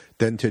long,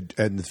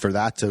 and for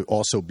that to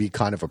also be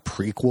kind of a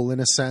prequel in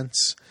a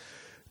sense,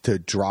 to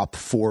drop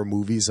 4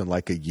 movies in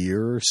like a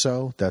year or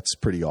so, that's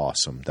pretty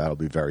awesome. That'll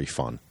be very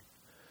fun.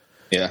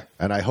 Yeah.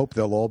 And I hope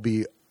they'll all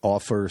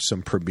offer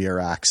some premiere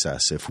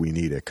access if we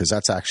need it, because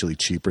that's actually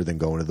cheaper than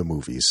going to the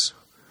movies.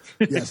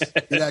 Yes,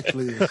 it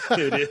actually is.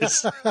 It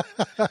is.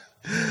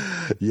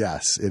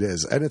 Yes, it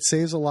is. And it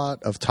saves a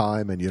lot of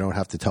time, and you don't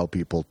have to tell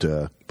people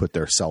to put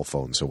their cell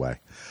phones away.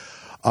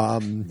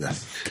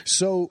 Yes.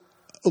 So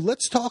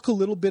let's talk a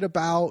little bit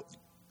about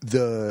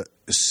the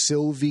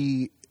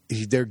Sylvie.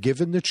 They're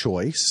given the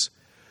choice.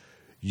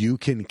 You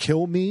can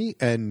kill me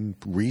and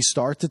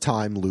restart the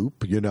time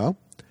loop,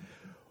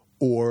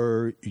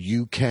 or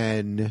you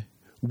can,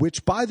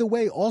 which, by the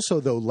way, also,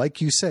 though,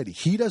 like you said,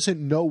 he doesn't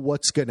know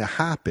what's going to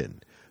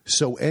happen.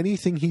 So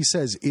anything he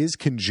says is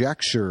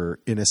conjecture,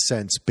 in a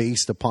sense,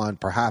 based upon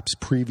perhaps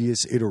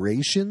previous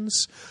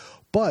iterations.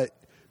 But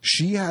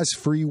she has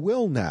free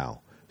will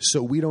now,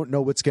 so we don't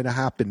know what's going to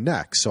happen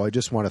next. So I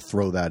just want to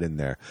throw that in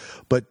there.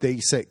 But they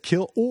said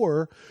kill,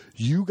 or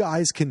you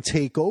guys can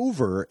take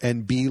over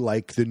and be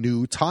like the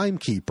new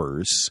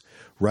timekeepers,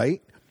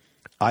 right?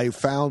 I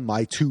found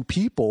my 2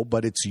 people,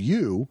 but it's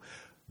you.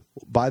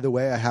 By the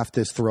way, I have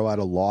to throw out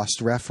a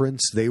Lost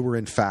reference. They were,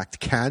 in fact,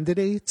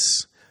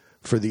 candidates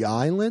for the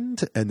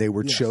island, and they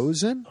were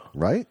chosen,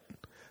 right?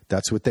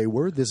 That's what they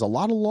were. There's a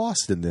lot of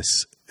Lost in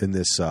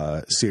this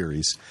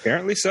series.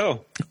 Apparently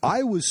so.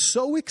 I was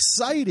so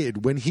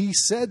excited when he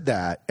said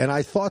that, and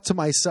I thought to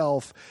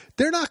myself,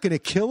 they're not going to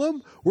kill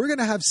him. We're going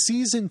to have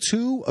season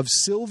 2 of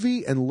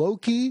Sylvie and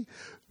Loki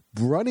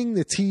running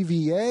the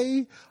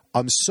TVA.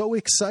 I'm so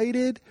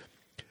excited.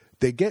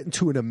 They get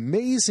into an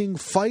amazing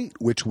fight,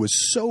 which was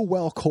so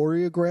well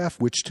choreographed,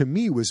 which to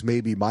me was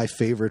maybe my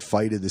favorite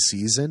fight of the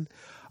season.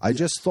 I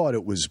just thought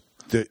it was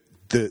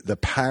the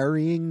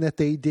parrying that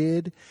they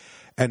did,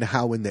 and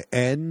how in the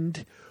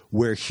end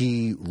where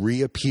he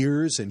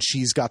reappears and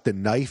she's got the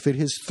knife at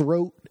his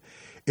throat,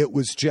 it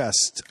was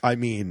just, I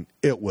mean,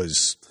 it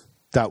was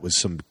that was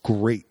some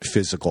great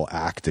physical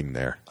acting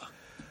there.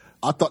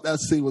 I thought that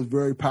scene was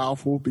very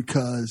powerful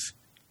because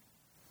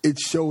it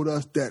showed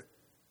us that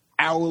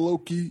our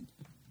Loki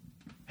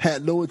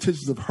had no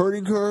intentions of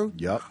hurting her,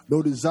 Yep.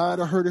 no desire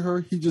to hurting her.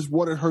 He just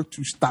wanted her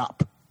to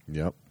stop.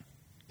 Yep.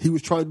 He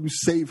was trying to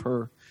save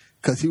her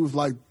because he was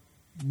like,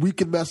 we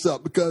can mess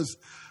up. Because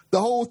the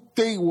whole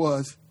thing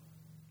was,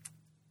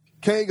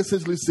 Kang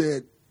essentially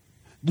said,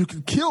 you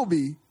can kill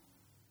me,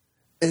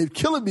 and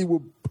killing me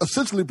will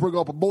essentially bring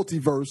up a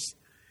multiverse,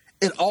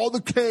 and all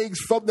the Kangs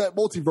from that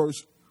multiverse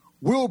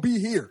will be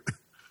here.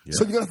 Yeah.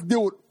 So you're going to have to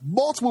deal with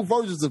multiple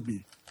versions of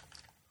me.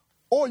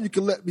 Or you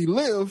can let me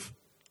live,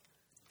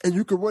 and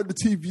you can run the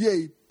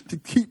TVA to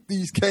keep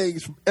these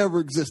Kangs from ever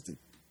existing,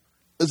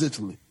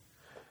 essentially.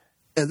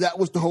 And that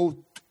was the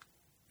whole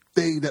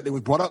thing that they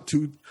were brought up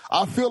to.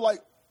 I feel like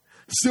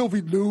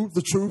Sylvie knew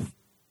the truth,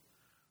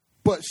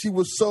 but she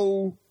was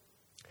so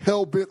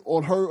hell-bent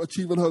on her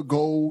achieving her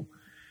goal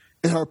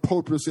and her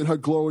purpose and her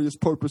glorious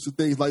purpose and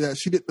things like that.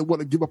 She didn't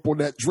want to give up on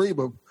that dream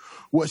of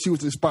what she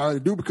was inspired to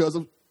do because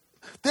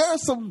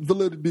there's some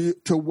validity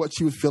to what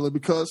she was feeling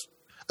because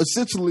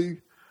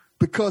essentially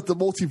because the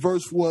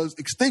multiverse was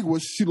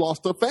extinguished, she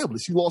lost her family.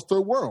 She lost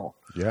her world.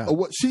 Yeah. Of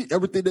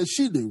everything that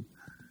she knew.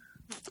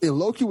 And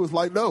Loki was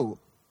like, no,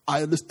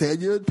 I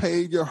understand you're in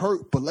pain, you're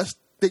hurt, but let's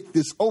think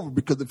this over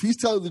because if he's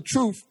telling the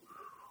truth,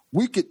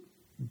 we could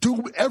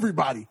doom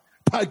everybody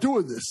by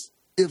doing this.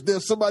 If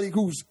there's somebody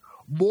who's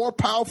more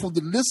powerful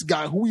than this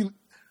guy, who we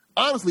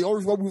honestly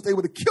only one we was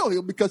able to kill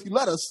him because he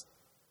let us,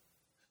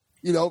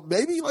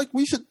 maybe like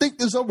we should think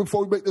this over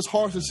before we make this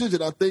harsh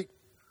decision. I think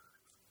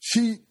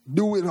she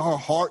knew in her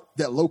heart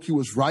that Loki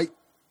was right,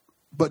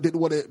 but didn't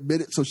want to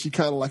admit it. So she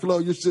kind of like, no,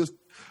 you're just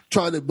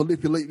trying to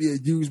manipulate me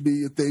and use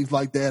me and things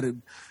like that.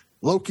 And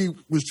Loki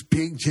was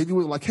being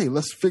genuine, like, hey,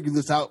 let's figure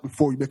this out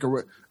before we make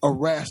a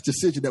rash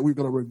decision that we're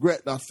going to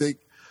regret. And I think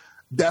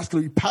that's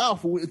going to be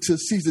powerful into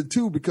season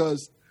 2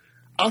 because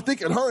I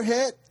think in her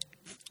head,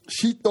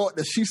 she thought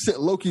that she sent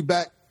Loki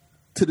back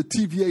to the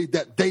TVA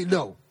that they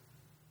know.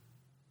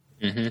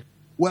 Mm-hmm.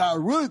 What I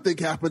really think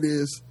happened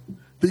is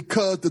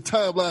because the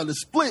timeline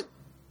is split,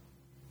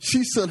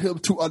 she sent him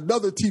to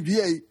another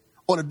TVA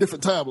on a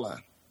different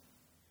timeline.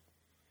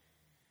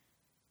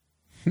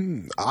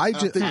 I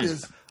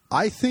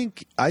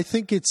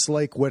think it's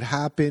like what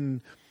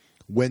happened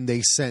when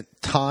they sent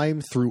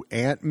time through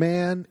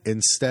Ant-Man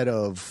instead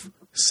of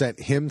sent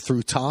him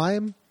through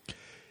time.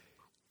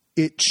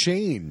 It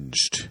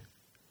changed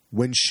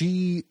when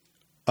she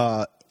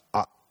at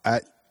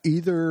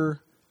either.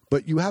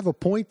 But you have a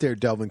point there,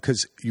 Delvin,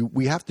 because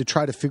we have to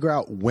try to figure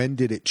out when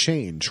did it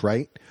change,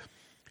 right?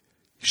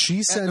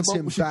 She sends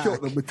him back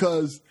killed him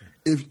because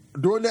if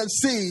during that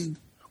scene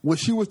when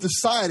she was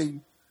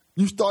deciding,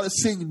 you started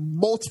seeing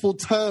multiple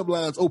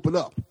timelines open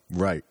up.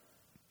 Right.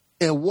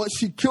 And once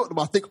she killed him,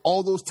 I think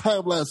all those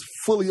timelines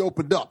fully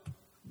opened up.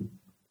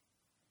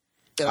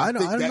 And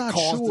I'm not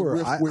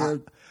sure.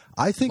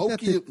 I think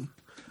Loki, that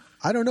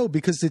I don't know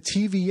because the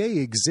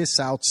TVA exists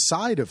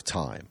outside of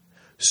time,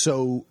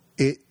 so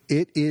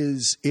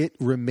it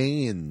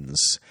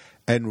remains,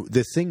 and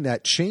the thing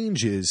that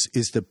changes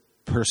is the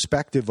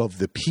perspective of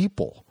the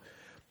people.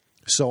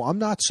 So I'm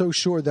not so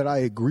sure that I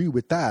agree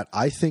with that.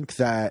 I think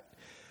that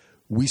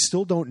we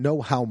still don't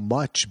know how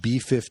much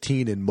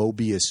B-15 and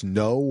Mobius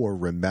know or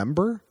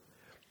remember,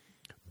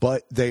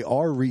 but they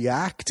are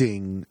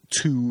reacting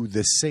to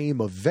the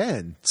same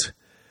event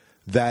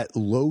that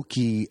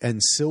Loki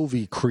and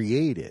Sylvie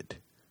created.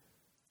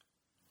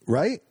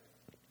 Right?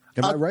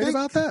 Am I right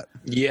about that?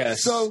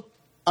 Yes. So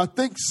I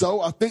think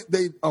so. I think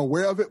they're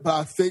aware of it, but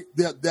I think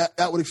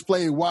that would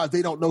explain why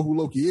they don't know who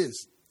Loki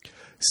is.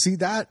 See,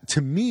 that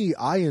to me,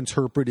 I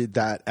interpreted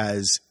that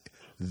as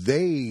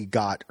they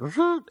got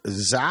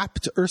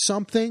zapped or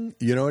something.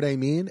 You know what I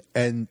mean?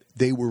 And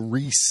they were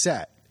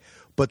reset.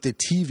 But the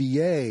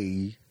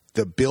TVA,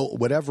 the built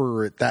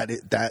whatever that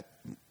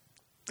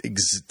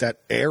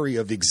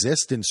area of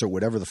existence or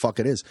whatever the fuck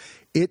it is,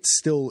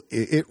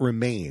 it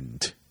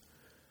remained.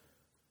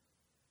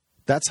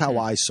 That's how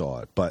I saw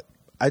it. But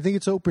I think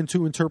it's open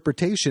to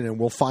interpretation, and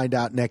we'll find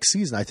out next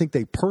season. I think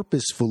they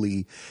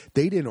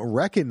didn't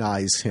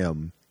recognize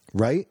him,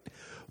 right?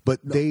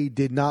 But they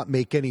did not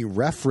make any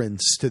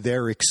reference to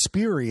their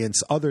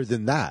experience other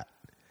than that.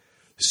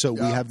 So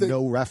we have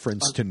no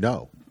reference to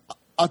know.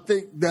 I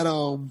think that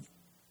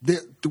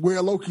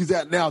where Loki's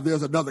at now,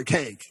 there's another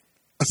Kang,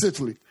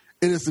 essentially.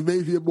 And it's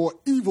maybe a more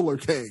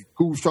eviler Kang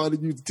who's trying to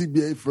use the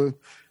TVA for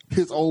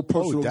his own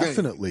personal gain.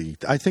 Definitely.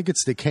 I think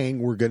it's the Kang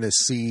we're going to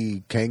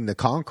see, Kang the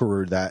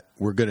Conqueror, that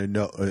we're going to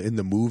know in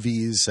the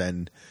movies.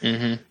 And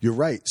You're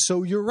right.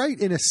 So you're right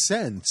in a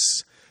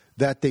sense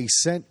that they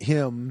sent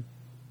him.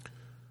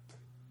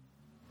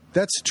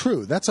 That's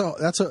true. That's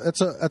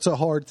a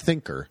hard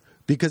thinker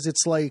because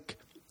it's like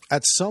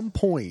at some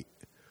point,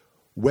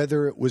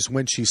 whether it was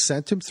when she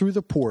sent him through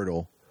the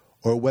portal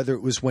or whether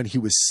it was when he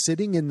was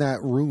sitting in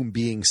that room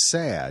being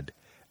sad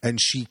and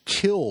she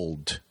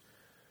killed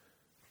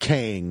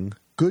Kang,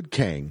 good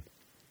Kang,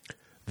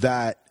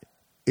 that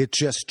it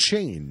just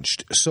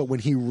changed. So when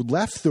he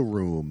left the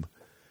room,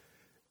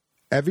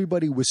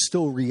 everybody was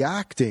still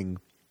reacting,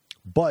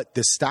 but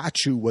the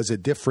statue was a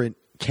different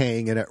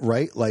Kang in it,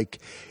 right? Like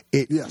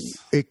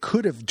it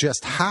could have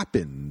just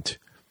happened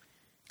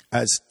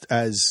as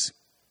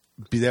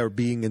they're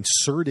being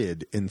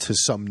inserted into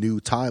some new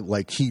time.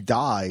 Like he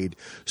died,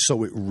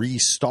 so it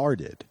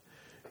restarted.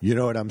 You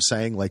know what I'm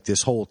saying? Like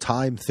this whole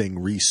time thing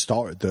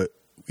restarted.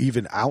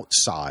 Even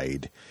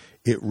outside,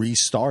 it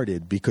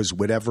restarted because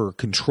whatever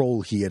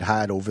control he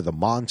had over the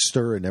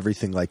monster and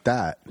everything like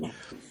that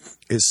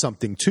is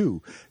something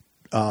too.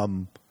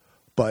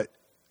 But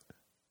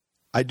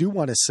I do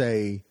want to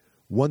say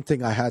one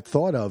thing I had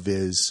thought of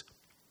is,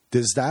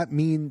 does that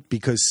mean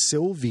because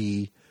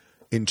Sylvie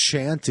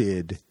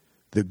enchanted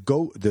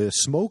the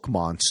smoke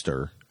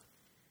monster,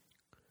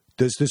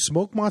 does the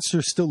smoke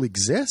monster still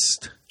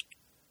exist?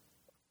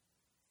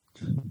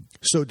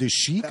 So does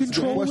she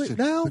control it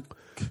now?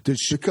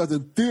 Because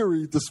in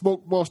theory, the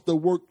smoke monster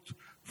worked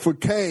for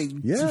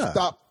Kang to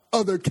stop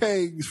other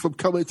Kangs from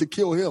coming to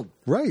kill him.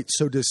 Right.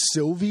 So does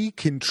Sylvie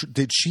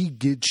did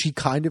she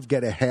kind of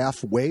get a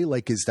halfway?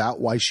 Like, is that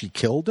why she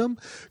killed him?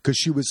 Because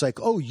she was like,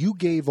 "Oh, you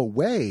gave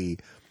away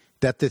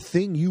that the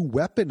thing you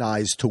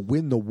weaponized to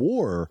win the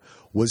war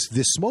was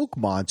the smoke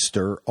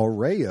monster,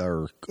 Aurea,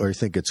 or I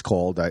think it's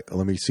called. Let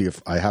me see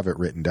if I have it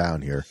written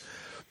down here.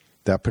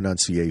 That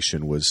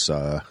pronunciation was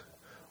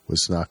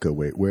not good.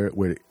 Wait, where?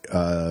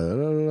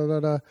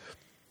 Oh,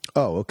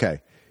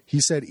 okay. He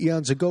said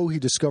eons ago he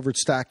discovered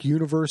stacked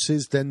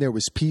universes. Then there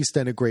was peace,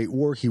 then a great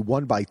war. He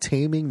won by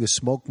taming the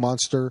smoke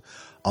monster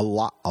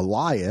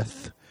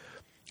Alioth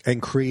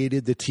and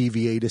created the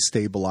TVA to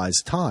stabilize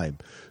time.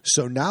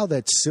 So now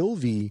that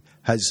Sylvie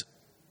has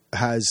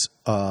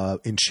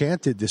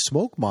enchanted the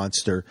smoke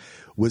monster,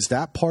 was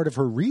that part of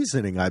her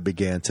reasoning? I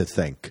began to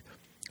think,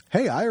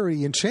 hey, I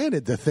already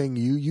enchanted the thing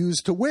you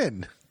used to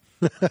win.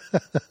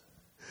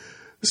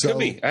 Could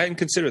be. I hadn't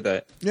considered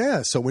that.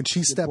 Yeah. So when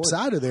she steps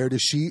out of there,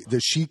 does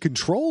she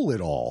control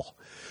it all?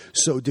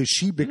 So does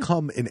she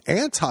become an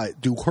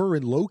do her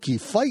and Loki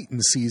fight in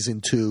season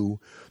 2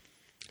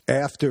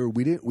 after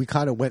we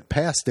kind of went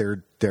past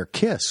their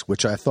kiss,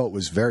 which I thought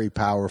was very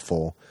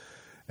powerful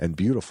and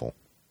beautiful?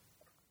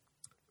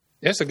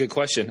 That's a good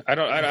question. I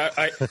don't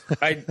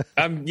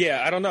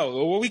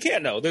know. Well, we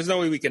can't know. There's no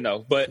way we can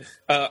know. But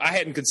I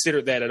hadn't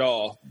considered that at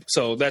all.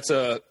 So that's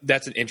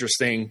an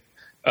interesting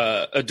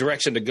a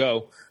direction to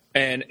go.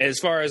 And as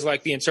far as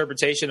like the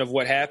interpretation of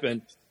what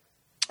happened,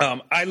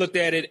 I looked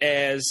at it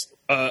as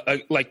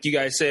like you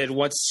guys said,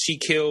 once she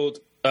killed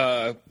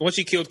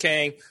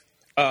Kang,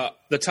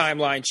 the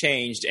timeline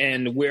changed,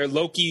 and where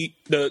Loki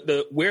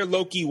where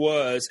Loki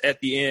was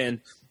at the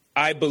end,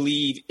 I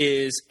believe,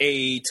 is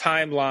a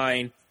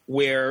timeline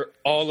where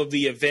all of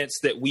the events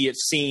that we have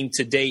seen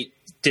to date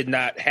did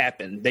not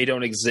happen. They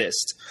don't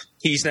exist.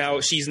 She's now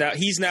in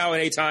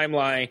a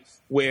timeline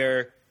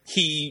where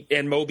he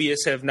and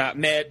Mobius have not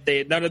met.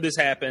 None of this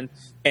happened,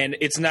 and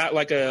it's not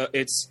like you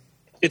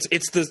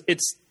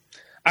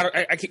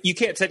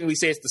can't technically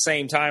say it's the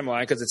same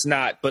timeline because it's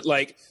not. But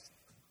like,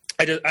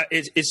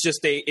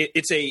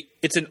 it's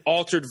an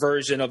altered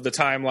version of the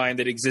timeline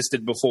that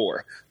existed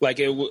before. Like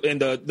in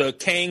the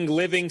Kang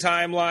living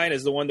timeline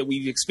is the one that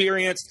we've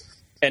experienced,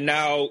 and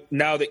now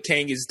that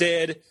Kang is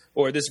dead,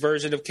 or this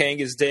version of Kang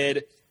is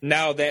dead,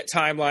 now that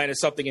timeline is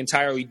something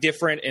entirely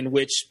different, in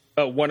which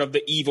one of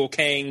the evil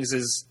Kangs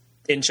is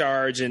in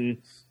charge and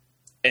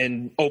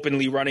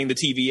openly running the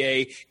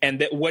TVA, and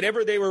that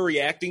whatever they were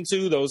reacting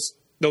to, those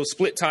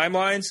split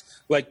timelines,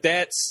 like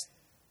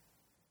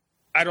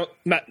I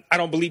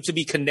don't believe to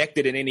be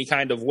connected in any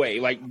kind of way.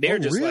 Like they're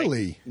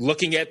like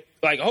looking at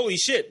like, holy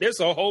shit,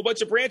 there's a whole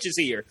bunch of branches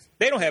here.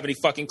 They don't have any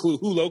fucking clue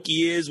who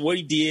Loki is, what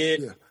he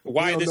did,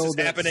 why this is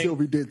happening.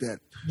 Sylvie did that.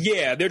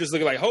 Yeah, they're just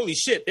looking like, holy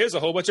shit, there's a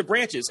whole bunch of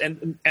branches.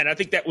 And I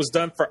think that was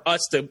done for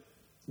us to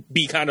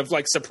be kind of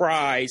like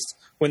surprised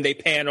when they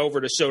pan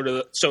over to show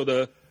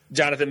the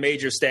Jonathan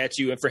Majors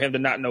statue, and for him to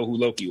not know who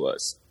Loki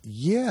was.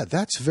 Yeah,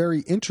 that's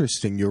very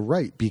interesting. You're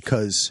right,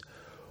 because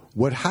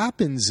what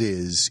happens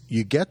is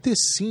you get this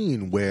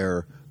scene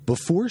where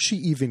before she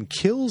even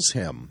kills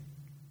him,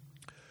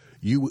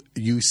 you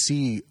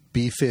see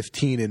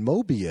B-15 and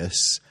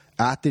Mobius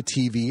at the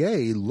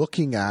TVA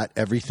looking at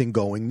everything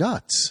going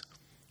nuts,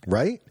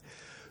 right?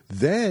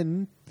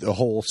 Then the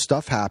whole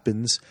stuff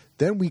happens.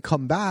 Then we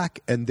come back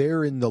and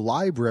they're in the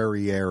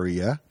library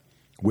area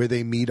where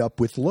they meet up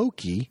with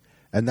Loki,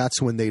 and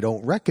that's when they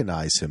don't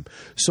recognize him.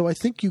 So I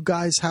think you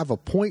guys have a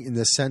point in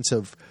the sense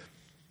of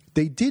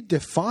they did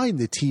define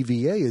the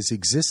TVA as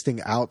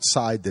existing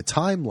outside the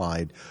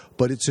timeline,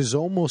 but it's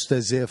almost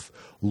as if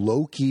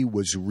Loki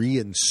was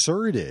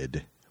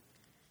reinserted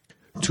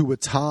to a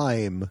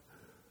time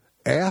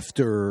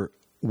after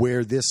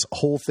where this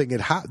whole thing had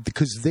happened,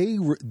 because they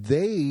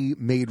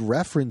made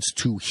reference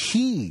to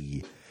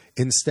he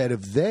instead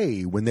of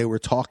they when they were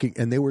talking,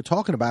 and they were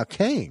talking about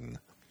Kang.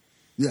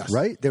 Yes.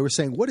 Right? They were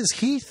saying, what does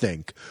he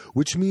think?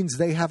 Which means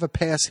they have a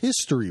past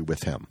history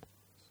with him.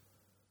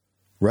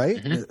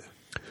 Right? Mm-hmm.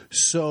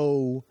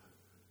 So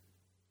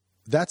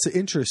That's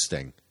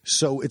interesting.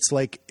 So it's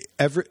like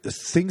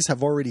things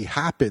have already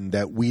happened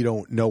that we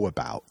don't know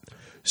about.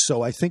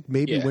 So I think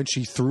maybe when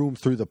she threw him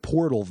through the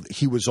portal,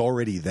 he was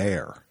already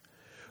there,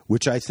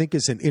 which I think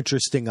is an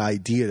interesting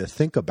idea to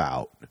think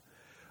about.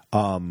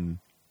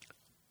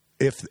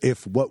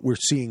 If what we're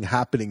seeing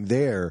happening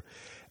there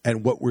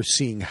and what we're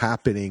seeing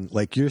happening,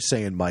 like you're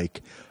saying,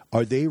 Mike,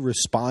 are they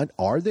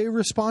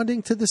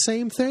responding to the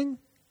same thing?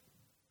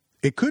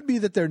 It could be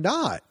that they're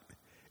not.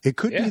 It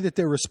could be that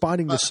they're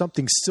responding to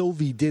something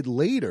Sylvie did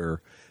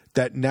later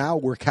that now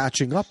we're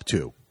catching up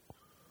to.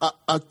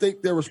 I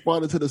think they're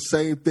responding to the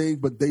same thing,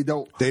 but they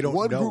don't.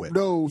 One know group it.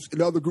 knows, and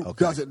the other group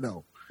doesn't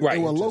know. Right.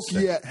 And when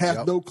Loki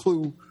has no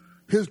clue,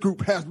 his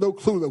group has no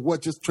clue of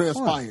what just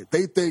transpired.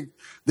 They think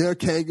their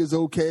Kang is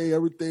okay,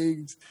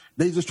 everything's.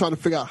 They just trying to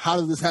figure out how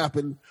does this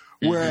happen.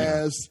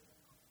 Whereas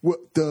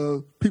what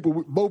the people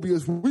with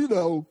Mobius we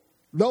know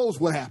knows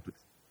what happened.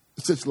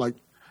 It's just like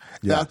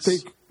I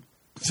think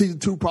season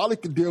 2 probably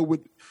can deal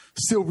with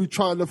Sylvie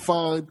trying to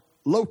find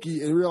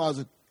Loki and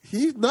realizing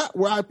he's not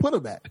where I put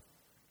him at.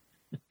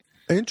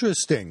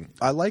 Interesting.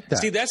 I like that.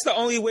 See, that's the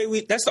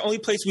only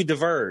place we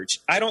diverge.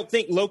 I don't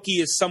think Loki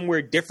is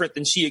somewhere different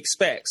than she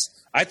expects.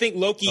 I think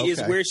Loki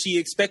is where she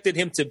expected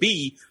him to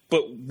be,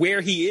 but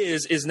where he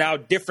is now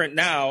different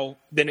now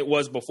than it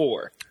was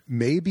before.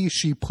 Maybe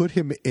she put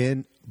him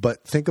in,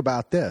 but think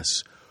about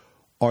this.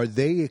 Are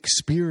they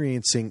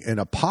experiencing an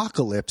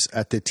apocalypse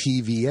at the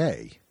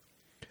TVA?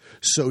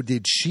 So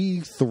did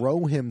she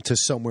throw him to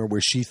somewhere where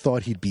she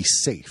thought he'd be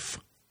safe?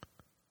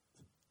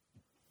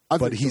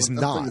 But he's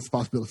not. That's a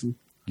possibility.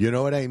 You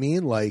know what I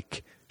mean?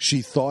 Like,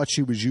 she thought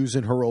she was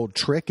using her old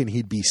trick and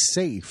he'd be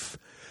safe.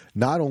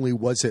 Not only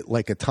was it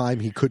like a time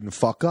he couldn't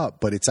fuck up,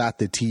 but it's at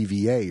the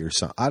TVA or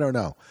something. I don't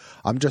know.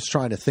 I'm just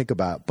trying to think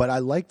about it. But I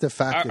like the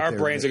fact that our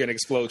brains are going to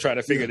explode trying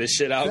to figure this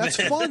shit out.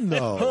 That's fun,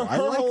 though.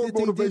 Her whole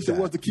motivation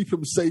was to keep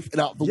him safe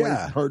and out the way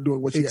of her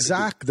doing what she had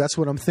to do. That's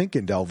what I'm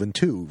thinking, Delvin,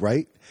 too,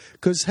 right?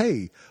 Because,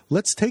 hey,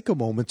 let's take a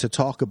moment to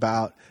talk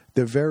about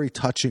the very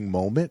touching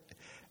moment.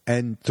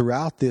 And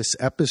throughout this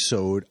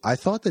episode, I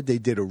thought that they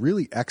did a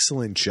really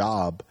excellent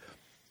job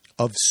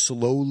of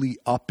slowly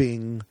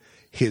upping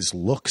his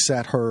looks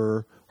at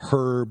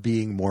her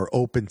being more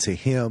open to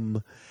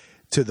him,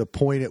 to the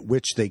point at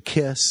which they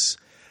kiss.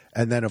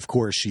 And then, of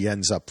course, she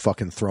ends up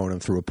fucking throwing him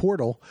through a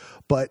portal.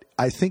 But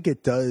I think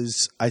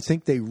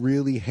they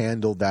really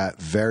handled that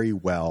very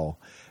well.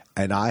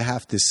 And I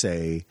have to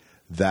say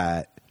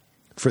that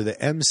for the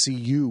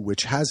MCU,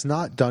 which has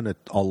not done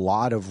a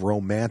lot of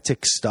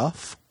romantic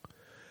stuff,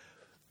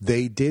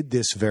 they did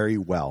this very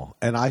well.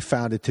 And I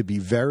found it to be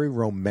very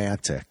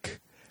romantic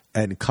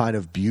and kind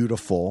of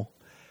beautiful.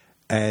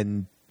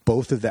 And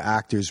both of the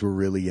actors were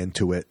really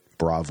into it.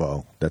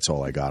 Bravo. That's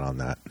all I got on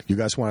that. You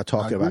guys want to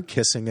talk about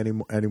kissing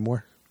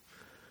anymore?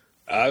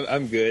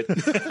 I'm good.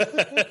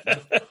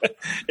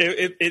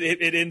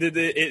 It ended.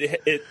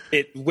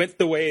 It went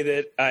the way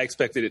that I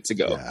expected it to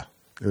go. Yeah,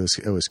 it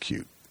was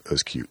cute. It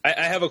was cute. I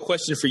have a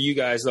question for you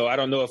guys, though. I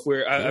don't know if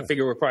I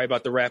figure we're probably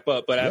about to wrap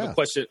up, but I have a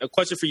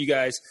question for you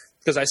guys,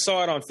 because I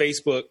saw it on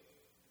Facebook,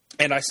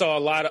 and I saw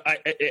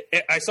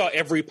I saw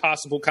every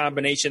possible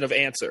combination of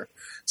answer.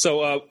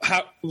 So,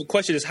 the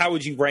question is, how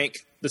would you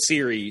rank the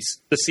series?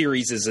 The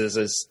series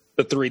is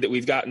the 3 that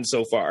we've gotten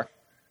so far.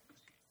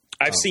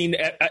 I've seen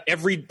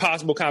every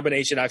possible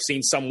combination. I saw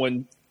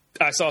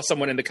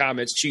someone in the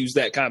comments choose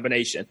that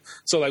combination.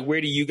 So, like,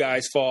 where do you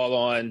guys fall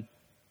on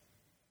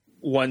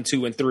 1,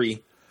 2, and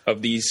 3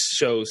 of these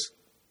shows?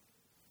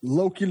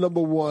 Loki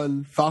number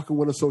 1, Falcon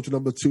Winter Soldier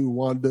number 2,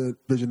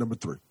 WandaVision number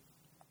 3.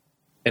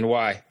 And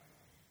why?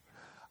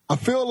 I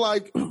feel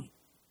like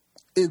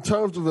in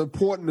terms of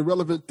important and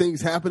relevant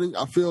things happening,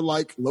 I feel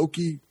like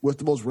Loki was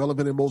the most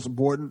relevant and most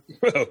important.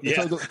 Oh,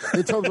 yeah.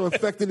 In terms of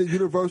affecting the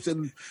universe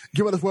and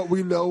giving us what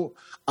we know,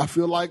 I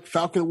feel like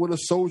Falcon and Winter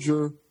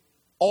Soldier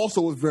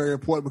also was very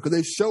important, because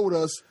they showed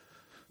us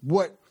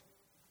what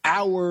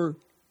our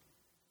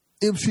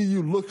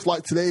MCU looks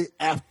like today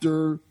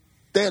after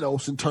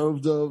Thanos in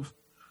terms of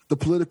the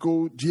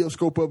political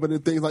geoscope of it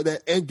and things like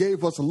that, and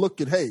gave us a look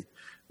at, hey,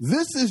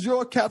 this is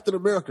your Captain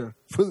America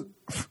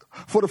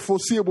for the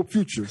foreseeable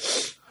future.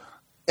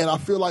 And I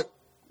feel like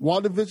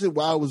WandaVision,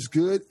 while it was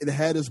good, it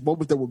had its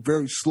moments that were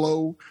very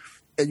slow,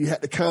 and you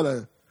had to kind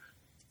of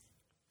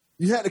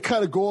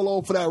go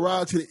along for that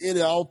ride to the end.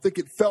 And I don't think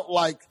it felt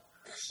like,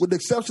 with the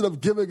exception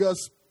of giving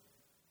us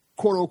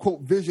quote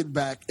unquote Vision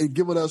back and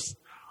giving us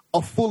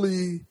a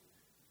fully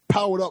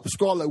powered up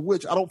Scarlet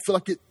Witch, I don't feel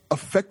like it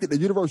affected the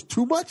universe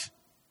too much.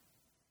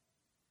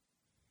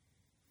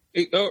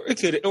 It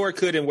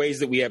could in ways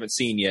that we haven't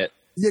seen yet.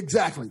 Yeah,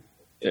 exactly.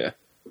 Yeah.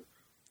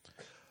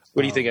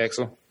 What do you think,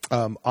 Axel?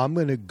 I'm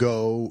going to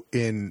go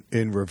in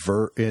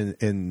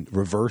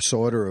reverse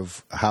order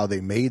of how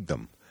they made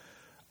them.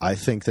 I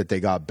think that they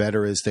got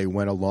better as they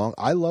went along.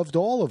 I loved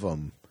all of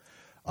them,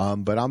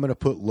 but I'm going to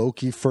put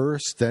Loki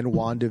first, then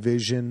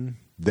WandaVision,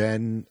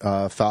 then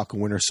Falcon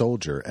Winter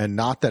Soldier. And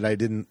not that I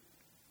didn't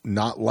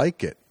not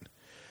like it.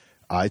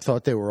 I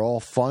thought they were all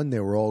fun.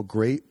 They were all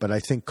great. But I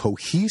think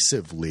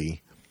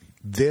cohesively,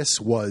 this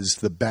was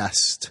the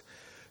best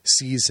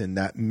season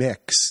that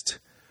mixed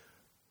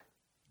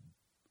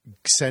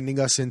sending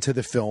us into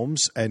the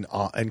films and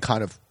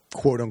kind of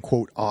quote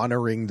unquote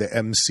honoring the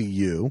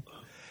MCU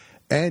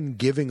and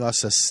giving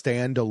us a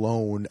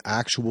standalone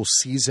actual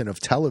season of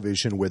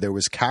television where there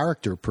was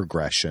character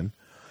progression.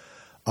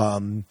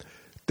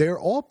 They're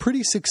all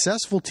pretty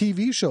successful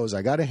TV shows.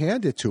 I got to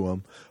hand it to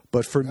them.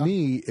 But for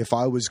me, if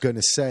I was going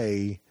to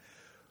say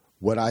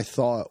what I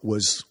thought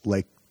was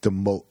like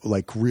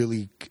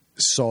really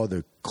saw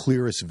the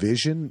clearest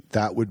vision,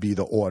 that would be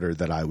the order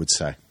that I would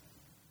say.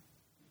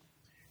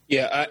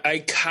 Yeah, I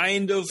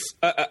kind of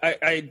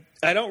I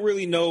don't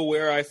really know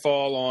where I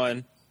fall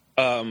on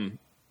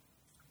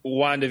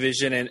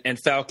WandaVision and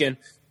Falcon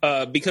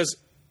because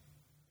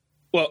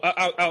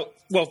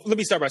let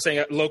me start by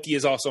saying Loki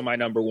is also my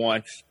number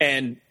one,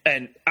 and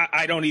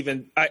I don't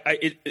even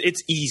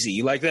it's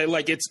easy like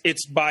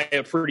it's by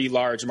a pretty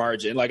large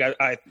margin. Like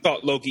I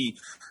thought Loki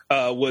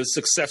was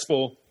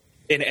successful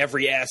in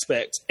every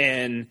aspect,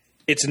 and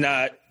it's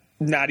not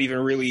even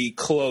really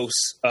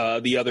close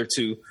the other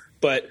two,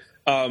 but.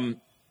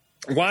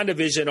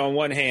 WandaVision on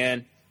one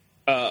hand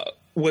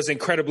was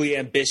incredibly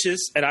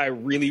ambitious, and I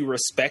really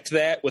respect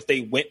that what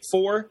they went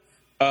for.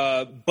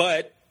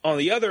 But on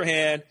the other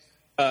hand,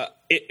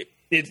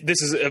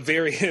 this is a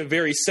very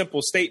very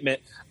simple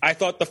statement. I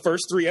thought the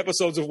first 3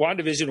 episodes of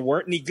WandaVision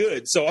weren't any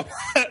good, so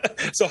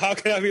how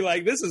can I be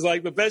like this is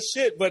like the best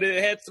shit? But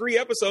it had 3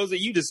 episodes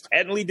that you just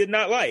patently did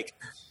not like.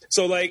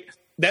 So like.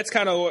 That's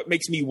kind of what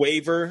makes me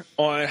waver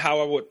on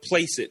how I would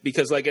place it,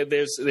 because like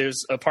there's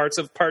parts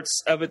of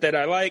it that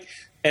I like,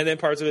 and then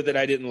parts of it that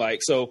I didn't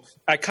like. So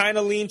I kind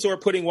of lean toward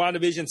putting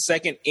WandaVision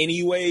second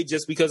anyway,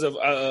 just because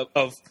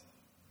of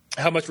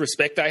how much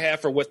respect I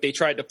have for what they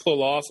tried to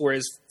pull off.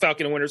 Whereas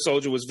Falcon and Winter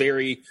Soldier was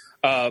very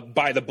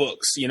by the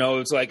books. You know,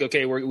 it's like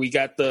okay, we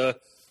got the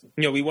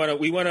we want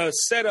to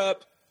set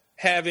up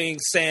having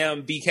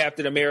Sam be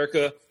Captain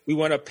America. We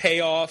want to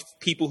pay off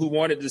people who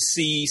wanted to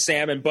see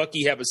Sam and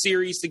Bucky have a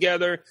series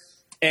together.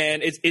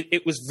 And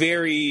it was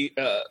very,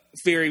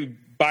 very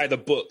by the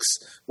books.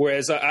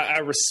 Whereas I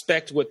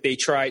respect what they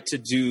tried to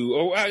do,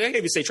 or I can't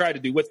even say tried to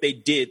do, what they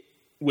did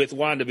with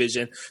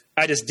WandaVision.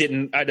 I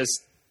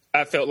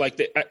felt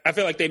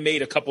like they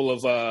made a couple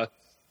of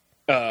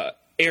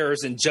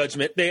errors in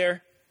judgment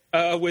there.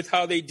 With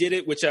how they did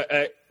it, which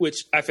I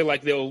feel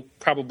like they'll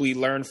probably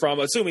learn from,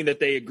 assuming that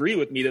they agree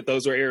with me that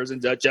those were errors in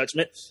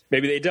judgment.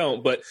 Maybe they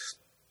don't, but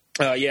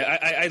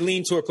I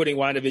lean toward putting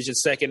WandaVision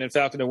second and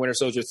Falcon and Winter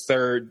Soldier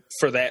third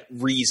for that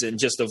reason.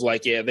 Just of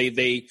like,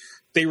 they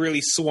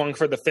really swung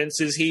for the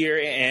fences here,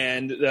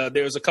 and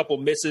there was a couple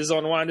misses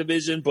on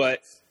WandaVision, but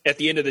at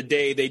the end of the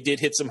day, they did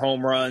hit some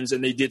home runs,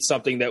 and they did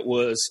something that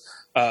was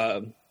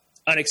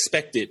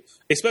unexpected,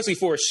 especially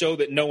for a show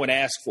that no one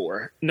asked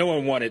for. No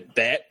one wanted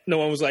that. No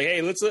one was like,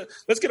 hey, let's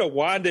get a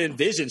Wanda and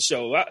Vision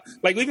show.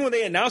 Like, even when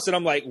they announced it,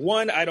 I'm like,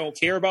 1, I don't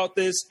care about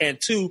this, and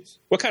 2,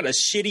 what kind of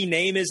shitty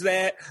name is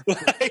that?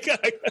 Like,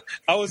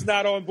 I was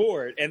not on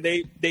board, and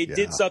they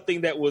did something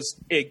that was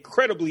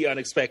incredibly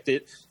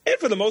unexpected, and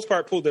for the most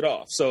part pulled it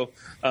off. So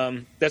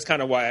that's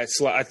kind of why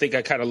I think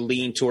I kind of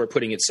lean toward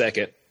putting it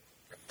second.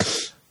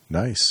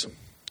 Nice.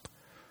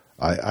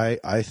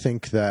 I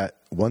think that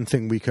one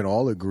thing we can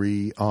all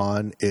agree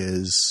on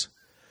is,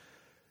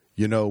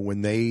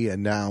 when they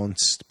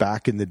announced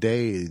back in the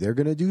day, they're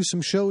going to do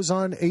some shows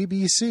on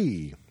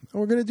ABC,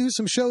 we're going to do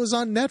some shows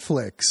on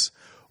Netflix.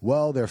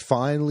 Well, they're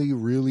finally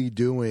really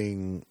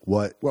doing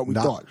what we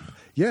thought.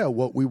 Yeah,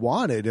 what we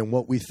wanted and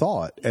what we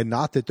thought. And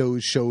not that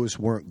those shows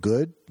weren't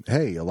good.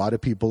 Hey, a lot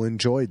of people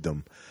enjoyed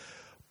them.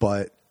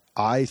 But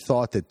I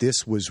thought that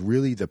this was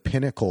really the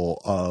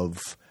pinnacle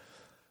of,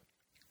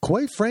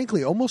 quite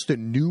frankly, almost a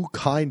new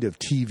kind of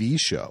TV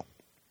show,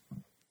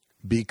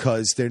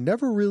 because there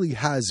never really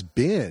has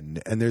been,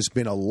 and there's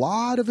been a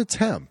lot of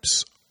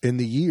attempts in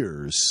the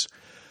years,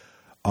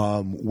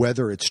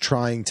 whether it's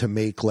trying to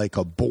make like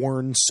a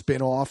Bourne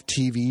spinoff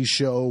TV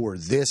show or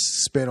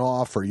this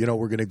spinoff, or,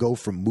 we're going to go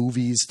from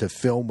movies to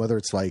film, whether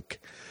it's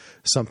like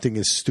something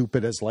as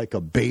stupid as like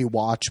a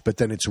Baywatch, but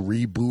then it's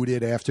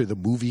rebooted after the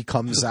movie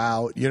comes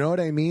out. You know what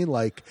I mean?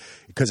 Like,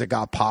 because it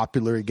got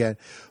popular again.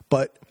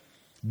 But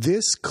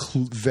this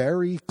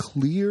very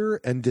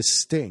clear and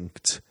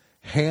distinct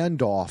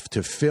handoff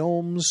to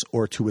films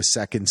or to a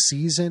second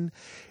season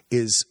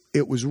I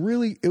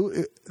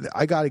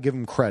got to give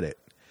them credit.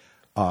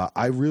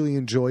 I really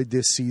enjoyed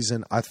this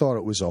season. I thought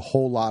it was a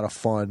whole lot of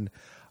fun.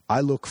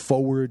 I look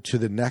forward to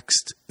the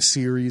next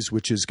series,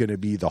 which is going to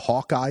be the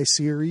Hawkeye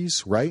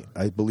series, right?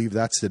 I believe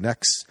that's the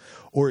next,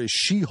 or is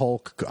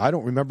She-Hulk? I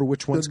don't remember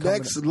which one's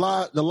coming.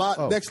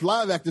 Next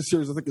live action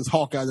series, I think, is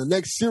Hawkeye. The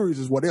next series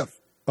is What If.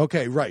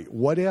 Okay, right.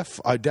 What If?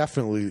 I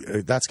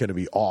definitely, that's going to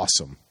be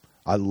awesome.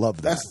 I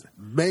love that.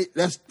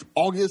 That's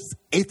August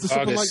 8th or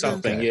something August like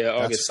something, that? Yeah,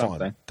 August that's something.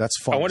 Fun.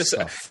 That's fun. I want to say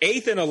stuff.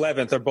 8th and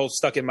 11th are both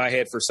stuck in my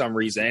head for some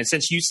reason. And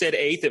since you said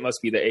 8th, it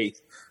must be the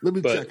 8th. Let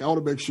me check. I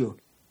want to make sure.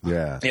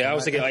 Yeah. Yeah, I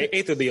was thinking like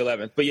 8th or the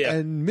 11th. But yeah.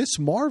 And Miss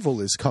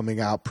Marvel is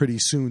coming out pretty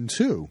soon,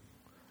 too.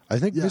 I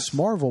think Yes. Miss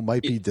Marvel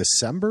might be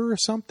December or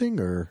something,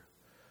 or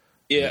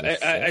Yeah,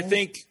 I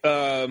think.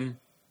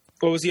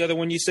 What was the other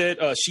one you said?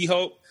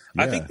 She-Hulk.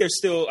 I Yeah. think they're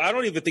still. I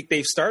don't even think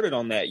they've started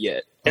on that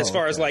yet. As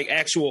far as like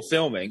actual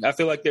filming, I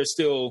feel like they're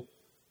still.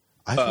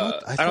 I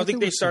don't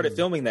think they started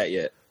filming that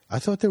yet. I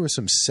thought there were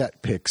some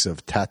set pics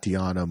of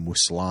Tatiana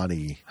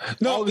Maslany.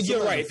 No,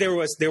 you're right. There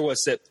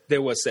was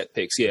set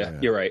pics. Yeah,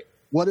 you're right.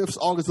 What If's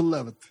August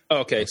 11th?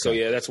 Okay, so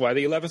yeah, that's why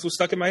the 11th was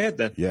stuck in my head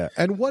then. Yeah,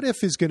 and What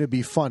If is going to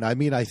be fun. I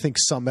mean, I think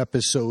some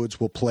episodes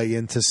will play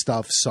into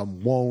stuff,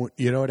 some won't.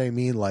 You know what I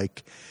mean?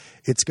 Like,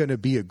 it's going to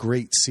be a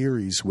great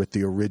series with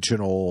the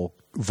original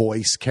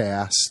voice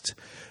cast.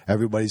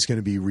 Everybody's going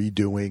to be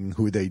redoing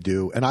who they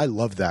do. And I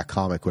loved that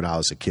comic when I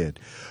was a kid.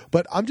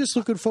 But I'm just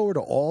looking forward to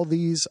all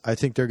these. I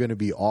think they're going to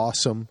be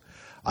awesome.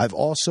 I've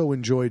also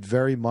enjoyed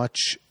very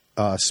much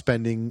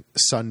spending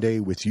Sunday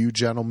with you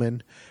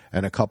gentlemen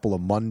and a couple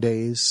of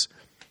Mondays.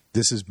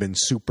 This has been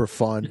super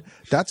fun.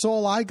 That's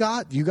all I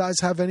got. You guys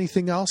have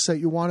anything else that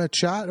you want to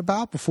chat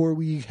about before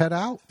we head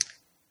out?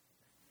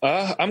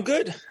 I'm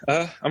good.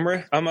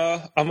 I'm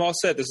all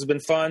set. This has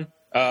been fun.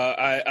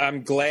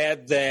 I'm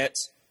glad that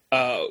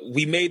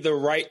we made the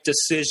right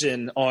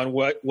decision on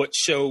what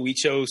show we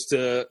chose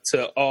to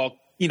all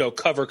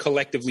cover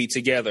collectively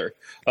together.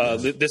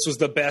 This was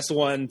the best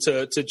one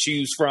to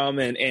choose from,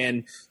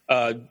 and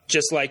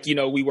just like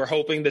we were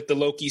hoping that the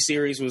Loki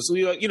series was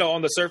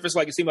on the surface,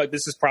 like it seemed like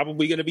this is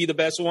probably going to be the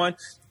best one,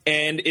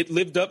 and it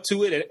lived up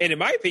to it. And in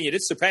my opinion,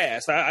 it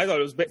surpassed. I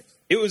thought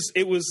it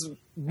was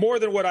more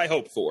than what I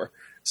hoped for.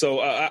 So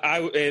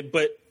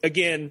but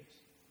again,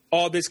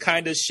 all this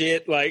kind of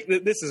shit, like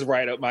this is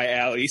right up my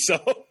alley. So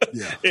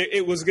Yeah.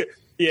 it was good.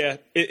 Yeah,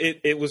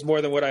 it was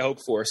more than what I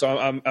hoped for. So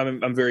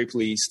I'm very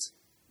pleased,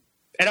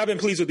 and I've been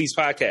pleased with these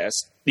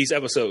podcasts, these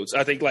episodes.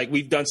 I think like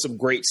we've done some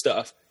great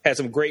stuff, had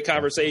some great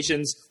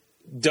conversations,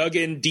 dug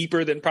in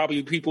deeper than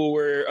probably people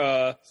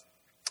are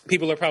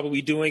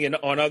probably doing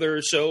on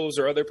other shows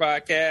or other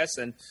podcasts,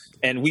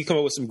 and we come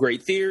up with some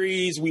great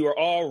theories. We were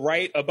all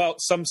right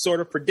about some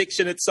sort of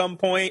prediction at some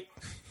point.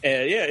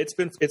 Yeah, it's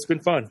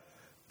been fun.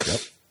 Yep.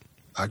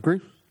 I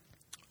agree.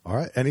 All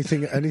right.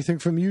 Anything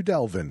from you,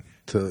 Delvin,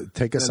 to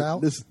take us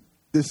out? This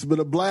has been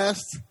a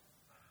blast.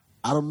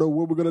 I don't know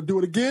when we're going to do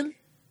it again,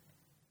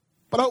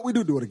 but I hope we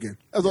do it again.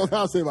 That's all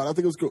I'll say about it. I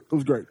think it was good. It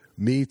was great.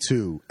 Me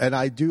too. And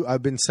I've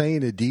been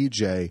saying to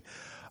DJ,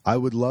 I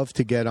would love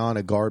to get on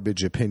a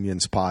Garbage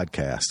Opinions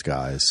podcast,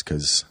 guys,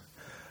 because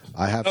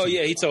I have. Oh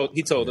yeah, he told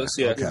us.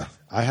 Yeah. Okay.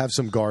 I have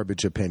some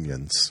garbage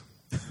opinions.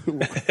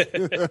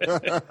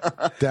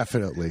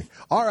 Definitely.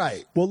 All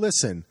right. Well,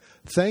 listen.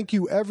 Thank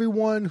you,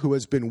 everyone who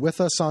has been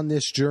with us on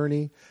this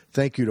journey.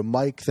 Thank you to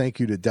Mike. Thank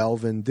you to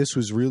Delvin. This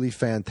was really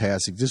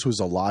fantastic. This was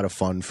a lot of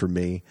fun for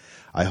me.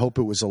 I hope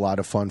it was a lot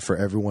of fun for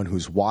everyone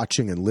who's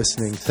watching and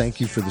listening.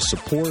 Thank you for the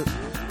support.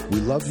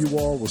 We love you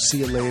all. We'll see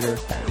you later.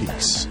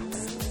 Peace.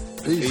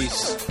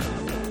 Peace.